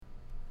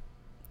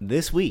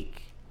This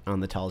week on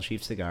the Tall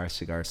Chief Cigar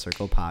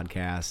Circle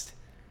podcast,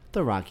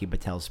 the Rocky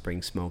Patel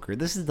Spring Smoker.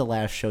 This is the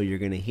last show you're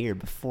going to hear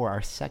before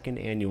our second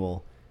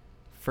annual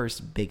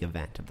first big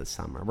event of the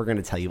summer. We're going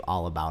to tell you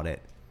all about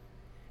it.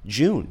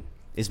 June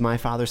is My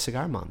Father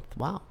Cigar Month.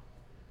 Wow.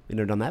 We've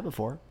never done that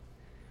before.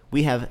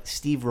 We have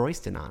Steve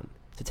Roysten on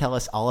to tell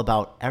us all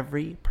about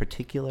every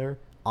particular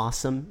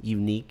awesome,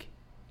 unique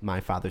My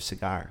Father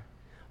cigar.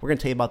 We're going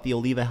to tell you about the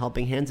Oliva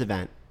Helping Hands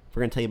event. We're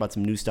going to tell you about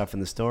some new stuff in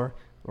the store.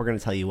 We're going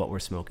to tell you what we're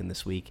smoking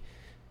this week.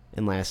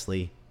 And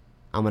lastly,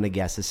 I'm going to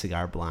guess a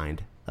cigar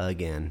blind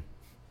again.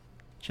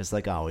 Just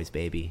like always,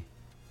 baby.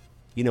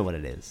 You know what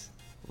it is.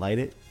 Light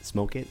it,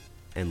 smoke it,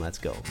 and let's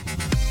go.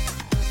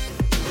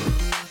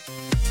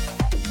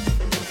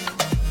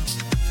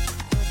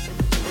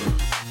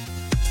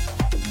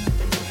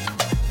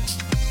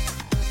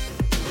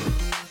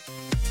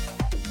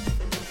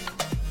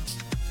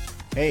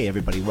 Hey,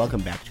 everybody. Welcome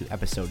back to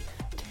episode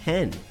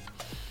 10.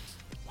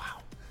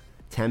 Wow.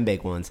 10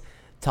 big ones.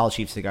 Tall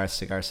Chief Cigars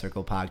Cigar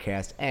Circle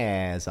podcast.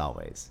 As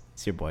always,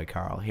 it's your boy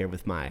Carl here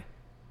with my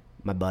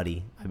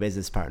buddy, my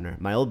business partner,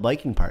 my old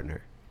biking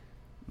partner,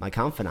 my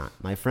confidant,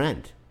 my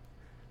friend,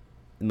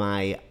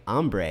 my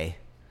hombre.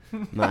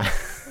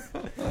 It's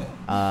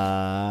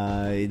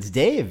Dave.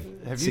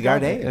 Dave.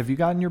 Have you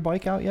gotten your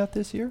bike out yet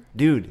this year?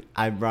 Dude,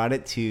 I brought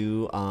it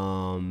to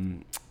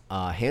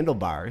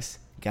Handlebars.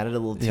 Got it a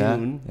little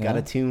tune. Yeah. Got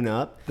a tune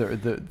up.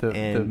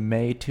 The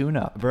May tune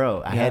up.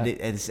 Bro, I had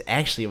it.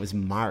 It was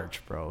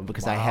March, bro,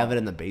 because I have it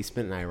in the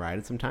basement and I ride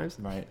it sometimes.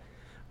 Right.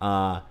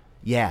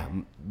 Yeah,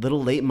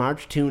 little late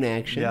March tune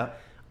action. Yeah.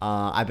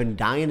 I've been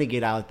dying to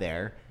get out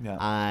there. Yeah.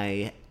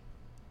 I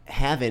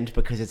haven't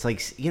because it's like,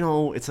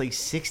 it's like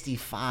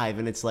 65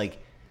 and it's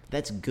like,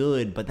 that's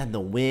good, but then the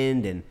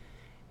wind and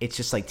it's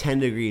just like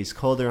 10 degrees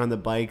colder on the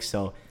bike.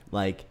 So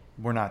like,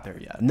 we're not there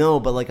yet. No,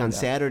 but like on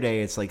Saturday,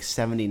 it's like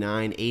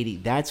 79, 80.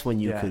 That's when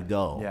you could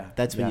go. Yeah.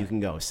 That's when you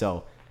can go.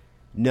 So,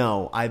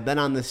 no, I've been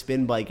on the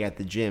spin bike at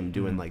the gym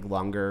doing like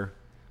longer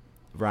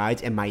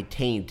rides, and my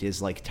taint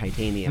is like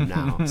titanium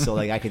now. So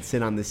like I could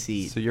sit on the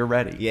seat. So you're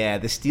ready. Yeah,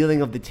 the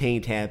stealing of the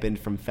taint happened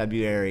from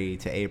February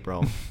to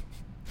April,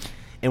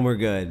 and we're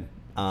good.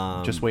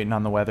 Just waiting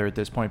on the weather at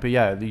this point. But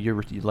yeah,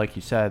 you're like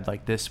you said,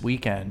 like this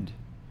weekend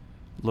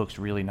looks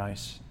really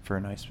nice for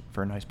a nice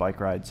bike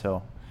ride.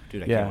 So,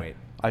 dude, I can't wait.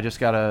 I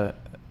just gotta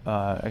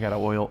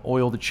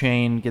oil the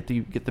chain, get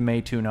the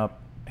May tune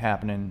up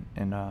happening,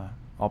 and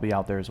I'll be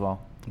out there as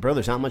well. Bro,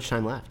 there's not much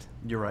time left.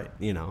 You're right.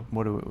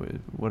 What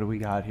do we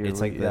got here?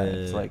 It's like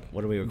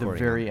what are we recording? The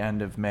very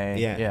end of May.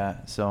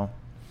 Yeah. So,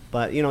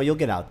 but you'll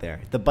get out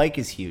there. The bike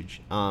is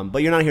huge. But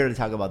you're not here to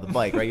talk about the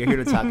bike, right? You're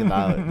here to talk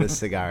about the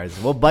cigars.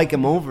 We'll bike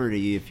them over to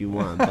you if you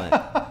want,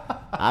 but.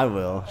 I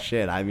will.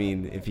 Shit. I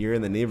mean, if you're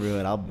in the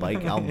neighborhood, I'll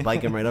bike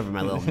him right over.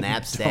 My little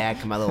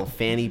knapsack, my little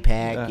fanny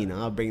pack.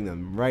 I'll bring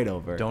them right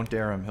over. Don't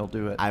dare him. He'll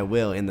do it. I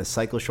will. In the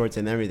cycle shorts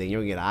and everything.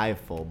 You'll get eye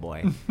full,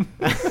 boy.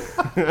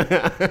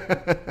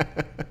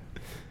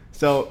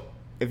 So,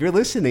 if you're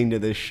listening to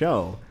this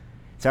show,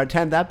 it's our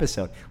 10th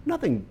episode.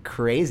 Nothing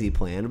crazy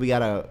planned. We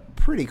got a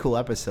pretty cool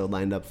episode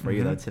lined up for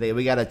you, though, today.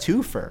 We got a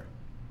twofer.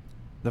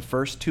 The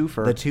first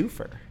twofer. The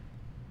twofer.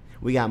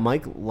 We got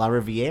Mike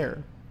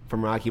LaRiviere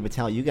from Rocky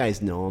Patel. You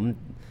guys know him.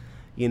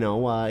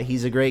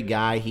 He's a great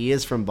guy. He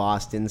is from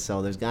Boston,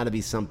 so there's got to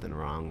be something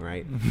wrong,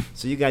 right?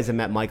 So you guys have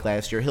met Mike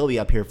last year. He'll be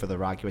up here for the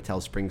Rocky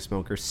Patel Spring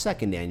Smoker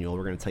second annual.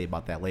 We're going to tell you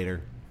about that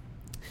later.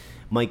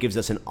 Mike gives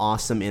us an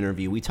awesome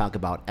interview. We talk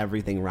about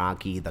everything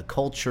Rocky, the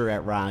culture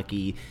at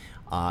Rocky,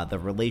 the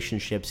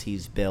relationships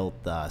he's built,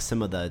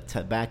 some of the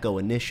tobacco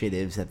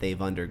initiatives that they've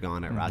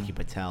undergone at Rocky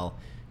Patel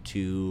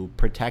to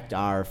protect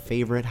our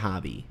favorite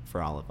hobby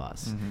for all of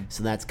us.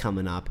 So that's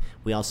coming up.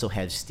 We also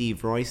have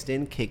Steve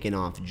Roysten kicking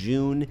off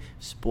June.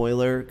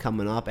 Spoiler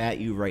coming up at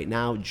you right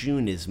now.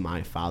 June is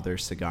My Father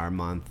Cigar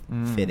Month,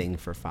 fitting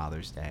for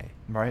Father's Day.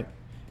 Right.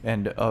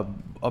 And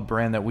a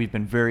brand that we've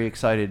been very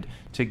excited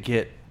to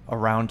get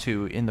around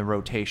to in the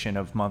rotation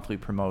of monthly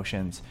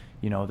promotions.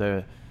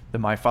 The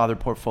My Father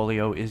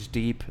portfolio is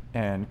deep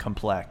and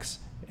complex.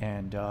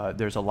 And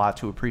there's a lot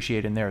to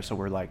appreciate in there. So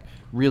we're like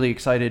really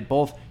excited.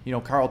 Both,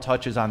 Carl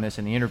touches on this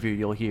in the interview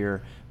you'll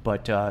hear,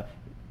 but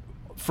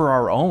for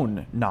our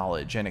own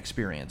knowledge and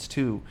experience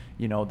too,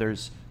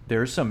 there's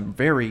some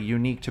very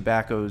unique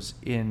tobaccos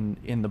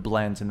in the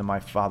blends in the My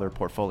Father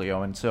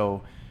portfolio. And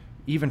so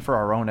even for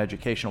our own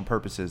educational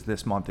purposes,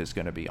 this month is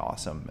going to be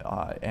awesome.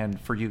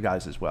 And for you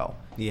guys as well.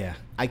 Yeah,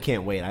 I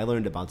can't wait. I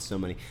learned about so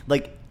many.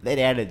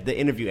 The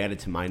interview added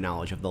to my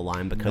knowledge of the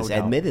line because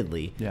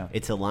admittedly,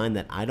 it's a line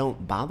that I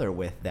don't bother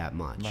with that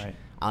much. Right.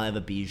 I'll have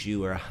a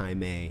Bijou or a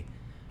Jaime,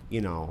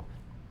 and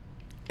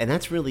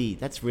that's really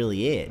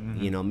it.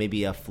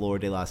 Maybe a Flor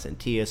de las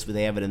Antillas.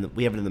 We have it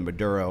in the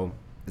Maduro.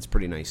 It's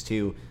pretty nice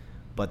too.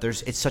 But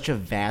it's such a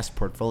vast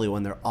portfolio,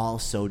 and they're all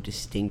so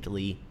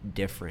distinctly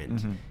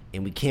different.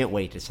 And we can't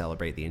wait to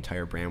celebrate the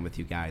entire brand with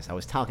you guys. I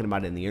was talking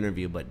about it in the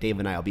interview, but Dave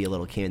and I will be a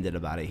little candid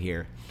about it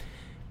here.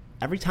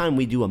 every time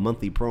we do a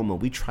monthly promo,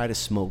 we try to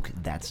smoke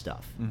that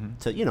stuff.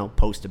 To,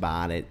 post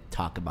about it,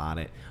 talk about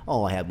it.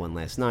 Oh, I had one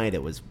last night.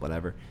 It was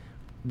whatever.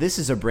 This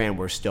is a brand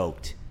we're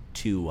stoked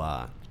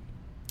to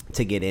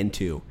get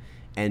into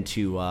and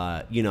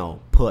to,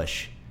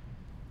 push,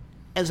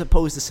 as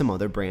opposed to some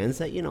other brands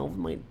that,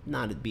 might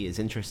not be as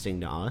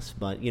interesting to us.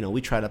 But,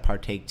 we try to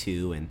partake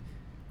too and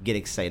get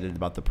excited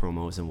about the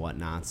promos and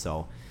whatnot.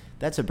 So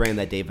that's a brand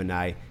that Dave and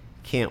I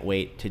can't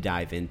wait to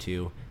dive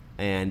into.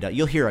 And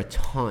you'll hear a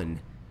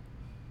ton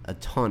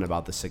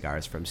about the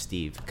cigars from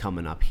Steve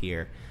coming up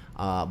here.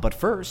 But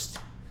first,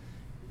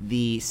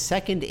 the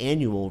second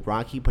annual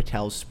Rocky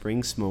Patel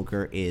Spring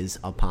Smoker is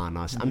upon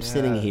us. I'm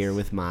sitting here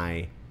with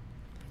my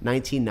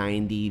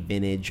 1990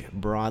 vintage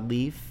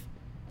broadleaf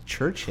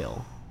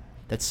Churchill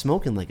that's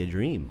smoking like a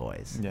dream,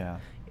 boys. Yeah.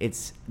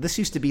 This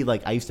used to be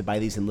like, I used to buy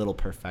these in little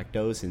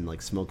Perfectos and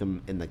like smoke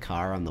them in the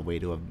car on the way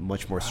to a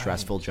much more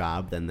stressful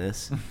job than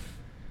this.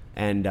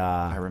 And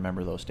I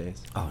remember those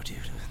days. Oh, dude,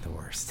 the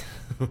worst.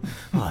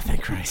 Oh,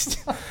 thank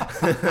Christ.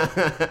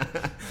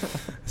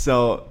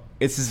 So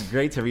it's just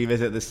great to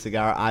revisit this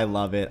cigar. I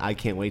love it. I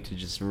can't wait to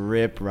just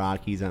rip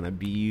Rockies on a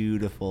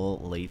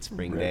beautiful late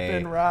spring day.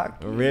 Rippin'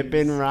 Rockies.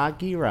 Rippin'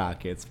 Rocky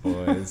Rockets,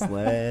 boys.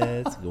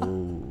 Let's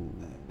go.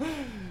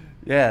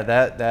 Yeah,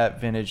 that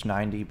vintage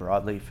 90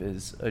 broadleaf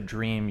is a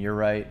dream. You're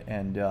right.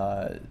 And,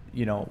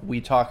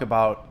 we talk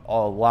about a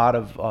lot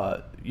of,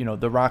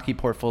 the Rocky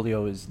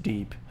portfolio is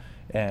deep.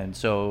 And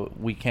so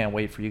we can't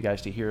wait for you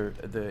guys to hear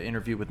the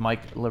interview with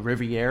Mike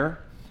LaRiviere,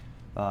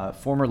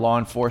 former law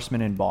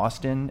enforcement in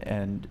Boston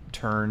and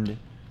turned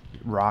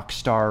rock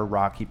star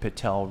Rocky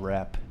Patel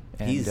rep.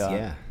 And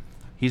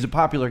he's a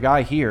popular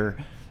guy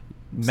here.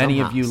 Many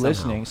of you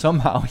listening,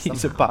 somehow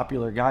he's a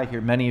popular guy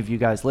here. Many of you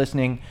guys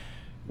listening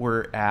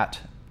were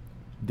at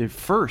the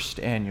first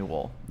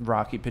annual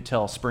Rocky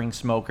Patel Spring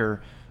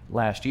Smoker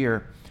last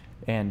year.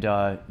 And,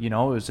 it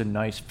was a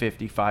nice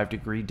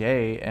 55-degree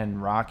day,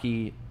 and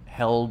Rocky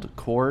held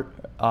court,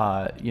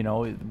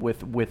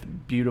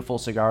 with beautiful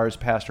cigars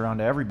passed around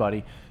to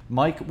everybody.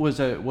 Mike was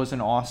an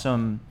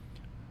awesome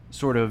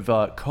sort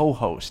of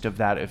co-host of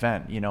that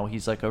event.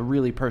 He's like a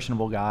really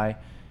personable guy,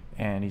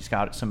 and he's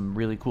got some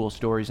really cool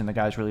stories, and the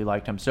guys really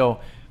liked him.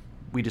 So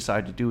we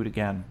decided to do it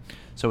again.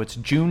 So it's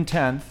June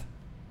 10th,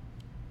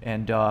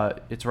 and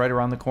it's right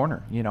around the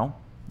corner.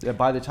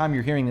 By the time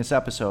you're hearing this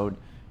episode,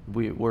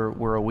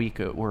 we're a week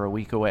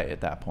away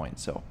at that point.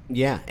 So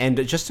yeah,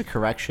 and just a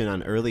correction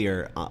on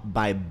earlier,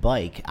 by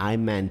bike I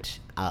meant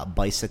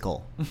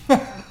bicycle.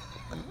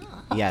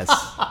 Yes,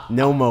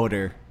 no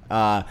motor.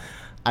 I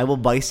will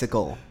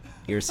bicycle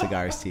your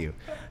cigars to you.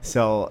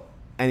 So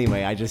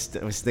anyway, I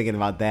was thinking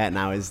about that, and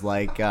I was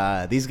like,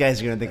 these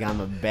guys are gonna think I'm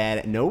a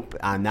bad. Nope,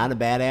 I'm not a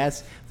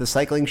badass. The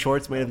cycling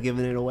shorts might have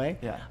given it away.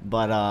 Yeah.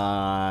 But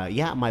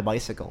my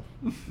bicycle,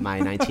 my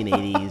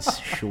 1980s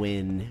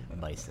Schwinn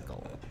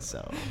bicycle.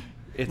 So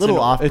it's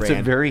off-brand. It's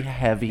a very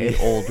heavy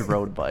old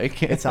road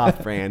bike. It's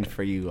off-brand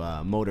for you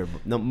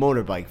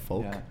motorbike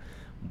folk. Yeah.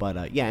 But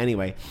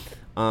anyway.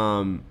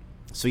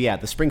 So yeah,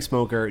 the Spring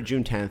Smoker,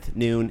 June 10th,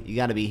 noon. You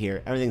got to be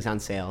here. Everything's on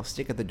sale.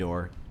 Stick at the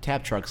door.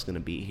 Tap truck's going to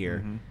be here.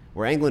 Mm-hmm.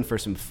 We're angling for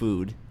some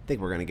food. I think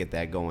we're going to get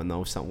that going,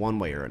 though, one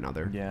way or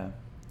another. Yeah.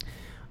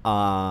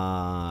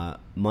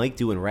 Mike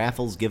doing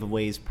raffles,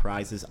 giveaways,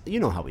 prizes.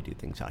 You know how we do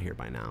things out here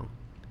by now.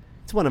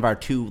 It's one of our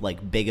two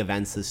big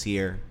events this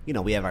year.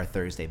 We have our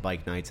Thursday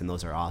bike nights, and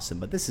those are awesome.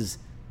 But this is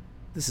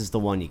the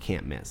one you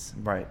can't miss.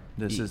 Right.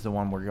 This is the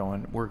one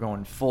we're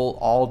going full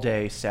all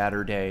day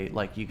Saturday.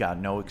 Like, you got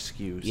no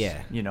excuse.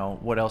 Yeah.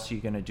 What else are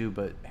you going to do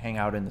but hang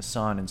out in the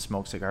sun and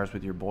smoke cigars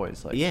with your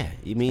boys? Like, yeah.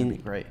 You mean,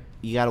 great.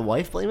 You got a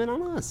wife? Blame it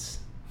on us.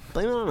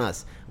 Blame it on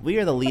us. We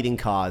are the leading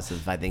cause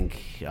of, I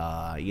think,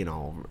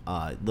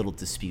 little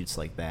disputes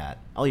like that.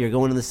 Oh, you're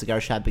going to the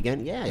cigar shop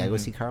again? Yeah, I gotta go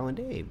see Carl and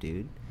Dave,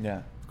 dude.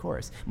 Yeah.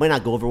 Course. Might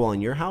not go over well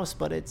in your house,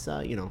 but it's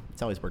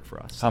it's always worked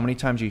for us. How many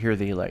times you hear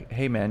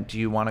hey man, do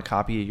you want a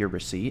copy of your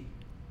receipt?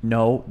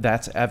 No,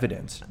 that's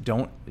evidence.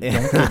 Don't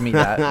give me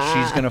that.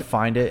 She's gonna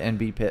find it and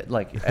be pissed.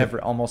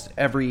 Almost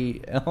every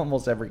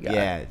guy.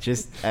 Yeah,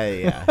 just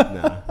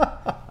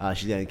no.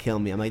 She's gonna kill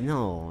me. I'm like,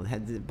 no,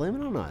 blame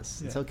it on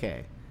us. Yeah. It's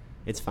okay.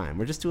 It's fine.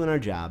 We're just doing our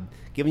job,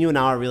 giving you an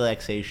hour of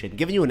relaxation,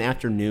 giving you an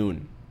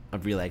afternoon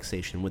of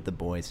relaxation with the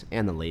boys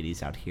and the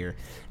ladies out here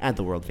at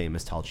the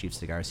world-famous Tall Chief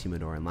Cigars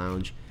Humidor and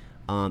Lounge.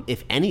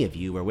 If any of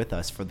you were with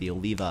us for the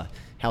Oliva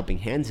Helping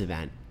Hands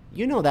event,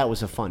 that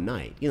was a fun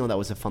night. That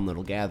was a fun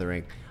little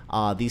gathering.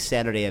 These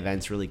Saturday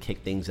events really kick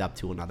things up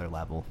to another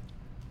level.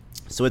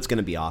 So it's going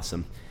to be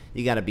awesome.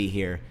 You got to be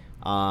here.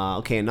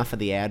 Okay, enough of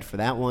the ad for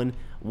that one.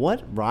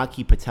 What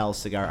Rocky Patel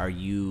cigar are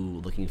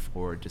you looking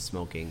forward to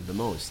smoking the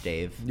most,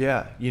 Dave?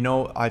 Yeah,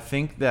 I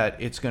think that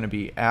it's going to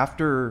be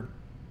after...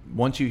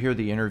 Once you hear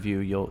the interview,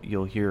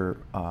 you'll hear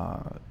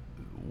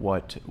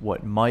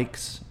what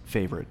Mike's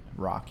favorite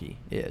Rocky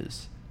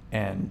is,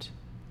 and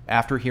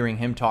after hearing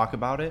him talk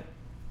about it,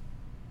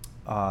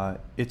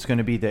 it's going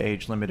to be the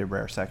age limited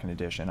rare second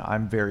edition.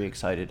 I'm very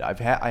excited.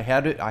 I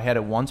had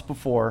it once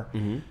before.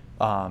 Mm-hmm.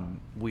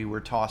 We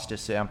were tossed a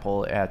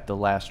sample at the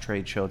last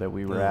trade show that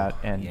we were at,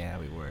 and yeah,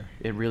 we were.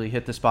 It really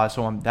hit the spot.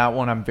 So that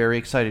one I'm very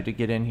excited to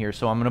get in here.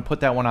 So I'm gonna put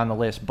that one on the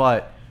list.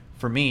 But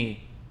for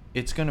me,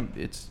 I'm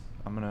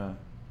gonna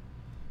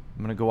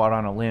go out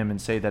on a limb and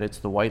say that it's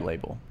the white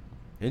label.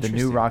 The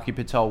new Rocky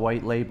Patel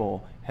white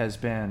label has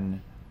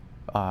been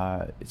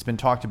it's been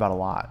talked about a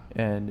lot,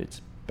 and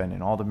it's been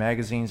in all the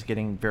magazines,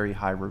 getting very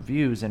high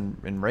reviews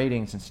and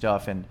ratings and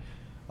stuff. And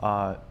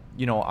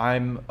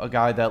I'm a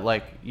guy that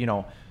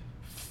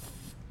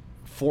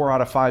 4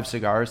 out of 5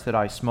 cigars that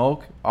I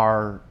smoke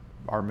are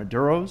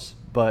Maduros,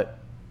 but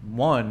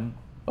one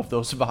of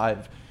those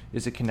 5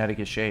 is a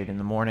Connecticut Shade in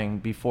the morning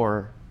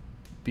before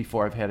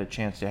I've had a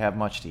chance to have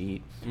much to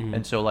eat. Mm-hmm.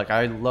 And so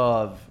I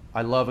love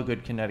a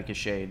good Connecticut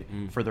Shade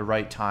for the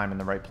right time and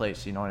the right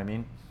place, you know what I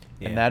mean?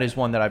 Yeah. And that is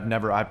one that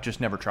I've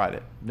just never tried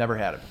it. Never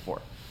had it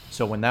before.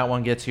 So when that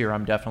one gets here,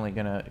 I'm definitely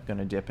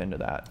gonna dip into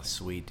that.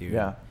 Sweet, dude.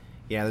 Yeah.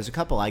 Yeah, there's a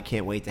couple I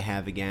can't wait to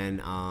have again.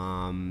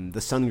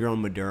 The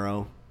Sun-Grown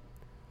Maduro.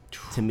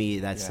 To me,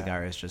 that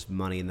cigar is just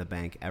money in the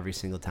bank every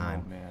single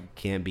time. Oh, man.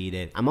 Can't beat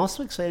it. I'm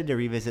also excited to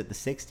revisit the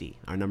 60,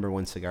 our number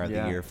 1 cigar of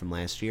the year from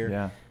last year.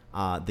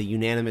 Yeah. The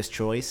unanimous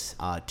choice,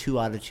 2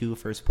 out of 2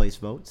 first place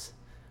votes,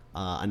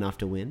 enough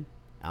to win,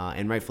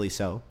 and rightfully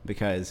so,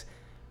 because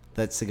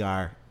that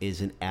cigar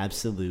is an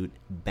absolute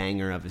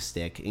banger of a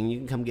stick, and you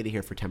can come get it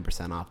here for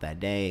 10% off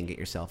that day and get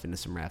yourself into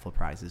some raffle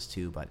prizes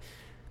too. But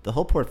the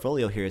whole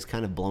portfolio here is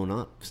kind of blown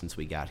up since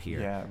we got here.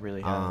 Yeah, it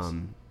really has.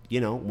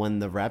 When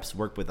the reps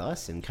work with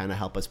us and kind of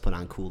help us put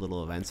on cool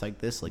little events like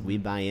this, we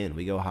buy in,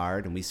 we go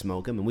hard, and we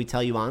smoke them, and we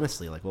tell you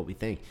honestly what we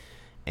think.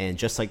 And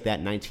just like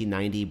that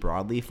 1990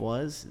 broadleaf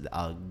was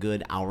a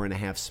good hour and a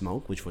half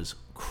smoke, which was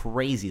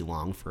crazy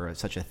long for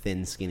such a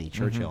thin, skinny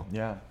Churchill. Mm-hmm.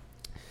 Yeah.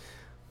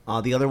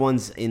 The other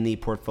ones in the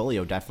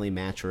portfolio definitely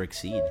match or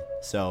exceed.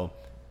 So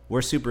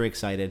we're super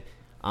excited.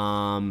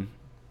 And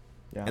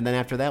then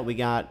after that, we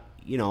got,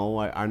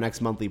 our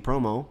next monthly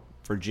promo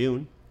for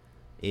June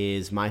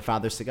is My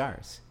Father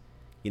Cigars.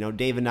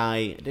 Dave and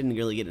I didn't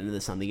really get into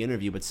this on the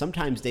interview, but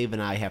sometimes Dave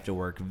and I have to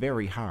work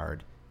very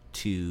hard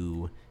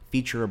to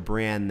feature a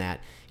brand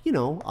that,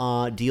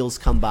 deals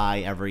come by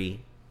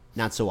every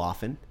not so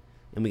often,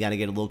 and we got to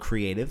get a little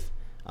creative.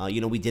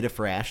 We did it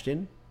for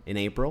Ashton in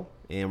April,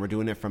 and we're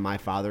doing it for My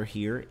Father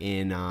here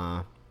in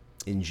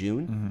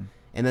June. Mm-hmm.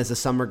 And as the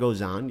summer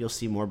goes on, you'll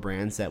see more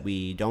brands that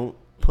we don't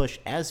push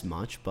as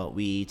much, but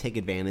we take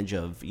advantage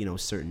of,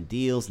 certain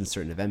deals and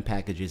certain event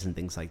packages and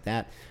things like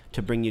that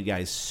to bring you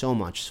guys so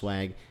much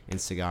swag and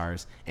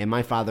cigars. And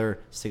My Father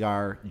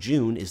Cigar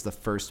June is the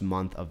first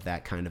month of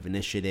that kind of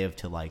initiative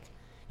to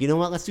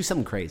let's do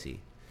something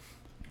crazy.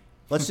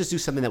 Let's just do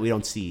something that we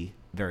don't see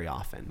very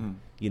often,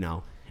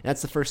 And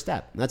that's the first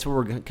step. That's where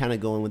we're kind of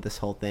going with this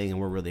whole thing, and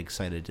we're really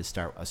excited to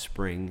start a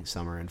spring,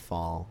 summer, and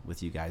fall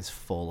with you guys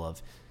full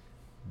of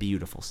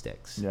beautiful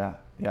sticks. Yeah,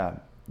 yeah.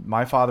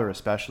 My Father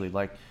especially,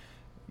 this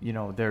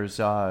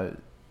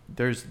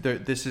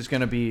is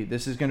going to be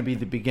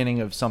the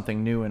beginning of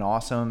something new and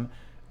awesome.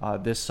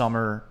 This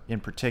summer in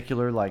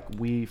particular,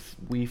 we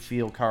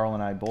feel, Carl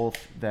and I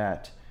both,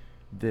 that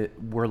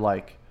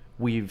we're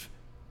we've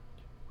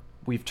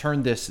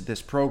turned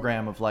this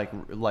program of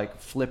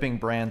flipping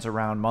brands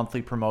around,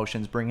 monthly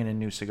promotions, bringing in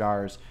new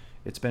cigars.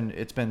 It's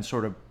been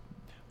sort of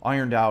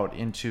ironed out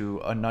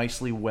into a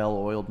nicely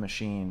well-oiled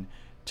machine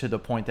to the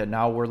point that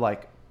now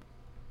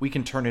we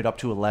can turn it up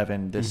to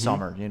 11 this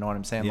summer. You know what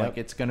I'm saying? Yep.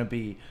 It's going to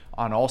be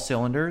on all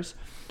cylinders.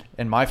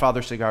 And My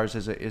Father Cigars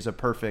is a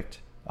perfect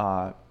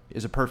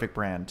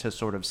brand to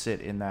sort of sit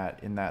in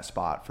that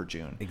spot for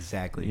June.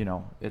 Exactly.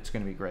 It's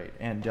going to be great.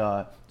 And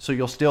so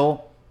you'll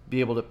still be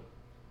able to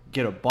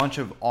get a bunch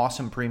of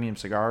awesome premium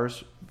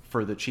cigars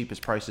for the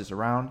cheapest prices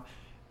around.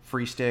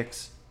 Free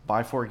sticks,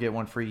 buy 4 get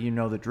 1 free.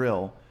 The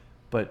drill.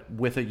 But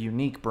with a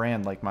unique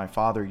brand like My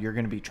Father, you're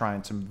going to be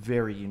trying some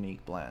very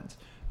unique blends.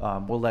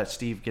 We'll let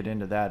Steve get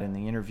into that in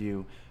the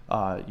interview.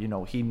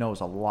 He knows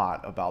a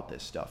lot about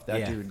this stuff.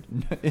 That dude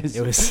it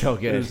was so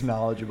good. He was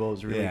knowledgeable. It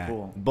was really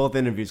cool. Both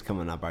interviews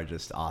coming up are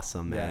just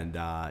awesome. Yeah. And,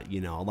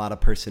 a lot of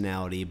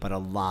personality, but a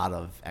lot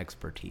of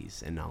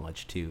expertise and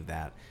knowledge too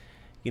that,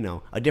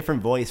 a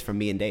different voice from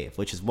me and Dave,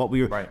 which is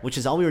which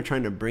is all we were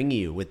trying to bring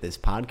you with this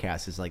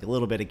podcast, is a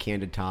little bit of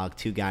candid talk,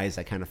 2 guys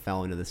that kind of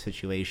fell into the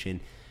situation,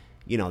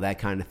 that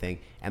kind of thing.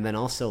 And then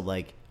also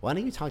why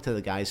don't you talk to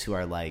the guys who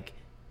are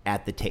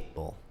at the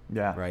table?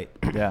 Yeah. Right.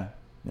 Yeah.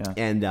 Yeah.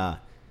 And,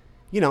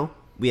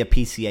 we have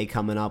PCA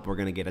coming up. We're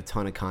going to get a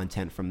ton of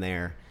content from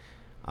there.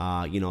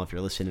 If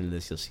you're listening to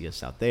this, you'll see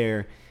us out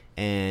there.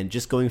 And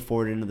just going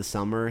forward into the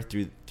summer,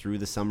 through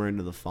the summer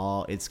into the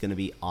fall, it's going to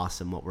be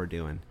awesome what we're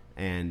doing.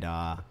 And,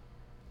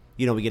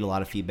 we get a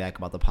lot of feedback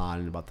about the pod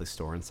and about the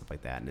store and stuff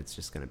like that. And it's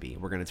just going to be,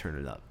 we're going to turn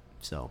it up.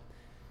 So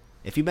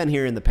if you've been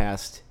here in the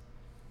past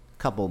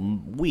couple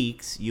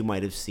weeks, you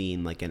might have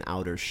seen an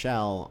outer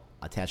shell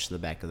attached to the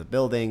back of the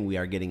building. We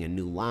are getting a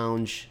new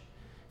lounge.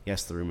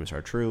 Yes, the rumors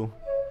are true.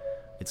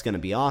 It's going to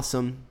be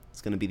awesome. It's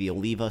going to be the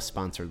Oliva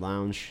sponsored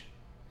lounge.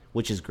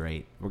 which is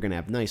great. We're going to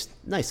have nice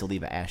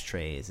Oliva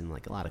ashtrays and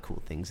like a lot of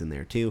cool things in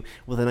there too,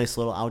 with a nice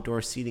little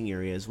outdoor seating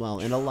area as well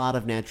and a lot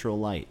of natural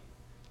light.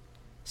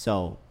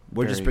 So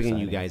we're Very just bringing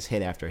exciting. you guys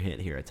hit after hit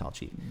here at Tall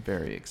Cheap.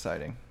 Very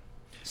exciting.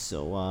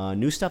 So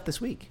new stuff this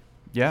week.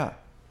 Yeah.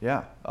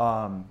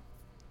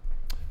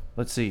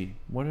 Let's see.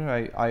 What did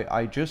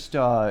I just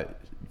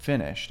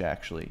finished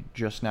actually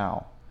just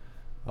now.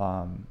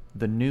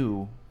 The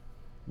new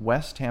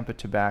West Tampa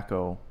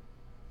Tobacco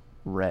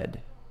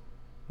Red.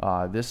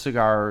 This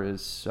cigar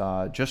is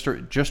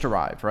just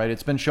arrived, right?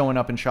 It's been showing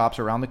up in shops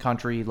around the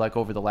country like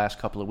over the last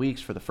couple of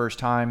weeks for the first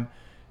time,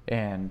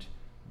 and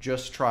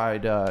just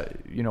tried.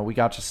 We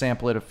got to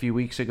sample it a few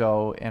weeks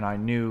ago, and I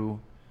knew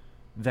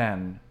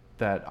then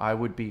that I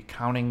would be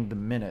counting the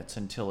minutes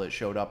until it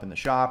showed up in the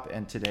shop,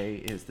 and today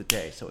is the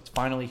day. So it's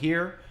finally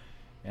here,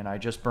 and I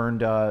just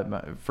burned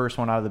my first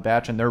one out of the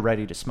batch, and they're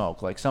ready to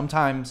smoke. Like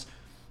sometimes,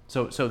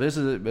 so this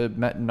is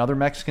another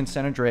Mexican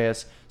San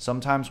Andreas.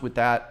 Sometimes with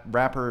that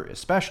wrapper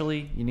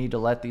especially, you need to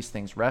let these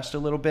things rest a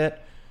little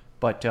bit,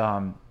 but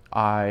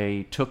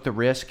I took the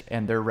risk,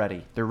 and they're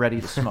ready. They're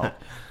ready to smoke.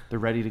 They're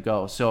ready to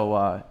go.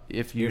 So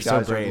if you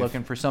guys are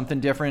looking for something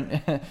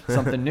different,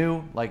 something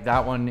new, like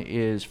that one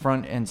is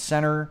front and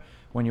center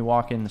when you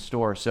walk in the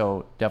store.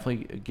 So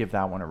definitely give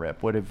that one a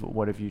rip. What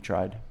have you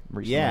tried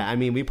recently? Yeah, I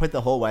mean, we put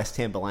the whole West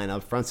Tampa line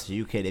up front, so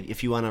you could,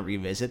 if you want to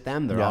revisit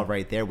them, they're all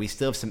right there. We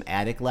still have some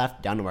attic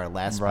left down to our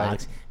last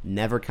box.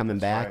 Never coming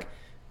back. Right.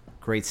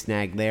 Great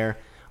snag there.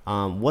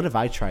 What have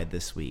I tried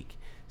this week?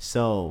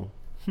 So,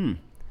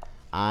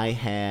 I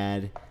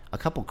had a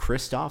couple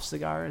Christoph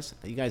cigars.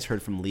 You guys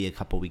heard from Lee a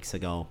couple weeks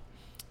ago.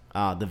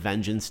 The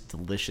Vengeance,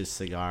 delicious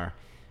cigar.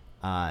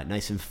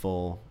 Nice and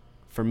full.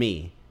 For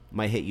me,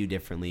 might hit you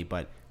differently,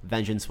 but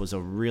Vengeance was a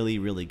really,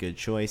 really good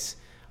choice.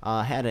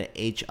 Had an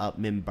H.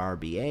 Upmann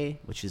Barbier,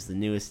 which is the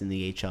newest in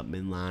the H.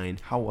 Upmann line.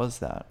 How was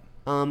that?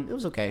 It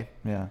was okay.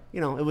 Yeah.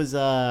 It was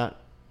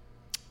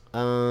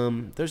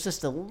there's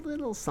just a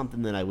little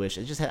something that I wish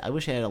I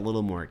wish I had a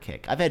little more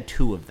kick. I've had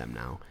 2 of them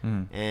now,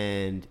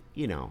 and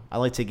I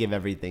like to give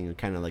everything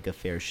kind of like a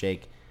fair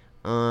shake.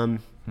 For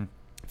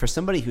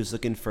somebody who's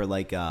looking for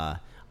like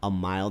a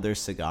milder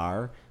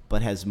cigar,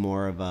 but has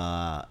more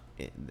of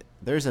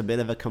there's a bit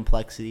of a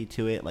complexity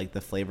to it. Like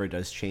the flavor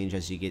does change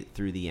as you get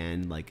through the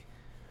end. Like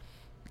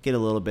get a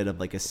little bit of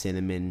like a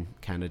cinnamon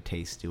kind of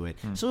taste to it.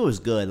 So it was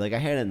good. Like I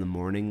had it in the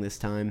morning this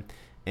time,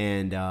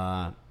 and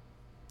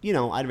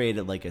I'd rate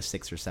it like a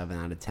 6 or 7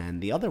 out of 10.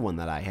 The other one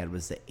that I had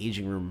was the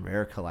Aging Room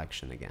Rare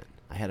Collection again.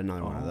 I had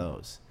another one of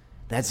those.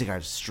 That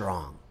cigar's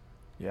strong.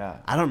 Yeah.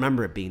 I don't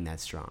remember it being that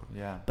strong.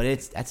 Yeah.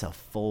 But that's a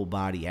full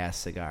body ass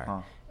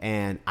cigar.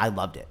 And I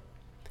loved it.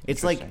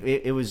 It's like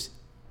it was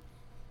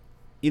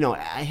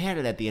I had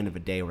it at the end of a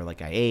day where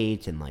like I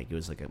ate and like it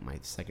was like my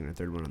second or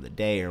third one of the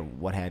day or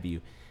what have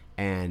you.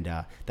 And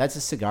that's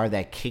a cigar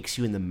that kicks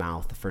you in the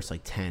mouth the first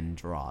like 10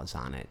 draws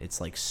on it.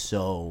 It's like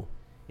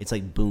it's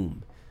like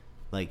boom.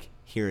 Like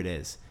here it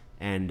is.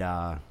 And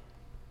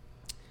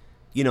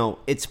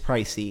it's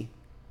pricey.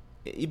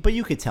 But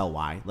you could tell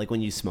why. Like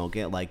when you smoke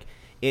it, like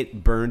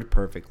it burned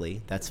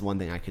perfectly. That's one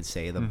thing I could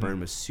say. The burn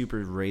was super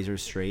razor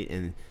straight,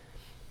 and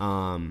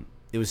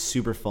it was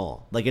super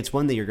full. Like it's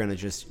one that you're gonna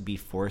just be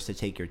forced to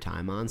take your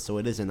time on. So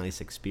it is a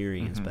nice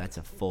experience. But that's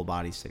a full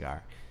body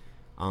cigar.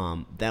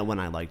 That one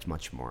I liked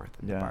much more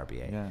than the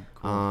Barbier. Yeah,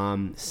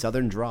 cool.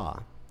 Southern Draw.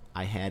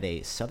 I had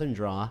a Southern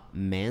Draw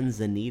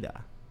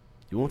Manzanita.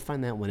 You won't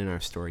find that one in our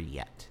store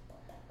yet.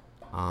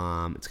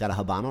 It's got a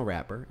Habano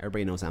wrapper.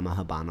 Everybody knows I'm a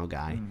Habano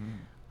guy.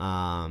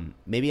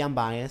 Maybe I'm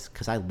biased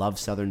because I love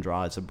Southern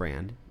Draw as a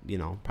brand,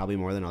 probably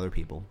more than other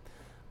people.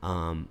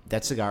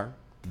 That cigar,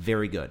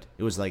 very good.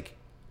 It was like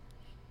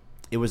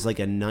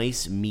a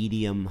nice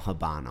medium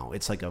Habano.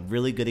 It's like a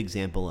really good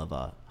example of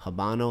a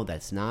Habano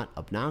that's not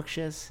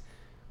obnoxious,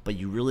 but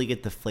you really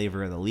get the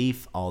flavor of the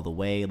leaf all the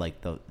way.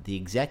 Like the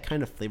exact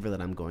kind of flavor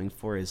that I'm going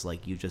for is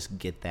like you just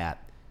get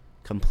that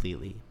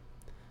completely.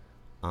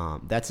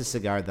 That's a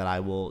cigar that I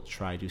will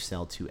try to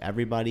sell to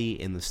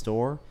everybody in the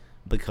store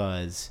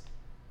because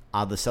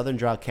the Southern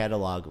Draw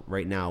catalog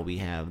right now we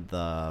have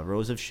the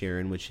Rose of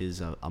Sharon, which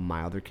is a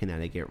milder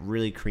Connecticut,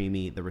 really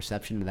creamy. The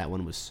reception of that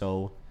one was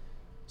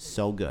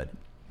so good.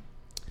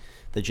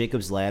 The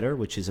Jacob's Ladder,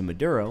 which is a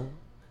Maduro,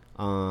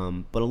 but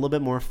a little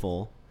bit more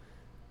full.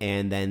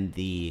 And then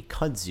the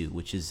Kudzu,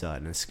 which is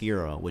an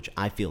Oscuro, which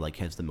I feel like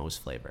has the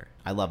most flavor.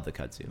 I love the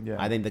Kudzu. Yeah.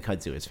 I think the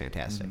Kudzu is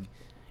fantastic.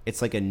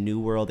 It's like a New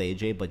World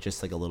AJ, but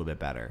just like a little bit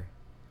better,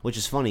 which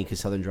is funny because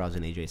Southern Draw is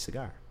an AJ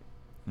cigar.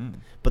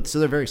 But so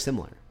they're very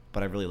similar,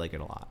 but I really like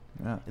it a lot.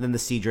 Yeah. And then the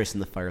Cedrus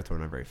and the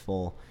Firethorn are very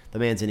full. The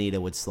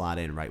Manzanita would slot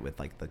in right with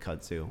like the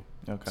Kudzu.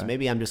 Okay. So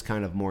maybe I'm just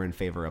kind of more in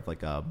favor of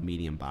like a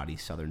medium body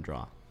Southern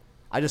Draw.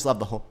 I just love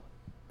the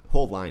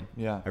whole line.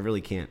 Yeah. I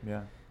really can't.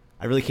 Yeah.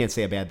 I really can't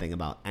say a bad thing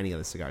about any of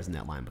the cigars in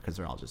that line because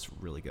they're all just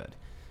really good.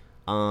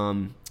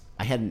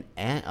 I had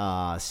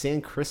an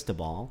San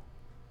Cristobal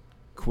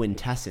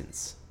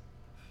Quintessence.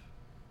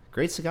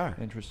 Great cigar.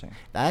 Interesting.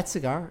 That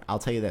cigar, I'll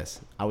tell you this.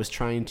 I'm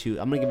going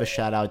to give a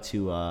shout out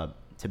to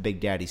Big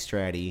Daddy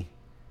Stratty.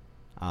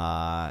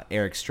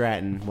 Eric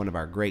Stratton, one of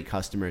our great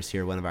customers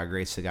here, one of our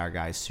great cigar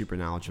guys, super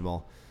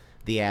knowledgeable.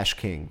 The Ash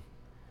King.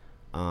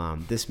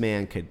 This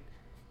man could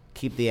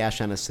keep the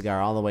ash on a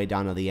cigar all the way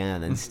down to the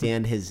end and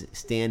stand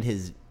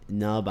his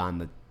nub on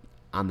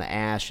the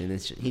ash, and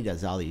he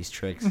does all these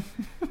tricks.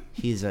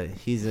 He's a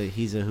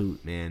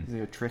hoot, man.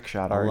 He's a trick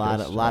shot a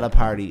artist. lot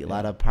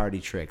of party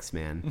tricks,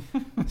 man.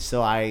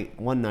 So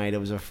one night, it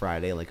was a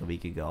Friday like a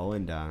week ago,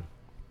 and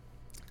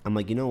I'm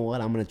like, you know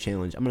what? I'm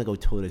gonna go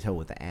toe to toe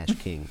with the Ash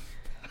King,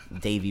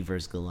 Davey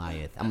versus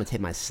Goliath. I'm gonna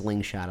take my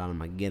slingshot on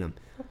him. I get him.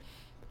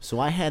 So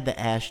I had the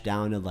ash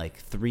down to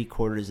like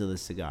 3/4 of the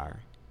cigar.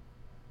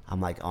 I'm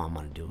like, oh, I'm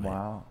gonna do it.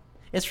 Wow.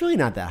 It's really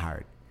not that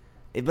hard,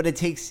 but it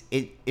takes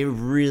it. It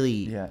really.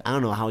 Yeah. I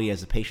don't know how he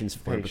has the patience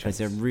for it,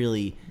 because it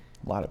really.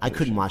 A lot of I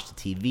couldn't watch the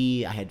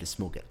TV. I had to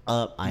smoke it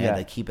up. I had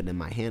to keep it in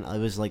my hand. It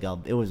was like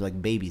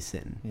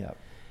babysitting. Yeah.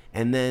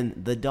 And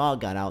then the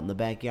dog got out in the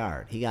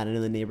backyard. He got into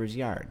the neighbor's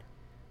yard,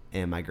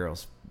 and my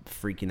girl's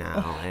freaking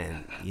out.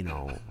 And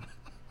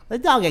the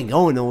dog ain't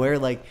going nowhere.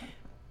 Like,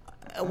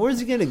 where's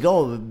he gonna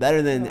go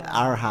better than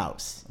our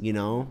house?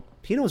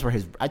 He knows where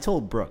his. I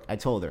told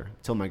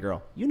my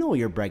girl, you know where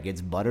your bread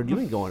gets buttered. You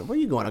ain't going. Where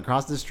you going,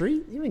 across the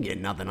street? You ain't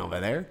getting nothing over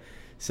there.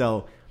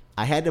 So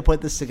I had to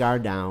put the cigar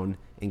down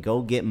and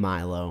go get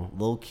Milo,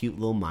 cute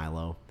little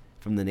Milo,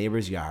 from the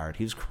neighbor's yard.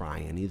 He was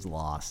crying. He was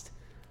lost.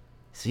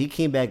 So he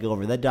came back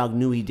over. That dog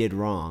knew he did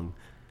wrong.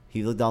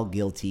 He looked all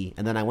guilty.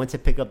 And then I went to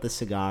pick up the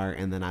cigar,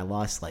 and then I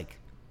lost like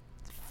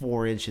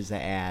 4 inches of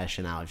ash,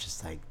 and I was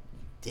just like,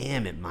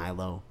 damn it,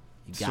 Milo.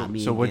 You got me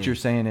So again. what you're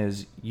saying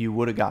is you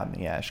would have gotten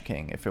the Ash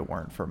King if it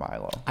weren't for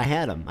Milo. I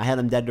had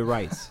him dead to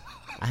rights.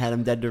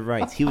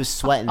 He was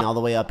sweating all the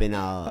way up in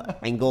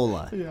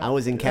Angola. Yeah. I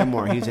was in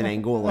Kenmore. He was in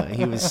Angola.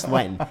 He was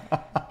sweating.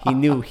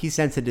 He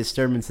sensed a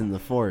disturbance in the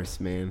force,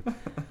 man.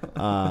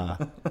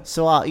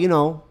 So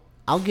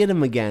I'll get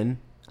him again.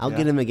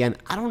 Get him again.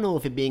 I don't know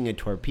if it being a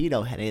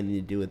torpedo had anything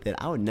to do with it.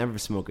 I would never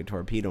smoke a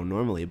torpedo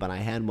normally, but I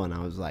had one. I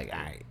was like, all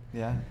right.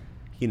 Yeah.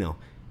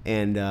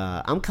 And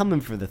I'm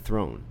coming for the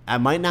throne. I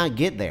might not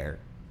get there,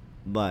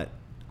 but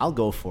I'll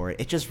go for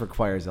it. It just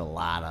requires a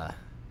lot of.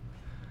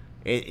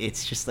 I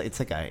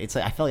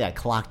felt like I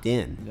clocked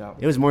in. Yep.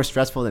 It was more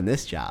stressful than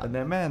this job. And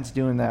that man's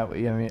doing that. I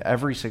mean,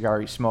 every cigar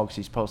he smokes,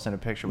 he's posting a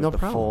picture with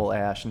full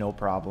ash, no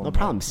problem. No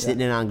problem.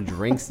 Sitting in on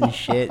drinks and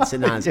shit,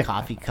 sitting on his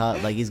coffee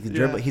cup, like he's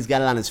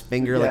got it on his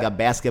finger like a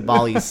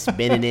basketball. He's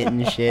spinning it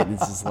and shit. And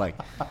it's just like,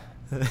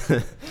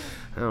 I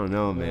don't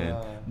know,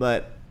 man.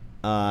 But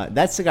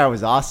that cigar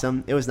was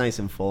awesome. It was nice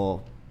and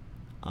full.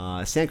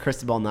 San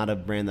Cristobal, not a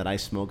brand that I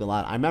smoke a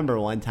lot. I remember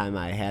one time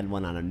I had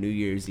one on a New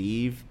Year's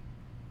Eve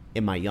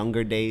in my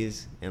younger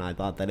days, and I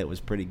thought that it was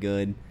pretty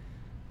good.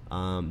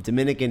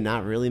 Dominican,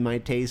 not really my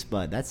taste,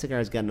 but that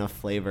cigar's got enough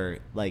flavor.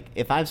 Like,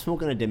 if I'm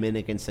smoking a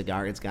Dominican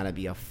cigar, it's got to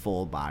be a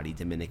full-body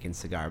Dominican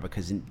cigar,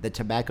 because the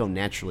tobacco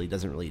naturally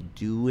doesn't really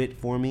do it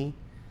for me.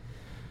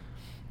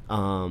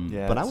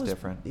 But I was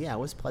different. Yeah, I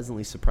was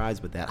pleasantly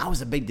surprised with that. I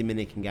was a big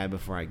Dominican guy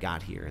before I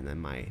got here, and then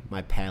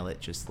my palate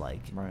just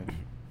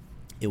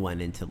it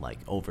went into like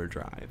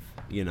overdrive,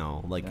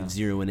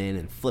 zeroing in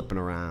and flipping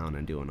around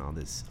and doing all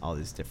this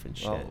different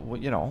shit.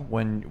 Well,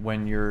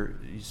 when you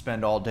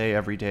spend all day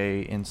every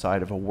day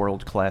inside of a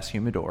world-class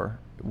humidor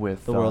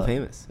with the world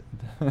famous,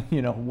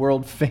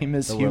 world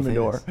famous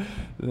humidor,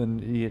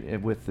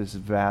 then with this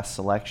vast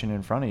selection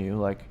in front of you,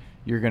 like,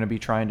 you're going to be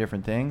trying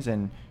different things,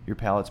 and your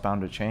palate's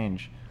bound to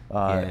change.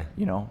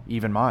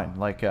 Even mine.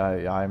 Like,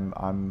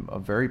 I'm a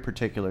very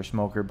particular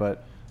smoker,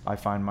 but I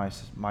find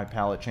my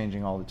palate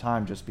changing all the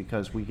time, just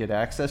because we get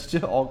access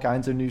to all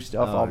kinds of new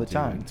stuff all the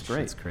time. It's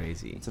great. It's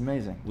crazy. It's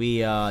amazing. We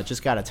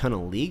just got a ton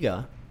of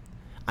Liga.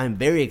 I'm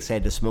very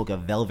excited to smoke a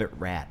Velvet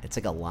Rat. It's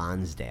like a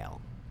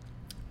Lonsdale.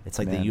 It's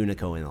like the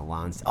Unico in a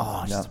Lonsdale.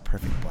 Oh, it's just a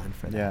perfect blend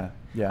for that.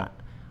 Yeah.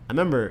 I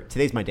remember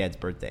today's my dad's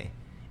birthday,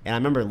 and I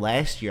remember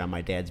last year on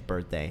my dad's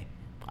birthday,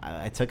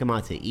 I took him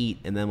out to eat,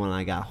 and then when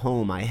I got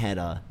home, I had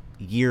a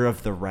Year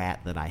of the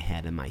Rat that I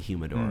had in my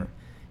humidor.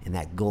 And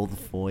that gold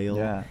foil,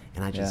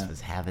 and I just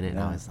was having it,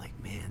 and I was like,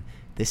 man,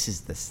 this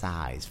is the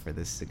size for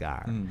this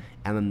cigar. And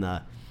then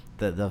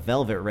the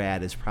Velvet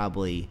Rat is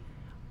probably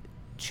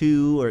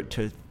 2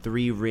 to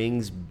 3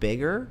 rings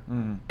bigger,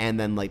 and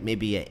then like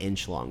maybe an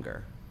inch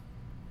longer.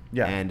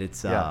 Yeah, and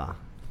it's like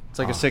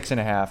a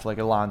 6.5, like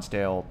a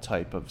Lonsdale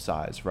type of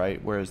size, right?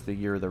 Whereas the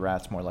Year of the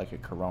Rat's more like a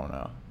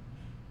Corona.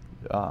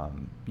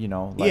 Right.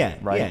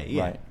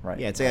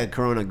 Yeah, it's like a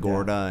Corona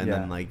Gorda, and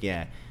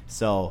then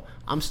So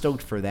I'm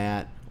stoked for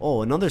that.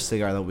 Oh, another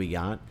cigar that we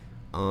got,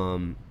 a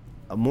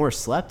more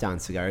slept on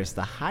cigar, is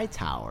the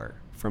Hightower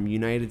from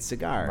United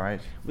Cigar.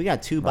 Right. We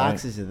got 2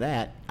 boxes of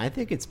that. I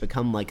think it's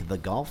become like the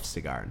golf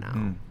cigar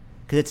now,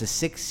 because it's a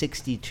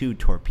 662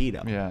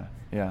 torpedo.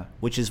 Yeah.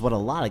 Which is what a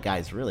lot of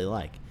guys really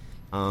like.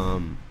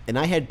 And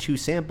I had 2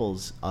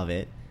 samples of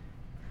it.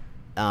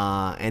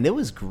 And it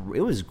was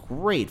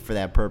great for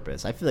that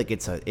purpose. I feel like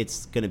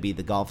it's going to be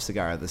the golf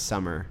cigar of the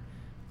summer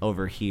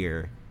over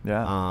here.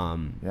 Yeah.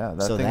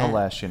 That thing will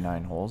last you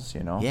 9 holes,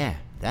 Yeah,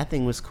 that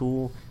thing was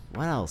cool.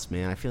 What else,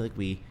 man? I feel like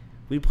we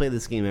we play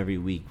this game every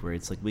week where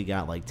it's like we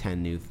got like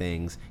 10 new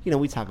things. You know,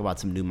 we talk about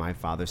some new My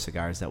Father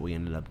cigars that we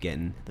ended up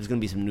getting. There's going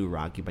to be some new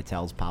Rocky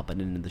Patels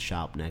popping into the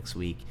shop next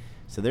week.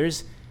 So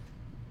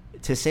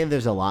to say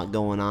there's a lot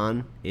going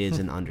on is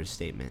an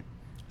understatement.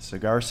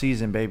 Cigar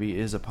season, baby,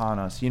 is upon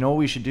us. You know what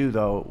we should do,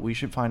 though? We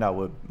should find out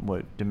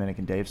what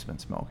Dominican Dave's been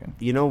smoking.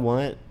 You know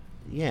what?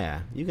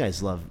 Yeah, you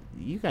guys love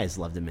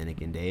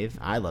Dominican Dave.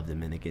 I love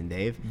Dominican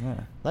Dave.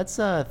 Yeah. Let's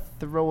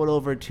throw it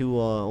over to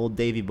old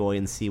Davey boy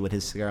and see what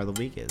his cigar of the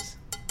week is.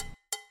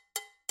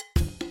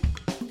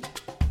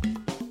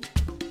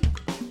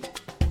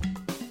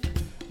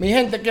 Mi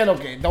gente, que lo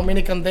que?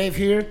 Dominican Dave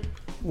here,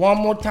 one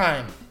more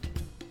time.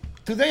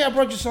 Today I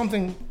brought you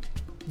something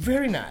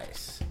very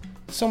nice,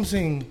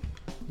 something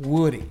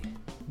woody.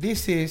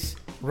 This is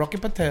Rocky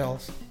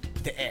Patel's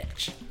The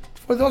Edge.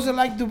 For those that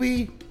like to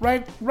be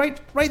right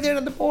there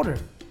at the border.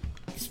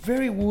 It's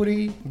very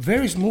woody,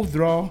 very smooth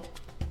draw.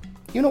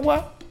 You know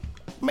what?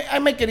 I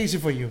make it easy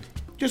for you.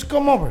 Just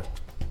come over.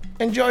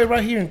 Enjoy it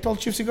right here in Tall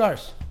Chief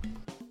Cigars.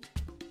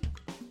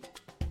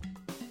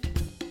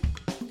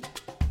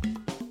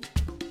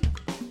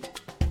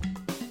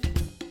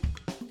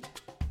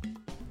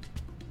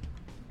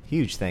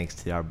 Huge thanks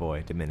to our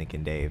boy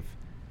Dominican Dave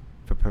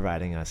for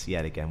providing us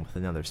yet again with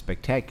another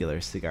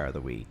spectacular cigar of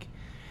the week.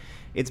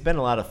 It's been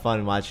a lot of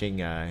fun watching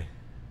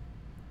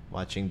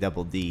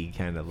Double D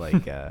kind of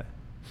like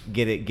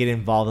get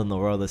involved in the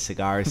world of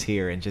cigars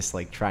here and just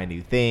like try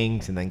new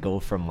things and then go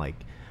from like,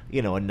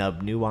 you know, a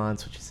Nub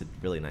Nuance, which is a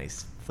really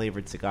nice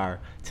flavored cigar,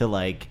 to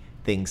like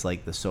things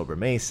like the Sober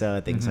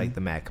Mesa, things like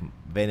the Mac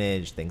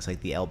Vintage, things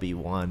like the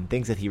LB1,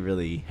 things that he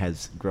really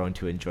has grown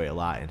to enjoy a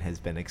lot and has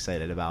been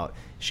excited about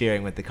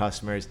sharing with the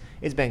customers.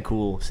 It's been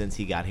cool since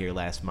he got here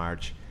last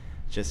March.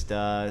 Just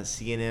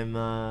seeing him,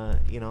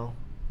 you know,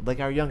 like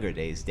our younger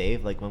days,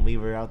 Dave, like when we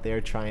were out there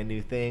trying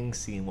new things,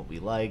 seeing what we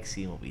like,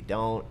 seeing what we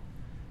don't,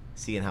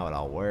 seeing how it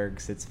all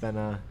works. It's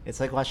been it's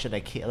like watching a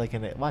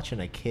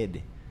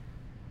kid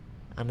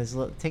on his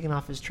taking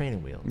off his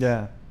training wheels.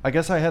 Yeah, I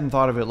guess I hadn't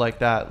thought of it like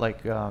that.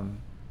 Like,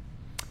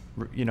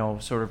 you know,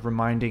 sort of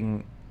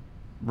reminding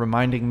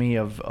me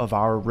of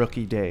our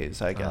rookie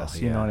days. I guess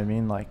you know what I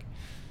mean. Like,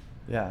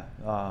 yeah,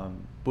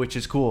 which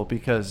is cool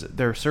because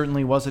there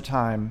certainly was a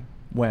time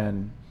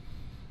when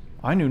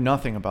I knew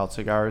nothing about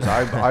cigars.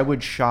 I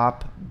would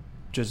shop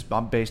just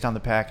based on the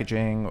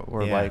packaging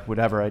or like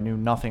whatever. I knew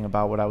nothing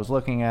about what I was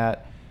looking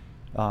at.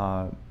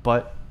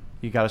 But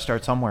you got to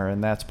start somewhere,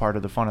 and that's part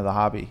of the fun of the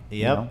hobby. Yep.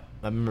 You know?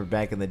 I remember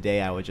back in the day,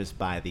 I would just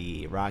buy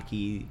the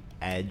Rocky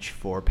Edge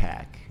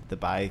 4-pack, the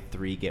buy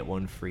 3 get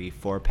 1 free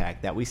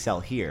 4-pack that we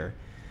sell here.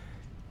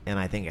 And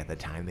I think at the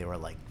time they were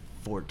like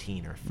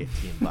 14 or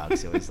 15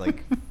 bucks. It was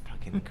like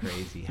fucking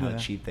crazy how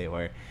cheap they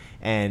were.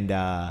 And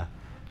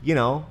you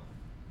know,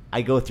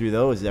 I go through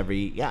those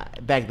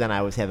back then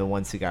I was having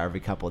one cigar every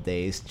couple of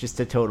days, just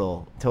to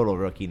total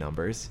rookie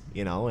numbers,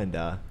 you know, and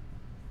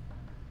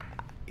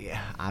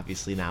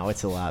obviously now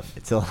it's a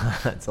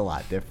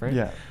lot different.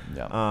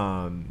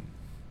 Yeah.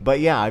 But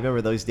yeah, I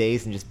remember those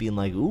days and just being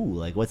like, ooh,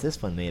 like what's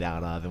this one made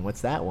out of, and what's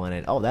that one,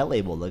 and oh, that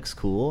label looks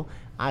cool,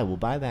 I will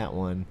buy that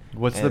one.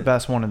 What's the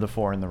best one of the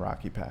 4 in the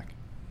Rocky pack?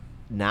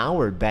 Now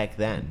or back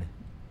then?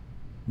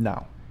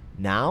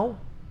 Now,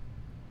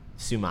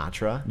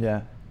 Sumatra.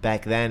 Yeah.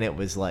 Back then it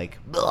was like,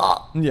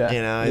 yeah,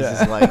 you know, it's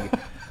just like,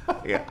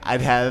 I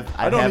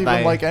don't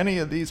even like any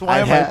of these. Why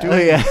am I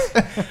doing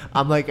this?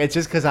 I'm like, it's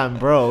just because I'm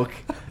broke.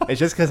 It's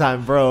just because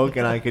I'm broke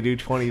and I could do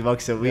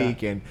 $20 a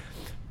week. And,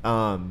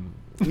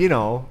 you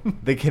know,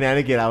 the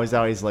Connecticut, I was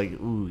always like,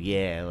 ooh,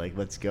 yeah, like,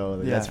 let's go.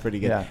 Like, that's pretty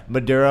good. Yeah.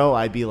 Maduro,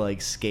 I'd be like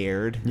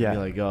scared. Yeah. I'd be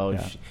like, oh,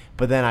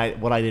 but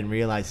then what I didn't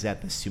realize is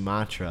that the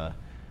Sumatra,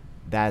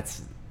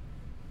 that's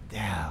the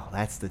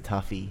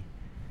toughie.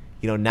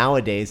 You know,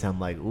 nowadays I'm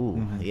like,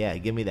 ooh, yeah,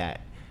 give me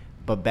that.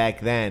 But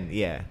back then,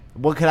 yeah.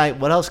 What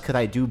else could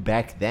I do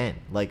back then?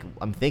 Like,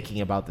 I'm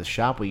thinking about the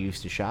shop we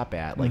used to shop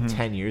at like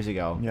 10 years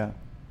ago. Yeah.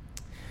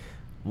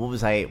 What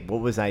was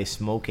I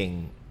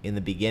smoking in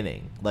the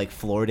beginning? Like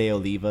Flor de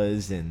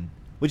Olivas,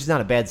 which is not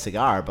a bad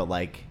cigar, but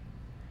like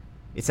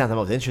it's not the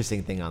most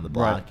interesting thing on the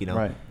block, you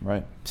know.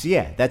 Right. So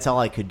yeah, that's all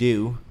I could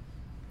do.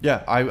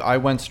 Yeah, I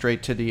went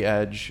straight to the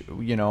Edge,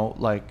 you know,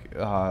 like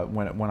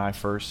when I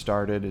first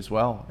started as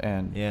well.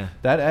 And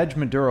that Edge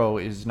Maduro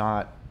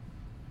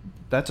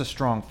that's a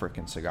strong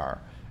freaking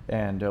cigar.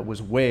 And it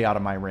was way out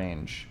of my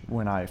range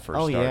when I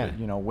first started,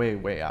 you know,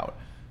 way out.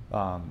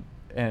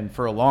 And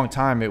for a long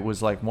time, it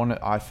was like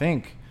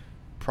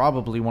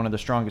probably one of the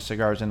strongest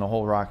cigars in the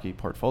whole Rocky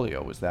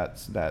portfolio was that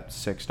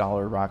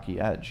 $6 Rocky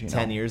Edge. You know?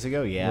 10 years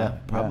ago? Yeah,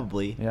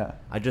 probably. Yeah.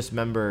 I just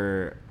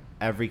remember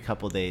every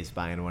couple days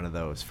buying one of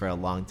those for a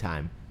long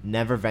time,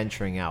 never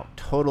venturing out.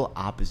 Total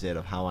opposite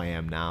of how I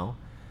am now.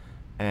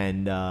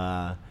 And,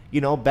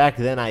 you know, back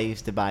then I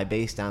used to buy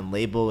based on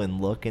label and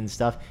look and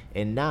stuff.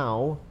 And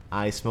now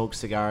I smoke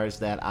cigars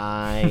that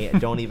I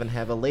don't even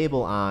have a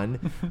label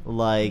on,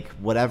 like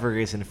whatever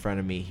is in front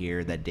of me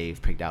here that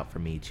Dave picked out for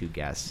me to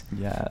guess.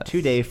 Yes.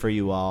 Today for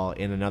you all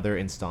in another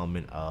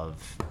installment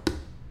of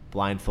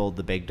Blindfold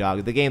the Big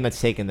Dog, the game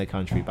that's taken the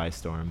country by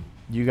storm.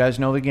 you guys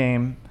know the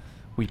game.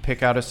 We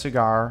pick out a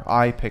cigar.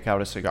 I pick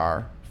out a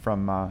cigar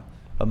from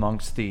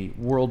amongst the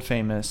world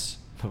famous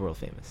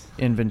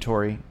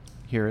inventory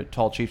here at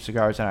Tall Chief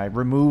Cigars, and I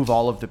remove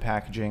all of the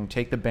packaging,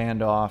 take the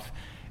band off,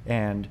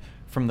 and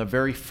from the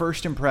very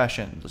first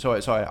impression, so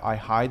I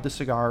hide the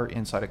cigar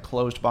inside a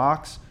closed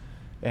box,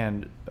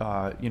 and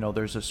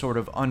there's a sort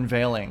of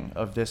unveiling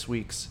of this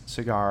week's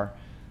cigar,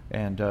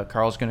 and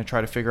Carl's going to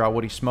try to figure out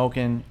what he's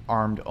smoking,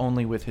 armed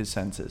only with his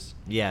senses.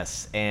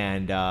 Yes,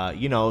 and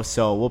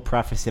so we'll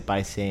preface it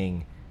by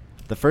saying,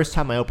 the first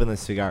time I open the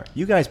cigar,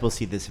 you guys will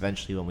see this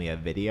eventually when we have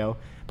video,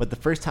 but the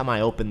first time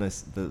I open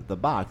the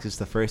box is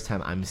the first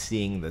time I'm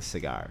seeing the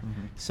cigar.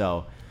 Mm-hmm.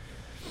 So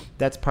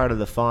that's part of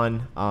the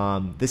fun.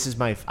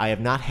 I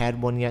have not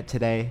had one yet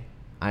today.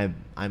 I'm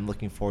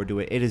looking forward to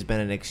it. It has been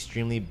an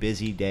extremely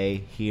busy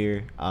day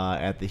here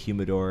at the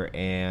Humidor,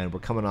 and we're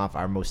coming off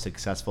our most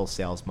successful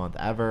sales month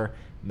ever,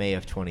 May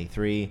of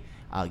 23.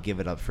 I'll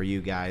give it up for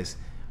you guys,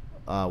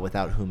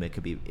 without whom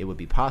it would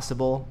be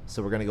possible.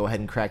 So we're going to go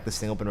ahead and crack this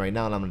thing open right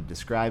now, and I'm going to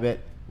describe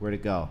it. Where'd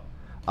it go?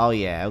 Oh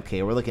yeah,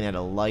 okay. We're looking at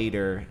a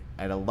lighter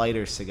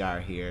cigar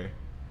here.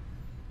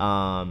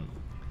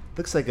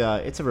 Looks like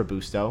it's a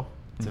Robusto.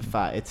 It's a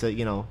 5. It's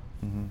a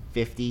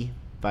 50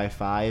 by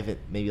 5.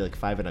 Maybe like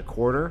 5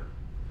 1/4.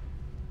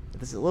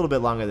 This is a little bit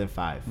longer than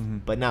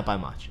 5, but not by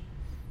much.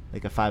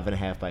 Like a 5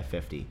 1/2 by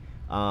 50.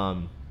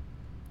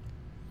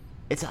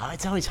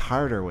 It's always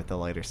harder with the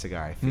lighter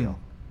cigar. I feel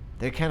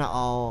they're kind of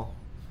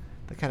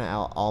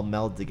all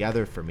meld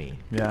together for me.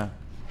 Yeah.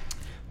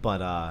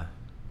 But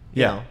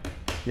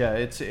yeah,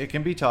 it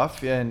can be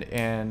tough,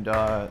 and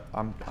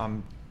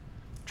I'm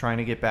trying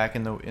to get back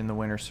in the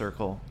winner's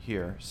circle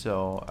here.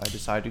 So I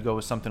decided to go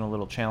with something a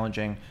little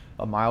challenging,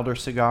 a milder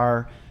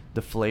cigar.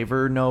 The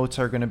flavor notes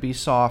are going to be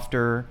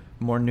softer,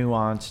 more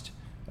nuanced,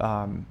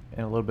 and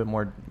a little bit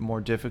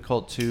more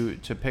difficult to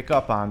pick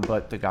up on.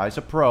 But the guy's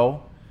a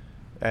pro,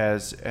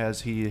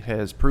 as he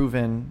has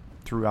proven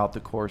throughout the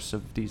course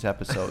of these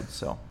episodes.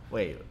 So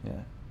wait,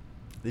 yeah,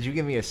 did you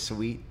give me a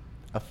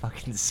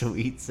fucking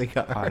sweet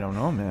cigar? I don't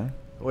know, man.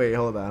 Wait,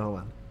 hold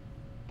on.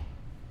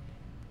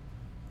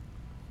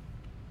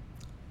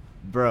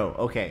 Bro,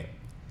 okay.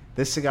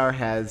 This cigar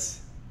has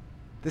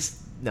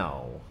This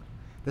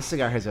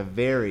cigar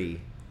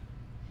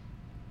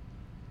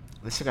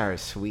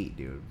is sweet,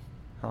 dude.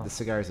 Huh. This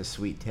cigar is a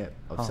sweet tip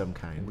of some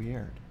kind.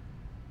 Weird.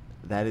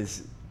 That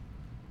is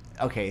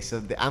okay.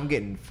 So I'm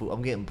getting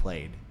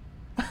played.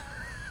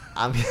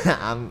 I'm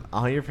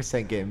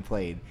 100% getting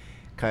played,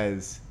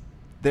 because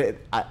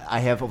I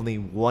have only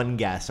one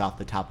guess off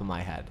the top of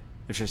my head.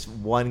 There's just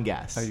one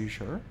guess. Are you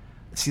sure?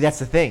 See, that's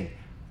the thing.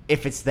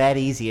 If it's that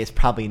easy, it's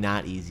probably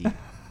not easy.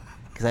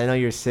 Because I know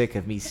you're sick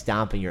of me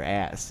stomping your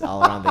ass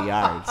all around the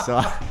yard.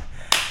 So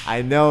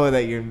I know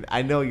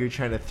you're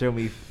trying to throw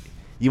me.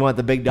 You want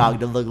the big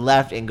dog to look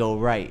left and go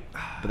right,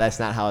 but that's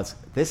not how it's.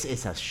 This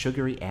is a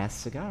sugary ass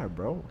cigar,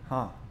 bro.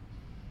 Huh.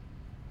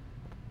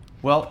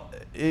 Well,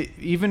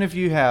 even if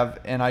you have,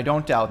 and I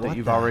don't doubt that What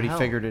you've the already hell?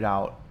 figured it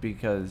out,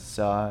 because,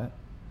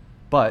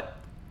 but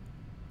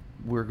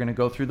we're going to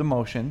go through the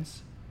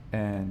motions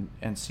and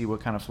see what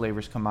kind of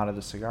flavors come out of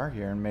the cigar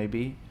here, and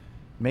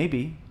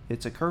maybe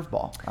it's a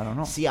curveball. I don't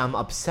know. See, I'm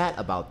upset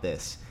about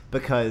this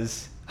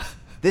because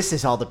this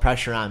is all the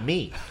pressure on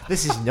me.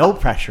 This is no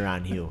pressure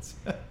on you.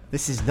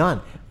 This is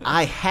none.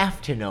 I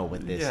have to know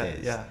what this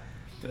is. Yeah.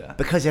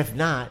 Because if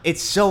not,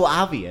 it's so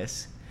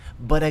obvious,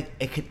 but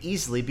it could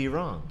easily be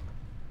wrong.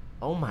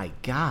 Oh my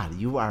God,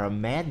 you are a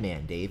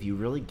madman, Dave. You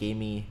really gave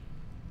me.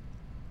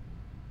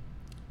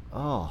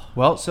 Oh.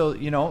 Well, so,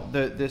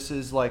 this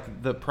is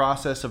like the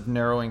process of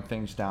narrowing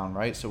things down,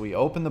 right? So we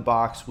open the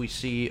box, we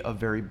see a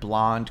very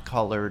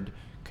blonde-colored,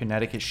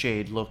 Connecticut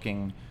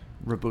shade-looking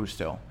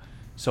Robusto.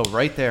 So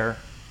right there,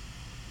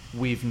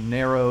 we've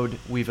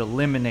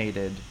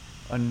eliminated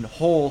a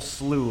whole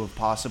slew of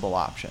possible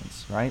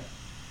options, right?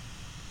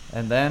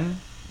 And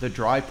then the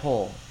dry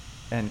pull,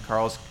 and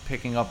Carl's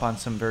picking up on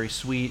some very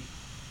sweet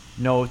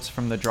notes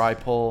from the dry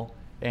pull,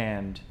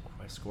 and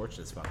I scorched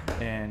this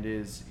fucking. and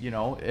is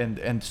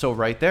and so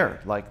right there,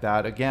 like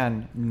that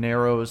again,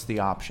 narrows the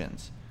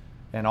options,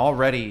 and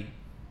already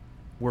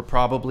we're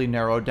probably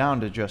narrowed down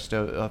to just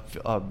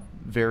a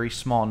very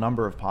small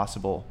number of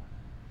possible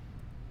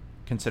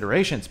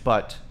considerations.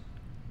 But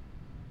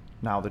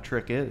now the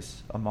trick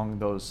is among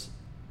those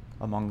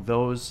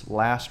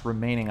last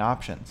remaining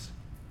options.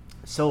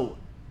 So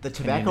the you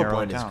tobacco narrow it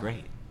blend is down?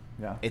 great.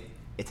 Yeah.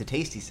 It's a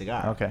tasty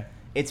cigar. Okay.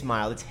 It's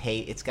mild. It's hay.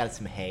 It's got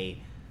some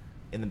hay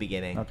in the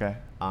beginning. Okay.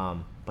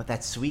 But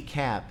that sweet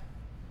cap.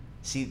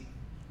 See,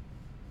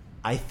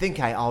 I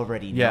think I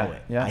already know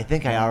it. Yeah. I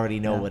think I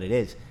already know Yeah. what it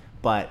is.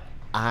 But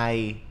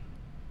I'm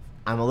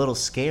a little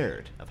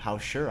scared of how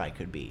sure I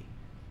could be.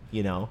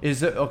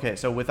 Is it okay?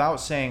 So without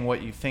saying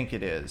what you think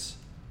it is,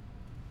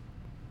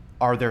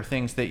 are there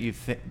things that you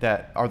think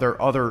that are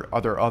there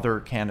other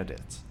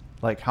candidates?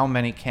 Like, how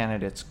many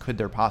candidates could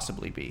there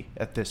possibly be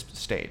at this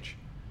stage?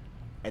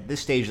 At this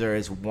stage, there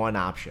is one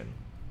option.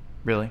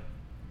 Really?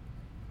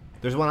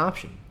 There's one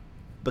option,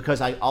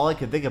 because all I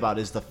could think about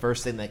is the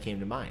first thing that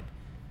came to mind.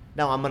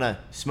 Now I'm gonna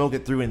smoke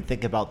it through and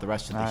think about the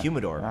rest of the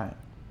humidor. Right.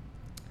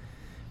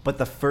 But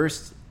the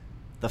first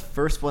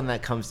one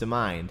that comes to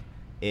mind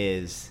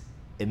is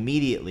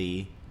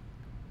immediately.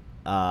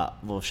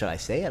 Well, should I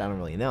say it? I don't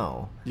really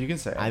know. You can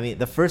say it. I mean,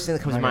 the first thing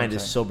that comes to mind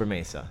is Sober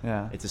Mesa.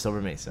 Yeah. It's a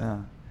Sober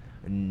Mesa.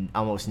 Yeah.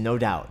 Almost no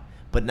doubt.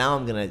 But now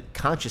I'm going to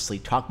consciously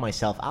talk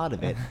myself out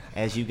of it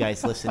as you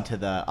guys listen to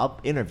the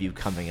interview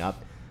coming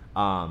up.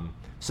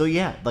 So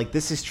yeah, like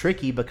this is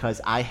tricky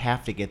because I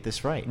have to get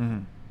this right. Mm-hmm.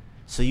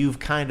 So you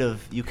kind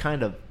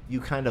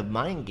of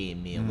mind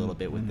game me a little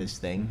bit with this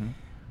thing. Mm-hmm.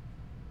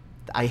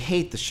 I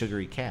hate the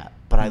sugary cap,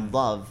 but I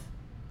love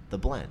the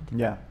blend.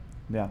 Yeah.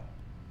 Yeah.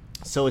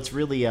 So it's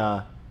really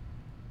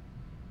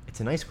it's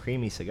a nice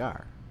creamy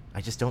cigar. I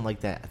just don't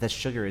like that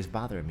sugar is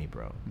bothering me,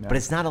 bro. No. But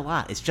it's not a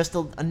lot. It's just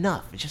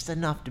enough. It's just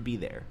enough to be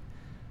there.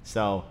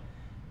 So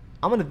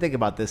I'm gonna think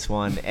about this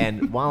one,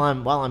 and while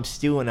I'm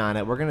stewing on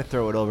it, we're gonna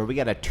throw it over. We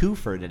got a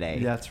twofer today.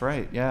 That's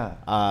right.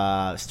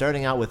 Yeah.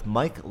 Starting out with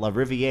Mike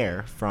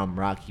LaRiviere from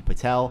Rocky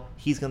Patel.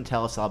 He's gonna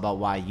tell us all about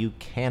why you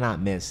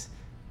cannot miss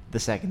the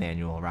second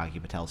annual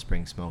Rocky Patel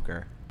Spring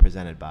Smoker,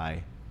 presented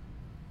by,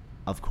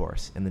 of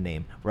course, in the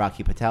name,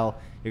 Rocky Patel.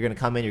 You're going to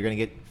come in, you're going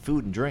to get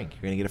food and drink.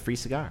 You're going to get a free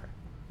cigar.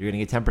 You're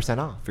going to get 10%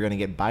 off. You're going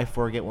to get buy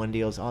four, get one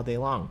deals all day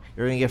long.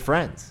 You're going to get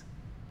friends.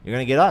 You're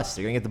going to get us.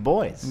 You're going to get the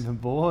boys. The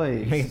boys. You're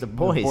going to get the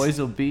boys. The boys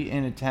will be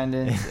in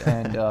attendance,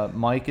 and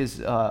Mike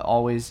is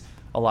always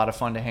a lot of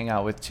fun to hang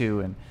out with, too.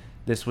 And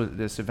this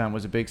event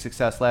was a big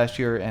success last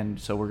year,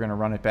 and so we're going to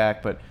run it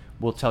back, but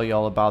we'll tell you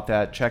all about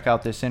that. Check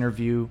out this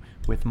interview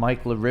with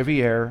Mike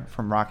LaRiviere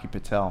from Rocky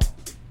Patel.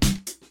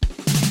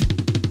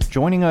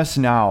 Joining us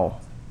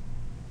now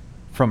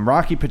from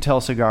Rocky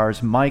Patel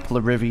Cigars, Mike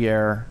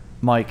LaRiviere.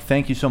 Mike,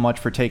 thank you so much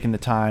for taking the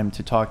time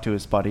to talk to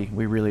us, buddy.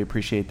 We really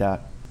appreciate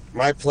that.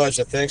 My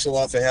pleasure. Thanks a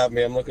lot for having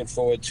me. I'm looking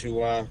forward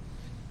to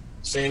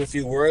saying a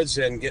few words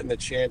and getting the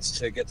chance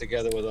to get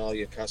together with all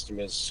your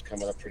customers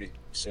coming up pretty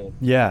soon.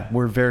 Yeah,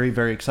 we're very,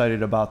 very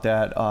excited about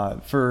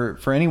that.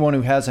 For anyone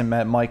who hasn't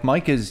met Mike,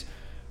 Mike is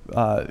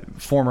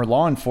former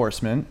law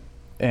enforcement,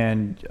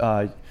 and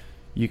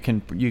you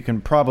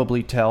can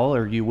probably tell,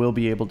 or you will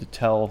be able to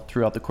tell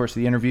throughout the course of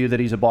the interview, that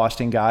he's a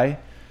Boston guy.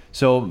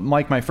 So,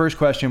 Mike, my first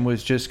question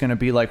was just going to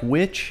be like,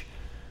 which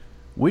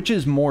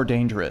is more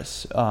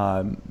dangerous?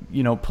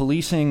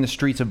 Policing the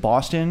streets of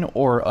Boston,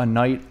 or a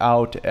night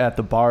out at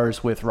the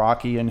bars with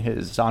Rocky and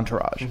his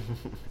entourage?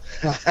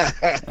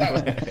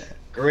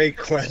 Great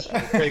question.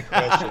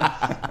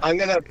 I'm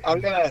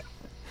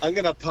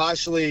gonna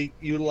partially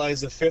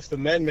utilize the Fifth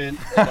Amendment,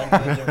 and I'm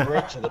gonna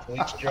divert to the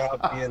police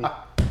job being.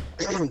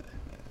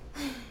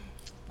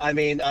 I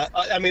mean,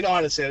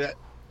 honestly,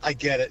 I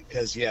get it,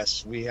 because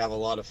yes, we have a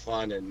lot of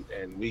fun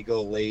and we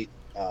go late,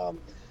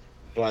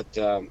 but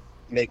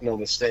make no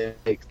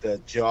mistake, the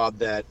job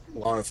that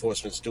law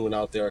enforcement's doing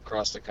out there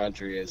across the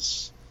country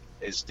is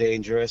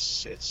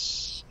dangerous.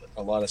 It's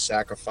a lot of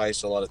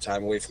sacrifice, a lot of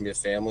time away from your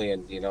family,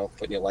 and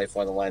putting your life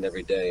on the line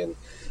every day. And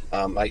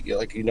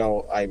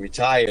I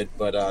retired,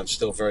 but I'm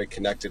still very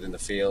connected in the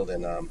field,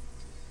 and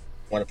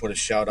want to put a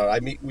shout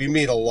out. We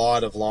meet a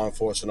lot of law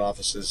enforcement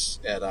officers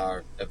at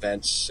our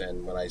events,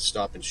 and when I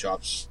stop in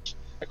shops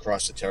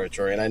across the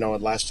territory. And I know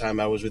last time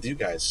I was with you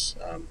guys,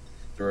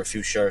 there were a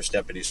few sheriff's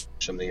deputies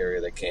from the area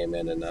that came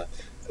in. And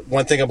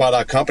one thing about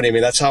our company,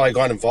 that's how I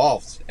got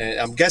involved. And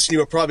I'm guessing you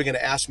were probably going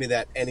to ask me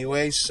that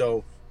anyway.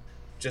 So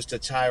just to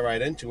tie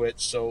right into it.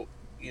 So,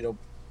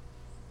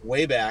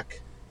 way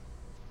back,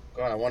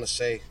 God, I want to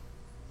say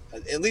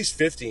at least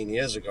 15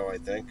 years ago, I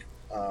think,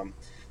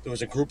 there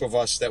was a group of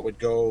us that would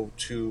go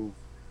to,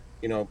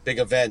 big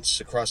events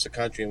across the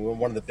country. And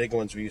one of the big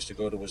ones we used to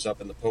go to was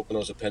up in the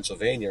Poconos of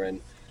Pennsylvania.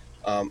 And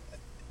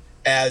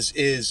as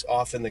is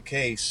often the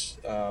case,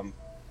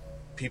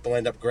 people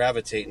end up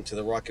gravitating to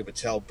the Rocky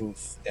Patel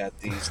booth at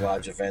these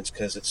large events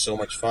because it's so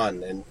much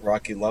fun. And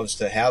Rocky loves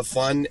to have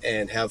fun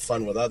and have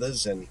fun with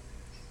others,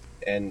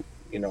 and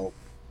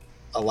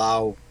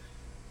allow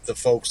the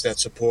folks that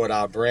support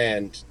our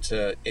brand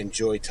to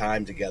enjoy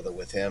time together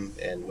with him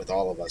and with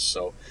all of us.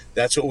 So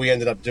that's what we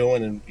ended up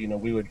doing. And,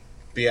 we would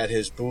be at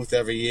his booth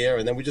every year,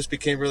 and then we just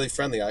became really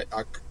friendly.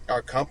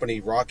 Our company,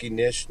 Rocky,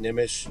 Nish,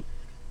 Nimish,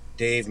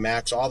 Dave,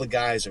 Max, all the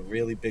guys are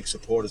really big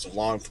supporters of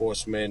law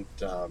enforcement,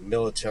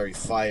 military,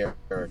 fire,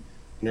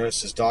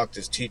 nurses,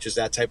 doctors, teachers,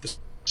 that type of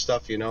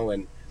stuff,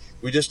 and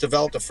we just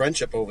developed a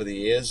friendship over the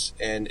years.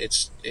 And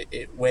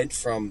it went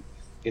from,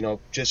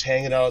 just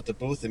hanging out at the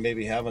booth and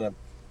maybe having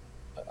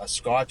a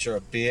scotch or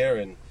a beer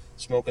and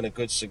smoking a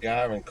good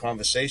cigar and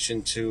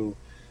conversation to,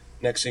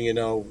 next thing you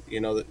know,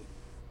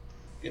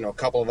 a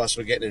couple of us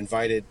were getting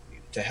invited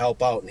to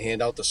help out and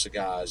hand out the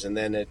cigars, and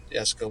then it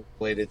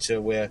escalated to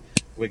where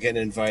we're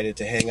getting invited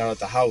to hang out at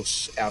the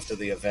house after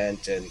the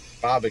event and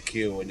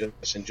barbecue and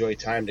just enjoy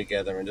time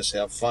together and just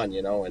have fun,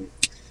 and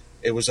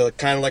it was a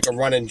kind of like a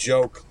running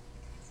joke,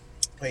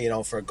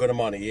 for a good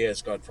amount of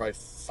years, God, probably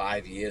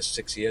 5 years,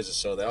 6 years or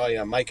so, that, oh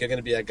yeah, Mike, you're going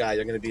to be our guy,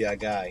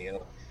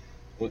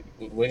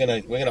 we're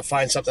gonna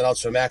find something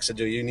else for Max to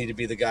do. You need to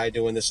be the guy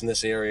doing this in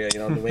this area,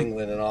 New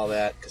England and all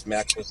that, because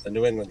Max was the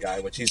New England guy,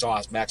 which he's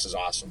awesome. Max is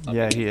awesome.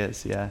 Yeah, he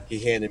is. Yeah. He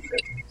handed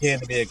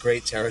me a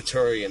great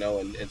territory, and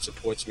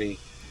supports me,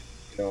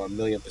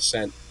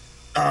 1,000,000%.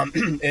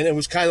 And it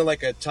was kind of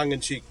like a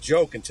tongue-in-cheek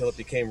joke until it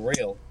became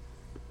real.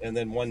 And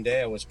then one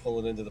day I was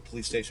pulling into the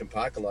police station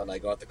parking lot, and I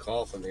got the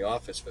call from the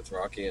office with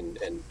Rocky and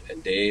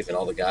Dave and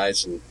all the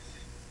guys, and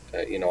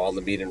all in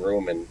the meeting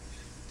room, and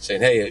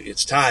saying, "Hey,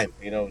 it's time.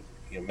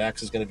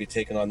 Max is going to be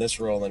taking on this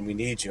role, and we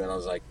need you." And I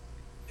was like,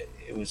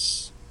 it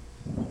was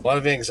a lot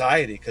of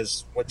anxiety,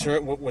 because what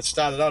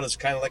started out as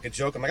kind of like a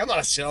joke. I'm like, I'm not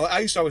a salesman. I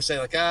used to always say,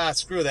 like,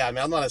 screw that,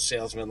 man. I'm not a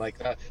salesman. Like,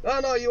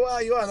 no, you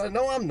are.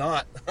 No, I'm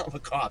not. I'm a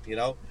cop,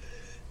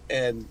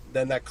 And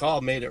then that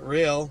call made it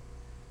real,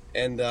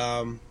 and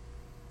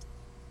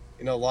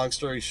long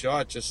story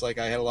short, just like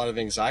I had a lot of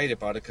anxiety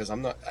about it, because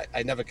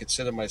I never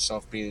considered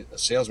myself being a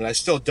salesman. I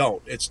still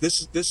don't. It's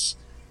this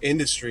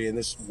industry and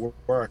this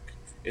work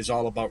is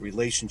all about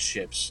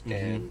relationships,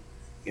 and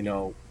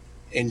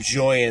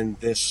enjoying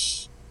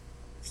this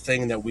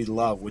thing that we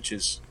love, which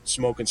is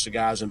smoking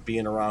cigars and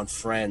being around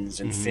friends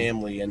and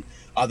family and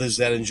others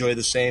that enjoy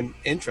the same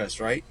interest,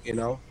 right? And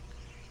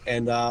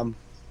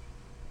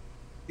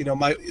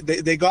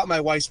they got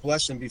my wife's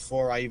blessing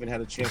before I even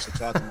had a chance to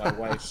talk to my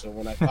wife. So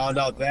when I found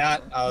out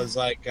that, I was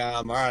like,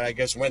 all right, I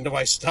guess when do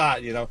I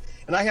start?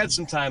 And I had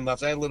some time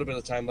left. I had a little bit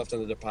of time left in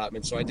the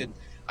department, so I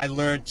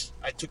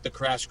took the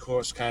crash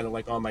course kind of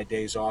like on my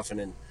days off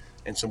and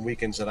some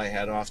weekends that I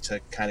had off,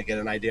 to kind of get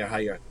an idea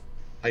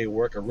how you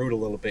work a route a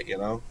little bit,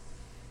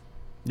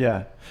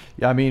 Yeah.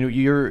 I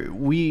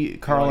mean,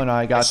 Carl and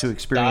I got to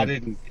experience.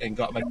 Started and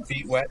got my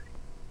feet wet.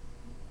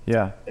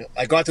 Yeah.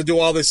 I got to do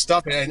all this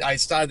stuff, and I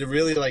started to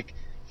really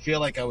feel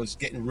like I was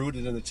getting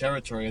rooted in the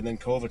territory, and then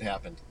COVID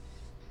happened.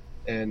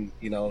 And,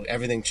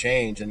 everything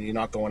changed, and you're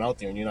not going out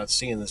there, and you're not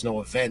seeing, there's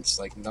no events,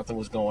 like nothing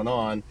was going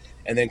on.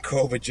 And then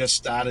COVID just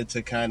started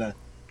to kind of,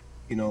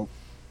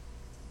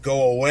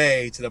 go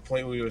away, to the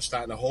point where we were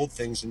starting to hold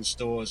things in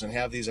stores and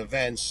have these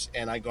events.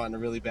 And I got in a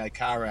really bad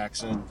car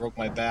accident, broke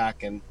my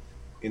back, and,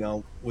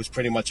 was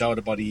pretty much out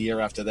about a year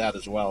after that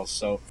as well.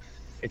 So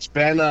it's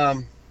been, I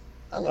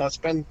don't know, it's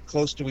been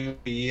close to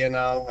a year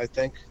now, I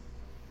think,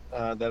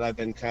 that I've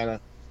been kind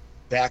of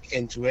back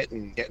into it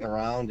and getting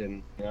around,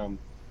 and I'm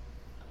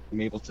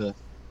able to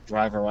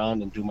drive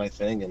around and do my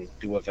thing and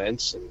do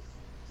events, and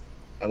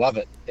I love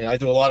it. And I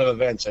do a lot of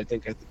events. I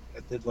think I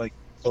did like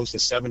close to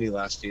 70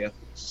 last year.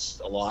 It's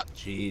a lot.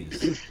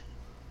 Jeez.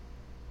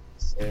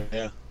 So,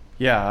 yeah.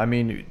 Yeah, I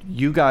mean,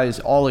 you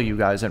guys, all of you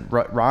guys, and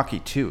Rocky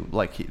too,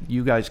 like,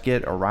 you guys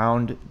get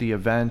around the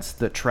events,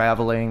 the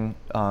traveling.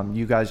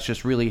 You guys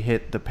just really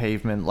hit the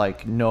pavement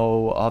like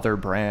no other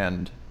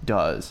brand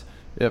does,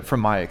 from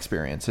my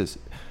experiences,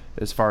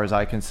 as far as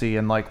I can see.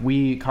 And like,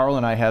 Carl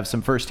and I have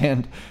some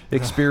firsthand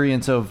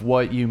experience of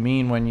what you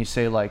mean when you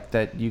say like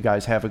that you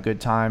guys have a good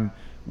time.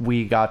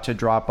 We got to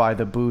drop by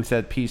the booth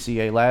at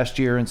PCA last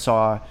year and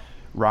saw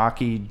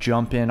Rocky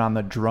jump in on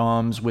the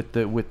drums with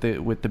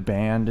the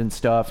band and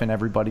stuff, and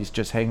everybody's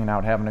just hanging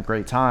out, having a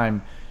great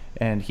time.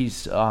 And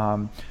he's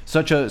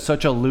such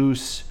a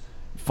loose,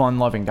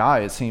 fun-loving guy.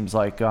 It seems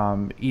like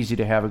easy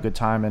to have a good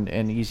time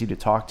and easy to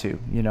talk to,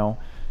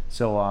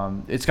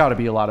 So it's got to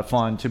be a lot of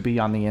fun to be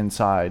on the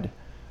inside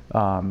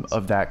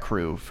of that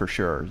crew, for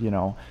sure,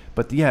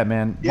 But yeah,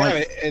 man. Yeah,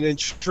 Mike, and in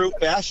true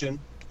fashion.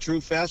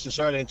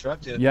 Sorry to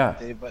interrupt you. Yeah.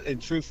 Dave, but in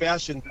true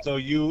fashion, so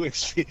you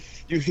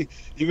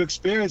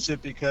experience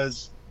it,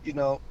 because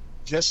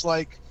just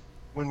like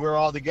when we're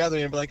all together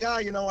and be like,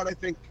 you know what, I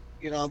think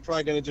I'm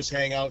probably gonna just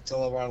hang out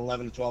till around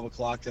 11 to 12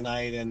 o'clock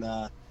tonight, and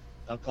I'll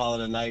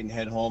call it a night and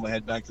head home. I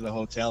head back to the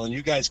hotel, and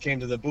you guys came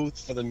to the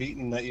booth for the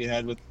meeting that you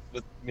had with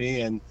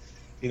me, and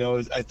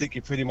I think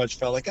you pretty much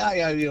felt like,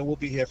 we'll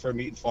be here for a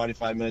meeting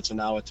 45 minutes, an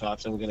hour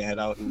tops, and we're going to head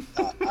out. And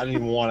I don't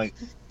even want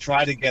to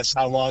try to guess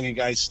how long you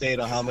guys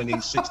stayed, or how many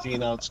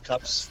 16-ounce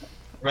cups,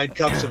 red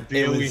cups of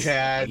beer we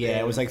had.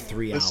 Yeah, it was like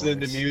 3 hours. Listening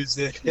to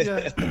music.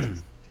 Yeah.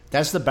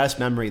 That's the best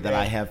memory that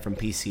I have from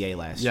PCA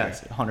last year.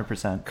 Yes,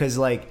 100%. Because,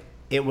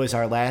 it was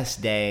our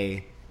last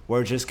day.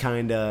 We're just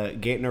kind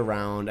of getting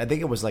around. I think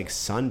it was,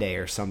 Sunday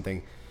or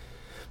something.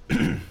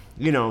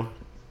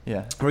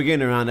 Yeah. We're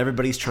getting around.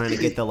 Everybody's trying to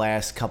get the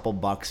last couple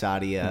bucks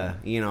out of you.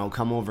 Yeah.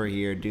 Come over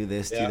here, do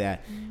this, do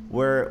that.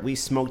 We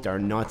smoked our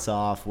nuts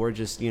off. We're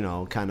just,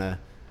 kind of,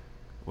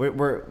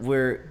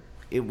 we're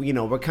kind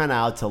of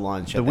out to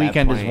lunch. The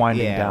weekend is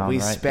winding down. We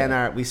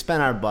right?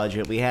 spent our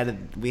budget. We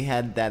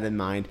had that in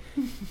mind.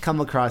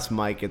 Come across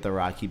Mike at the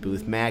Rocky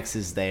booth. Max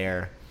is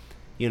there.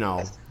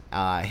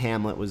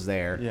 Hamlet was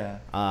there.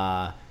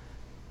 Yeah.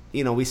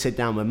 We sit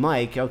down with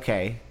Mike.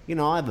 Okay,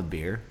 I'll have a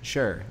beer.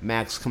 Sure.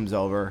 Max comes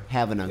over,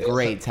 having a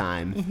great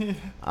time.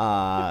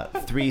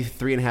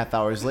 3.5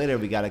 hours later,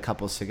 we got a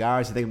couple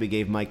cigars. I think we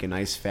gave Mike a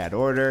nice fat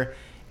order.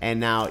 And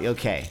now,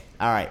 okay,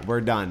 all right,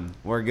 we're done.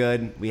 We're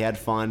good. We had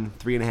fun.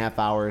 3.5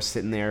 hours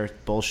sitting there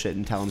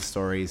bullshitting, telling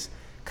stories.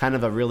 Kind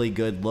of a really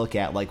good look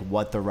at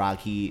what the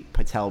Rocky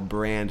Patel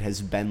brand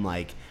has been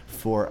like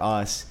for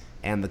us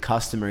and the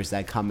customers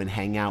that come and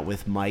hang out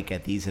with Mike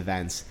at these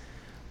events,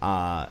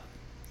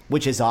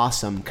 which is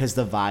awesome because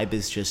the vibe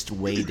is just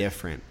way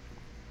different.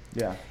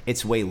 Yeah.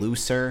 It's way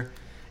looser.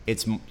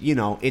 It's,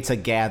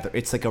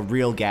 it's like a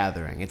real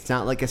gathering. It's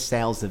not like a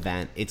sales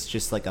event. It's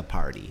just like a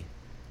party,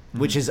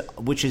 which is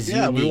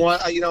Yeah, unique. we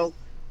want,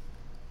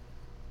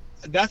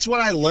 that's what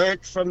I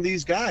learned from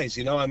these guys,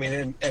 I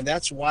mean, and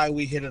that's why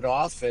we hit it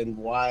off, and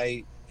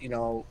why,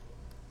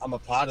 I'm a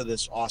part of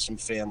this awesome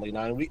family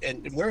now,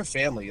 and we're a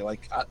family.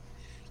 Like,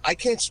 I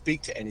can't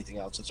speak to anything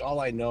else. It's all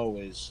I know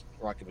is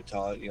Rocky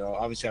Patel.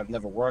 Obviously I've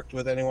never worked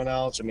with anyone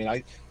else. I mean,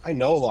 I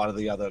know a lot of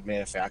the other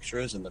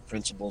manufacturers and the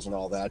principals and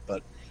all that,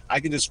 but I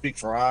can just speak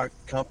for our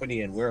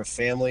company, and we're a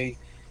family.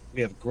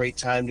 We have a great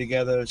time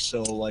together.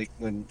 So, like,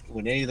 when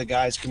any of the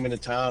guys come into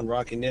town,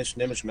 Rocky, Nish,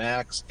 Nimish,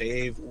 Max,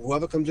 Dave,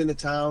 whoever comes into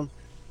town,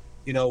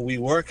 we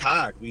work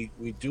hard. We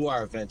do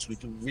our events. We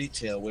do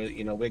retail.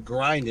 We're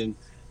grinding,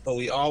 but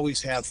we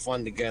always have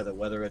fun together,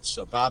 whether it's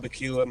a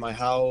barbecue at my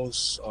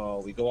house,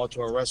 or we go out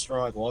to a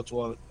restaurant, go out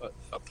to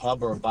a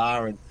pub or a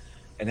bar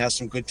and have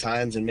some good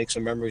times and make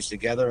some memories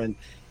together. And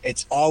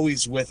it's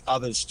always with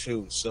others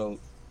too. So,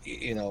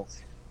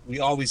 we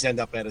always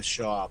end up at a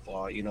shop,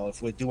 or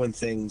if we're doing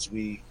things,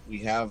 we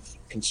have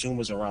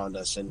consumers around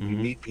us, and we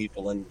meet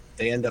people, and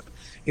they end up,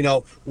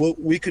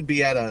 we could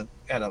be at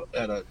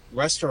a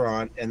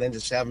restaurant and then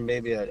just having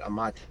maybe a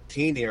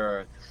martini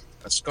or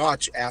a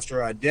scotch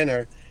after our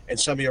dinner, and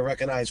somebody will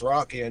recognize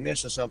Rocky and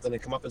this or something,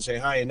 and come up and say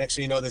hi, and next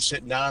thing you know, they're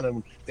sitting down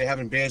and they're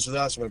having beers with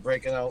us, and we're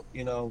breaking out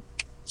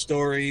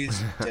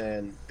stories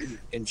and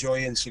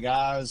enjoying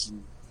cigars.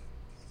 And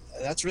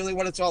that's really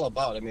what it's all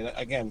about. I mean,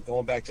 again,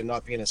 going back to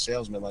not being a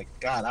salesman, like,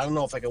 God, I don't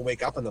know if I could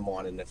wake up in the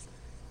morning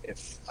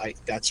if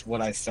that's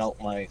what I felt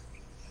was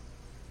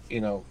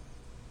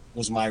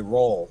my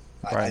role.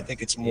 Right. I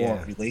think it's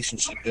more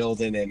relationship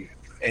building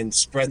and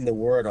spreading the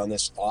word on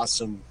this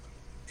awesome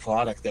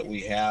product that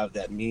we have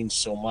that means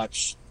so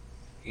much,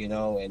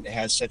 and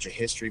has such a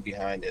history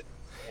behind it.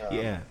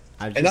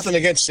 And nothing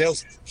against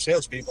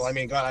salespeople. I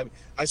mean, God,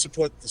 I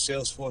support the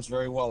sales force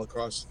very well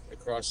across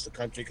the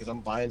country, because I'm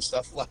buying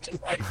stuff left and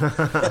right.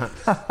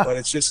 But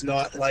it's just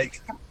not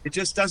like, it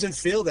just doesn't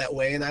feel that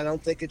way, and I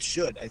don't think it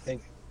should. I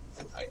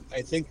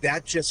think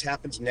that just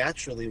happens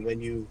naturally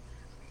when you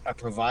are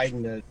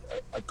providing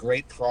a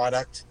great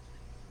product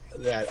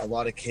that a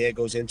lot of care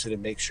goes into to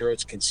make sure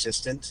it's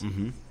consistent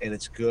and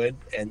it's good,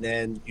 and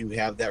then you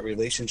have that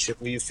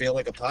relationship where you feel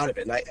like a part of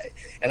it.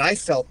 And I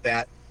felt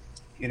that,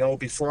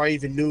 before I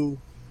even knew,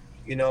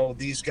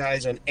 these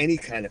guys on any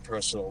kind of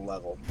personal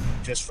level,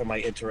 just from my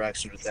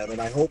interaction with them.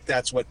 And I hope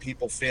that's what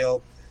people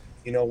feel,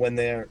 when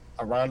they're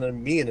around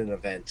me in an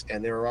event,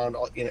 and they're around,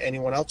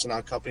 anyone else in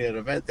our company at an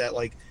event, that,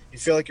 like, you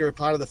feel like you're a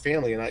part of the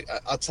family. And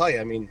I'll tell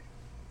you, I mean,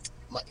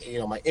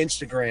 my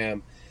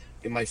Instagram,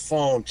 my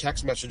phone,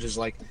 text messages,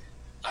 like,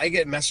 I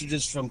get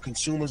messages from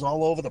consumers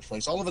all over the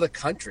place, all over the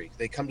country.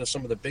 They come to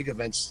some of the big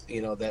events,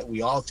 that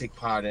we all take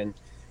part in.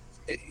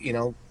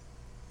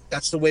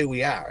 That's the way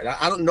we are. And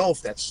I don't know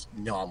if that's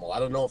normal. I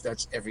don't know if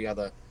that's every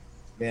other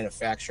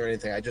manufacturer or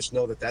anything. I just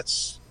know that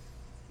that's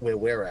where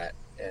we're at.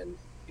 And,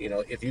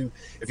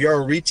 if you're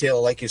a retailer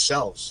like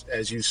yourselves,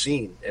 as you've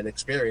seen and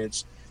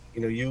experienced,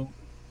 you're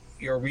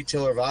a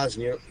retailer of ours,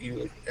 and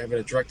you have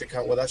a direct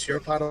account with us, you're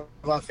a part of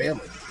our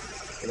family.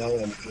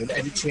 And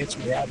any chance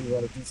we have, we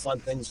want to do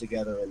fun things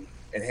together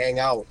and hang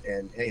out,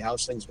 and, hey,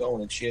 how's things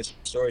going, and share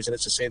stories. And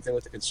it's the same thing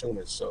with the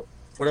consumers. So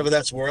whatever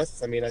that's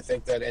worth, I mean, I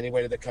think that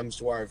anybody that comes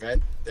to our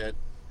event, that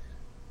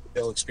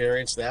they'll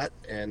experience that.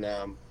 And,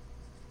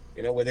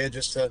 we're there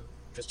just to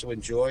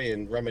enjoy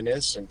and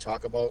reminisce and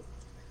talk about,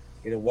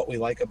 what we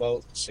like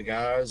about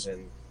cigars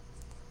and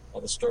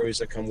all the stories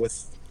that come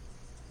with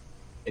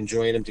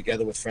enjoying them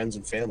together with friends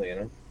and family,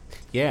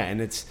 Yeah,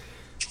 and it's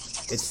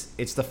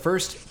the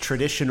first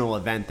traditional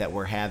event that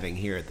we're having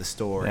here at the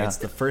store. Yeah. It's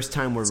the first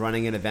time we're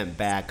running an event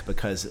back,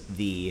 because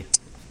the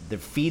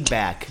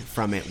feedback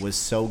from it was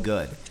so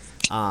good.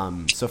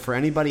 So for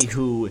anybody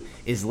who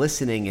is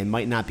listening and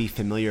might not be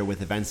familiar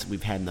with events that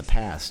we've had in the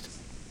past,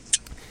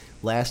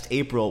 last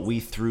April we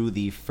threw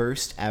the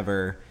first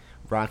ever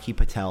Rocky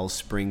Patel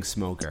Spring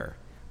Smoker.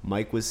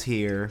 Mike was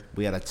here.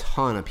 We had a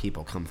ton of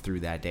people come through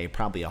that day,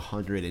 probably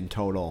 100 in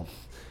total.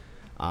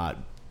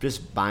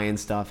 Just buying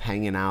stuff,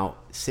 hanging out,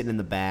 sitting in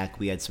the back.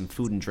 We had some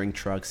food and drink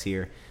trucks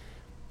here.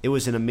 It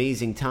was an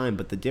amazing time,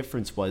 but the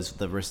difference was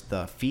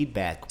the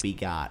feedback we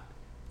got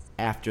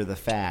after the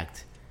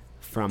fact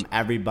from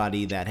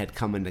everybody that had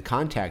come into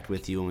contact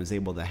with you and was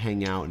able to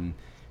hang out and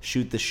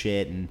shoot the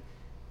shit, and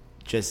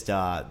just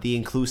the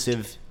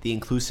inclusive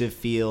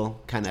feel.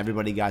 Kind of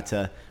everybody got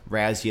to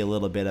razz you a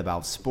little bit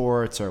about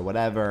sports or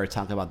whatever, or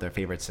talk about their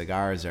favorite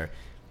cigars.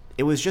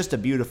 It was just a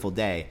beautiful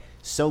day.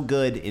 So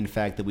good, in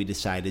fact, that we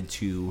decided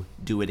to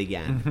do it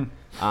again.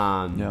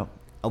 Yep.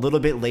 A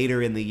little bit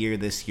later in the year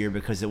this year,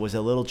 because it was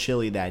a little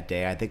chilly that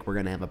day. I think we're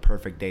going to have a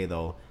perfect day,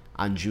 though,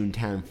 on June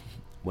 10th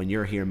when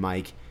you're here,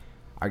 Mike.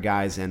 Our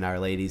guys and our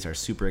ladies are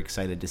super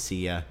excited to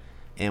see you,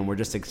 and we're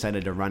just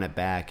excited to run it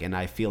back. And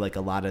I feel like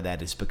a lot of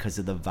that is because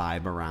of the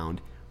vibe around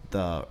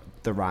the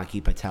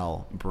Rocky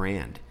Patel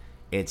brand.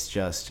 It's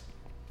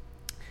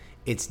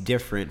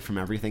different from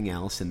everything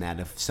else in that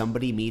if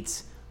somebody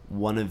meets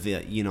one of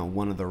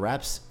the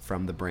reps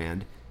from the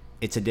brand,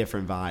 it's a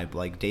different vibe.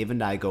 Like Dave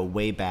and I go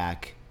way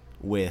back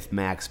with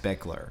Max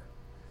Bickler,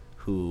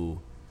 who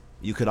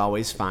you could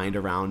always find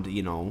around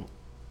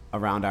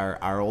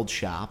our old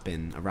shop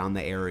and around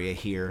the area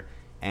here.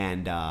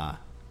 And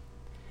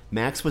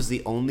Max was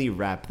the only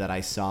rep that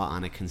I saw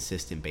on a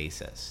consistent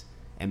basis.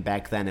 And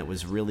back then it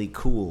was really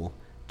cool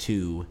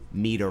to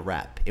meet a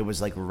rep. It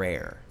was like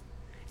rare.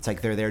 It's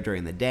like they're there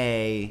during the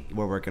day,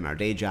 we're working our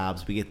day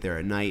jobs, we get there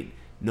at night,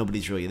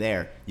 nobody's really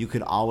there. You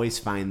could always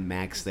find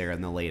Max there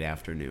in the late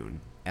afternoon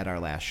at our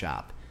last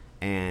shop.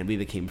 And we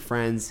became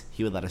friends.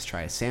 He would let us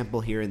try a sample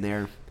here and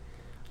there.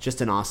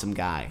 Just an awesome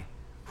guy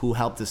who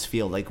helped us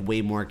feel like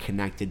way more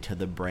connected to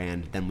the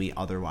brand than we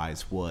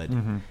otherwise would.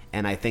 Mm-hmm.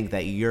 And I think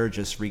that you're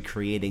just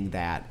recreating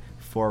that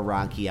for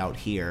Rocky out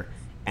here.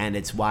 And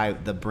it's why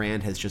the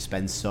brand has just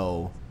been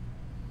so...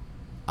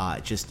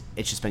 it's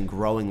just been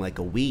growing like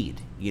a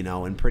weed,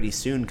 and pretty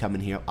soon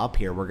coming up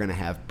here, we're going to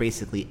have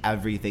basically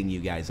everything you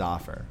guys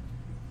offer,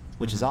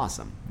 which is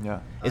awesome.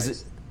 Yeah.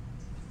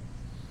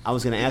 I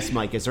was going to ask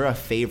Mike, is there a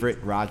favorite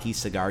Rocky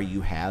cigar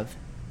you have?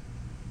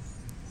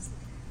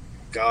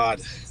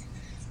 God,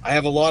 I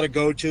have a lot of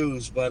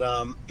go-tos, but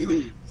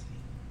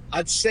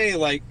I'd say,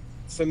 like,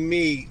 for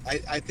me,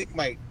 I think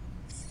my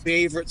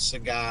favorite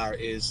cigar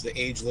is the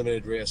Age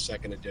Limited Rare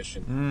Second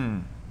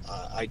Edition.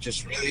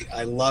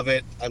 I love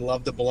it. I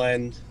love the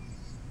blend.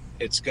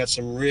 It's got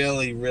some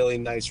really, really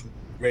nice,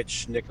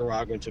 rich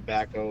Nicaraguan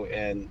tobacco,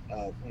 and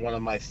one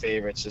of my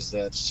favorites is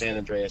the San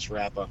Andreas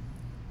wrapper.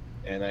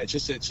 And it's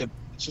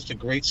just a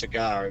great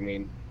cigar. I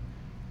mean,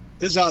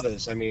 there's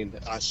others. I mean,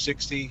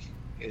 60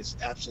 is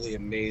absolutely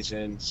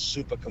amazing,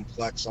 super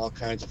complex, all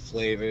kinds of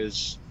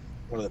flavors.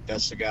 One of the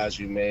best cigars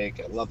you make.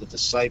 I love the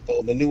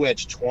Disciple, the New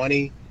Edge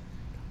 20.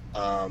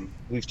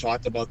 We've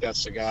talked about that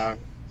cigar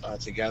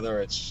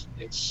together.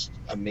 It's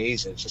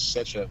amazing. It's just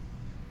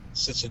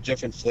such a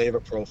different flavor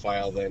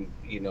profile than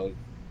your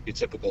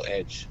typical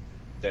Edge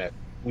that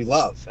we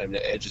love. I mean,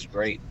 the Edge is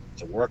great.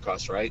 It's a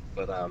workhorse, right?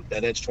 But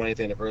that Edge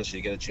 20th anniversary,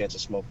 you get a chance to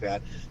smoke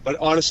that. But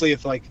honestly,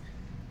 if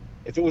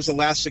it was the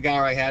last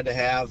cigar I had to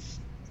have,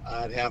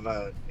 I'd have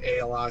a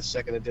ALR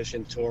Second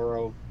Edition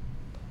Toro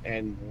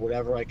and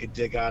whatever I could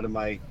dig out of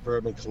my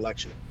bourbon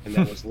collection. And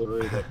that was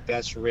literally the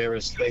best,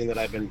 rarest thing that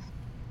I've been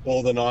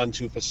holding on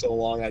to for so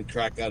long. I'd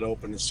crack that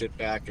open and sit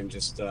back and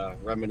just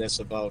reminisce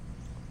about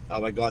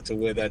how I got to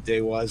where that day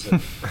was and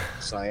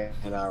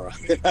sayonara.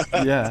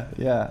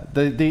 Yeah.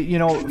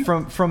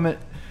 From it,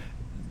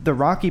 the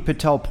Rocky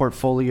Patel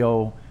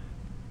portfolio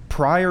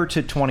prior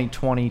to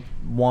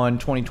 2021,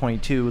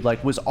 2022,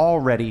 like, was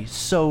already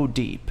so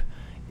deep.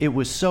 It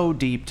was so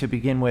deep to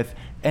begin with,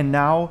 and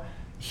now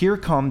here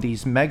come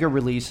these mega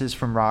releases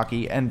from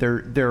Rocky, and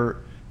they're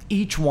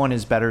each one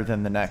is better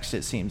than the next,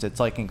 it seems. It's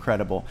like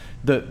incredible.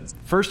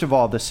 First of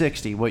all, the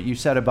 60, what you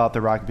said about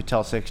the Rocky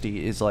Patel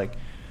 60 is like,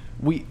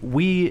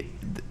 the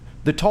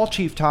Tall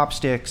Chief Top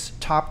Sticks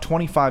top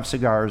 25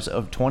 cigars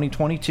of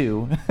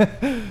 2022.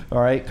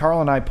 All right,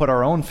 Carl and I put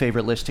our own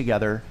favorite list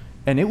together,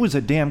 and it was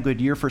a damn good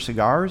year for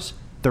cigars.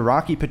 The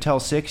Rocky Patel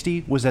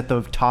 60 was at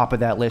the top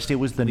of that list. It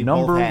was the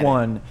number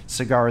one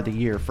cigar of the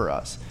year for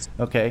us.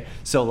 Okay,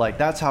 so like,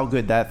 that's how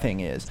good that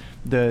thing is.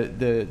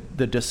 The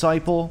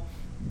Disciple,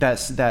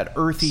 that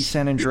earthy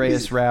San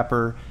Andreas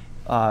wrapper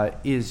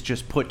is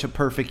just put to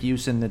perfect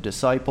use in the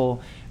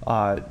Disciple.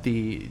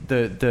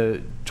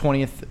 The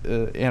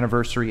 20th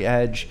anniversary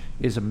Edge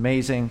is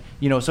amazing.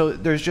 So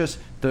there's just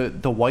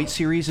the White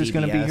Series is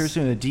going to be here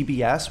soon. The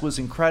DBS was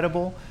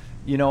incredible.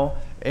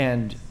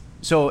 And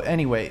so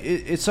anyway,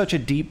 it's such a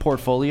deep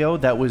portfolio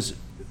that was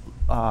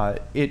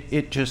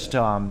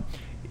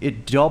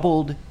it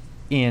doubled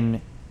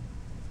in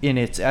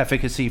its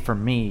efficacy for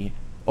me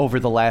over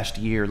the last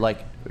year,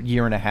 like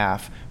year and a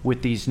half,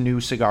 with these new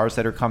cigars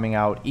that are coming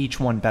out, each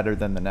one better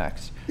than the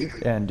next.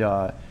 And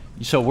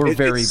so we're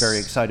very, very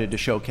excited to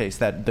showcase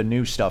that, the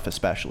new stuff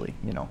especially,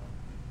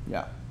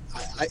 Yeah.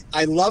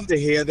 I love to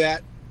hear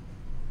that,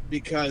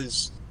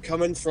 because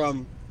coming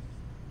from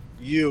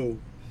you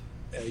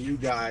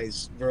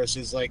guys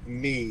versus like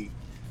me,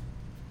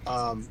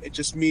 it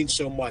just means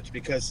so much,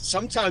 because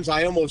sometimes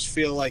I almost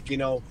feel like,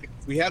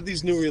 we have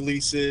these new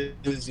releases,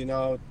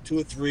 2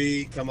 or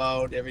 3 come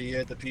out every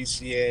year at the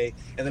PCA,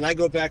 and then I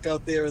go back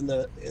out there in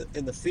the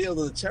field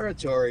of the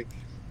territory,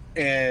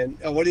 and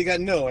what do you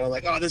got new? And I'm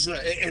like, this is,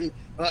 and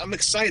I'm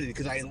excited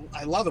because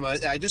I love them.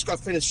 I just got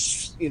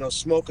finished,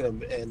 smoking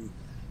them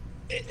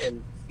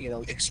and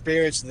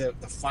experience the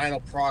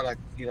final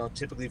product,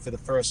 typically for the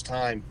first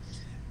time.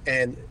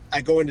 And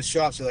I go into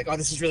shops, they're like,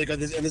 this is really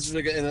good, and this is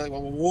really good. And I'm like,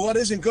 well, what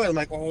isn't good? I'm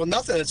like, well,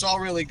 nothing. It's all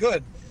really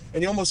good.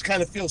 And you almost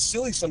kind of feel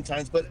silly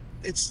sometimes, but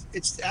it's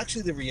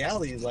actually the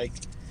reality. Like,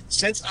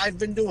 since I've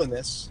been doing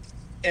this,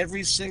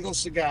 every single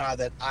cigar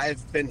that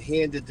I've been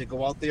handed to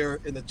go out there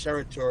in the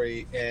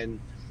territory and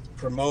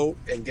promote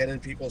and get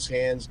in people's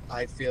hands,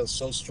 I feel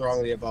so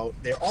strongly about.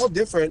 They're all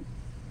different,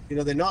 You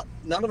know,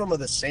 none of them are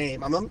the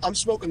same. I'm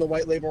smoking the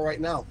white label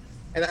right now,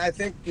 and I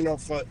think, you know,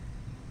 for,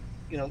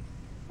 you know,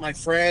 my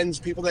friends,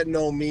 people that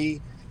know me,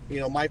 you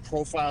know, my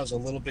profile is a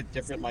little bit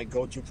different. My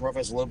go-to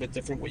profile is a little bit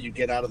different. What you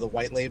get out of the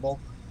white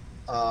label,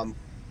 I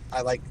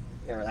like,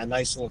 you know, a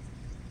nice little,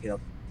 you know,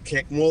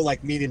 kick, more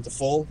like medium to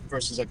full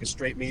versus like a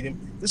straight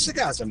medium. This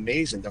cigar is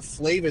amazing. The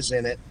flavors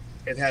in it.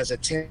 It has a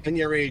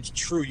 10-year age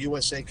true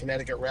USA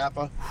Connecticut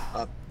wrapper.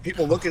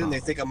 People look at it and they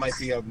think it might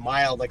be a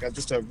mild, like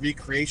just a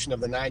recreation of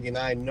the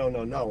 99.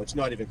 No. It's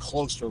not even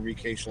close to a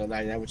recreation of the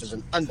 99, which is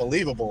an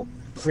unbelievable,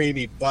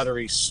 creamy,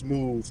 buttery,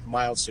 smooth,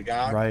 mild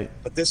cigar. Right.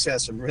 But this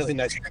has some really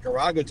nice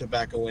Nicaraguan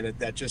tobacco in it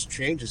that just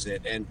changes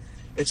it. And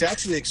it's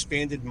actually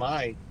expanded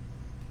my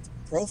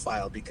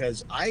profile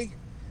because I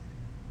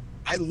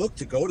look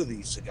to go to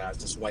these cigars,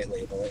 this white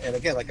label. And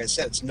again, like I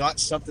said, it's not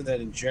something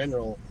that in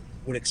general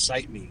would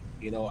excite me.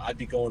 You know, I'd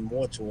be going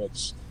more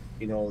towards,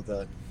 you know,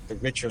 the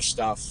richer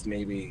stuff,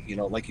 maybe, you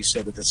know, like you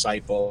said, the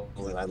Disciple,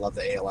 and I love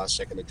the ALR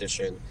second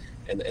edition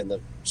and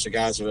the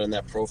cigars that are in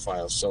that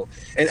profile. So,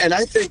 and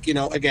I think, you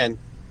know, again,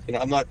 you know,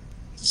 I'm not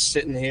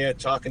sitting here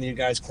talking to you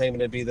guys claiming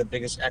to be the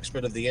biggest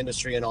expert of the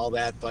industry and all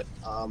that, but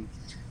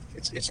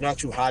it's not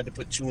too hard to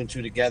put two and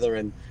two together.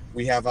 And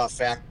we have our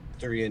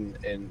factory in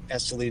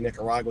Esteli,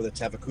 Nicaragua, the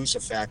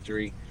Tavacusa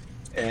factory,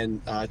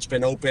 and it's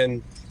been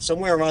open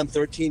somewhere around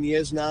 13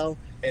 years now.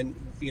 And,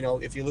 you know,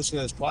 if you listen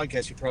to this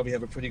podcast, you probably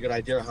have a pretty good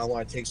idea of how long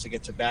it takes to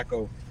get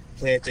tobacco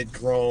planted,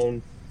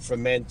 grown,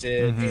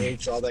 fermented,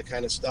 aged, all that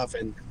kind of stuff.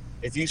 And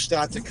if you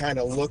start to kind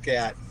of look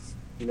at,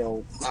 you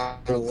know,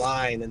 our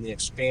line and the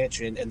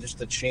expansion and just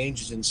the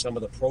changes in some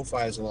of the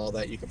profiles and all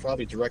that, you could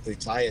probably directly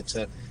tie it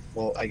to,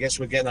 well, I guess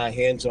we're getting our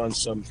hands on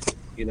some,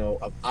 you know,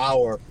 of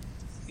our,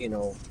 you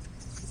know,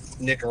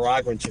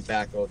 Nicaraguan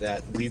tobacco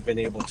that we've been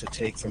able to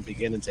take from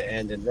beginning to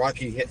end. And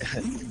Rocky, I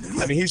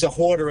mean, he's a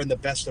hoarder in the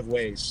best of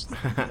ways.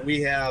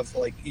 We have,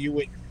 like, you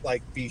would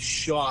like be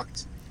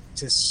shocked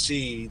to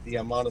see the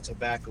amount of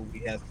tobacco we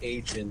have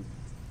aging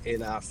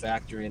in our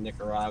factory in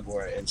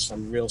Nicaragua, and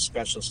some real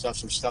special stuff,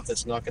 some stuff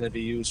that's not going to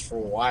be used for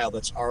a while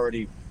that's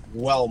already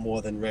well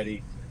more than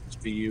ready to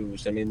be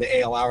used. I mean, the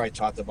ALR I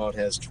talked about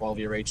has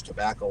 12-year age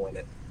tobacco in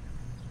it.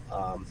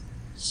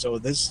 So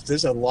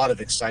there's a lot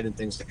of exciting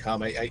things to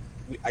come.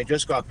 I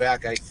just got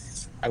back.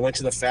 I went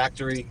to the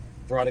factory,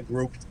 brought a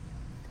group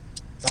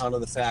down to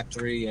the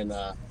factory, and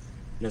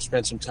you know,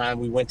 spent some time.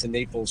 We went to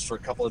Naples for a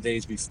couple of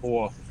days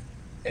before,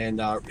 and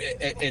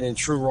in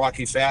true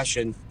Rocky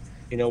fashion,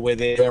 you know, where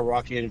there,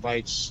 Rocky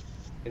invites,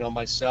 you know,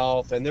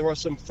 myself, and there were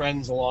some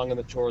friends along on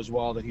the tour as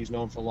well that he's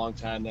known for a long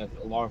time,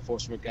 that law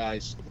enforcement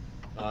guys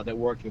that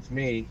worked with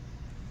me,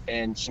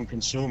 and some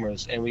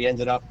consumers, and we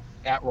ended up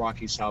at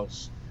Rocky's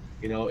house,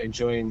 you know,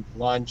 enjoying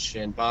lunch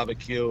and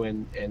barbecue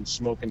and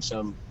smoking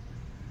some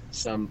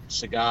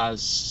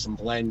cigars, some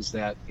blends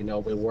that, you know,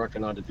 we're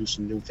working on to do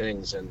some new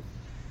things. And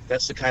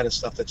that's the kind of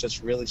stuff that's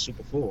just really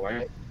super cool,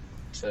 right?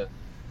 To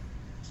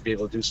be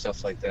able to do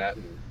stuff like that.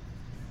 And,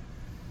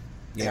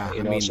 Yeah,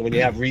 you know, so when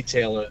you have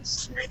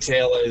retailers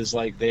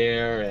like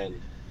there,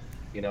 and,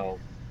 you know,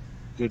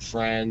 good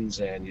friends,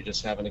 and you're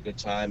just having a good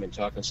time and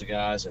talking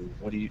cigars, and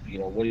what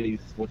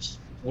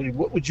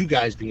would you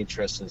guys be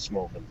interested in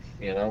smoking?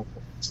 You know,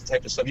 it's the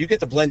type of stuff you get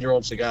to blend your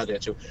own cigar there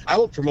too. I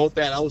will promote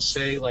that. I will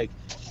say, like,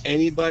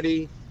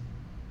 anybody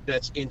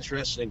that's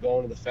interested in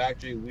going to the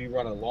factory, we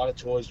run a lot of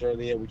tours during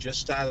the year. We just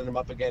started them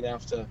up again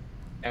after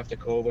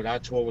COVID. Our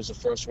tour was the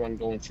first one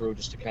going through,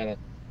 just to kind of,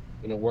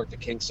 you know, work the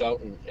kinks out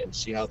and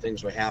see how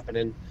things were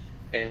happening.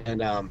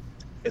 And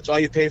it's all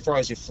you pay for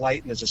is your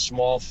flight, and there's a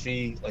small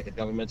fee, like a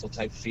governmental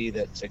type fee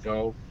to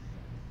go.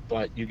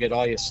 But you get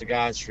all your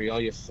cigars free, all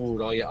your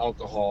food, all your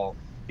alcohol.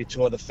 You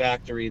tour the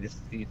factory,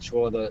 you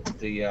tour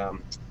the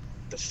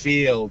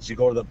fields, you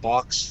go to the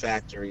box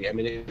factory. I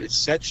mean, it's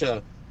such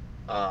a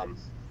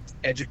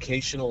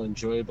educational,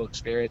 enjoyable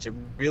experience. It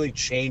really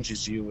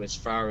changes you as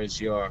far as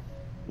your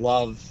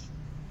love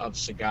of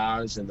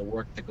cigars and the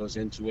work that goes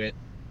into it.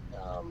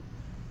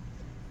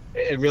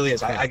 It really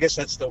is. I guess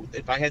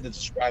if I had to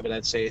describe it,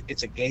 I'd say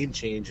it's a game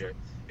changer.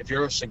 If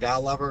you're a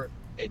cigar lover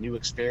and you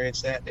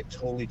experience that, it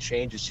totally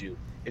changes you.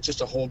 It's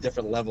just a whole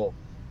different level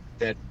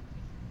that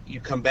you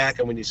come back,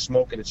 and when you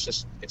smoke it,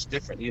 it's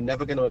different. You're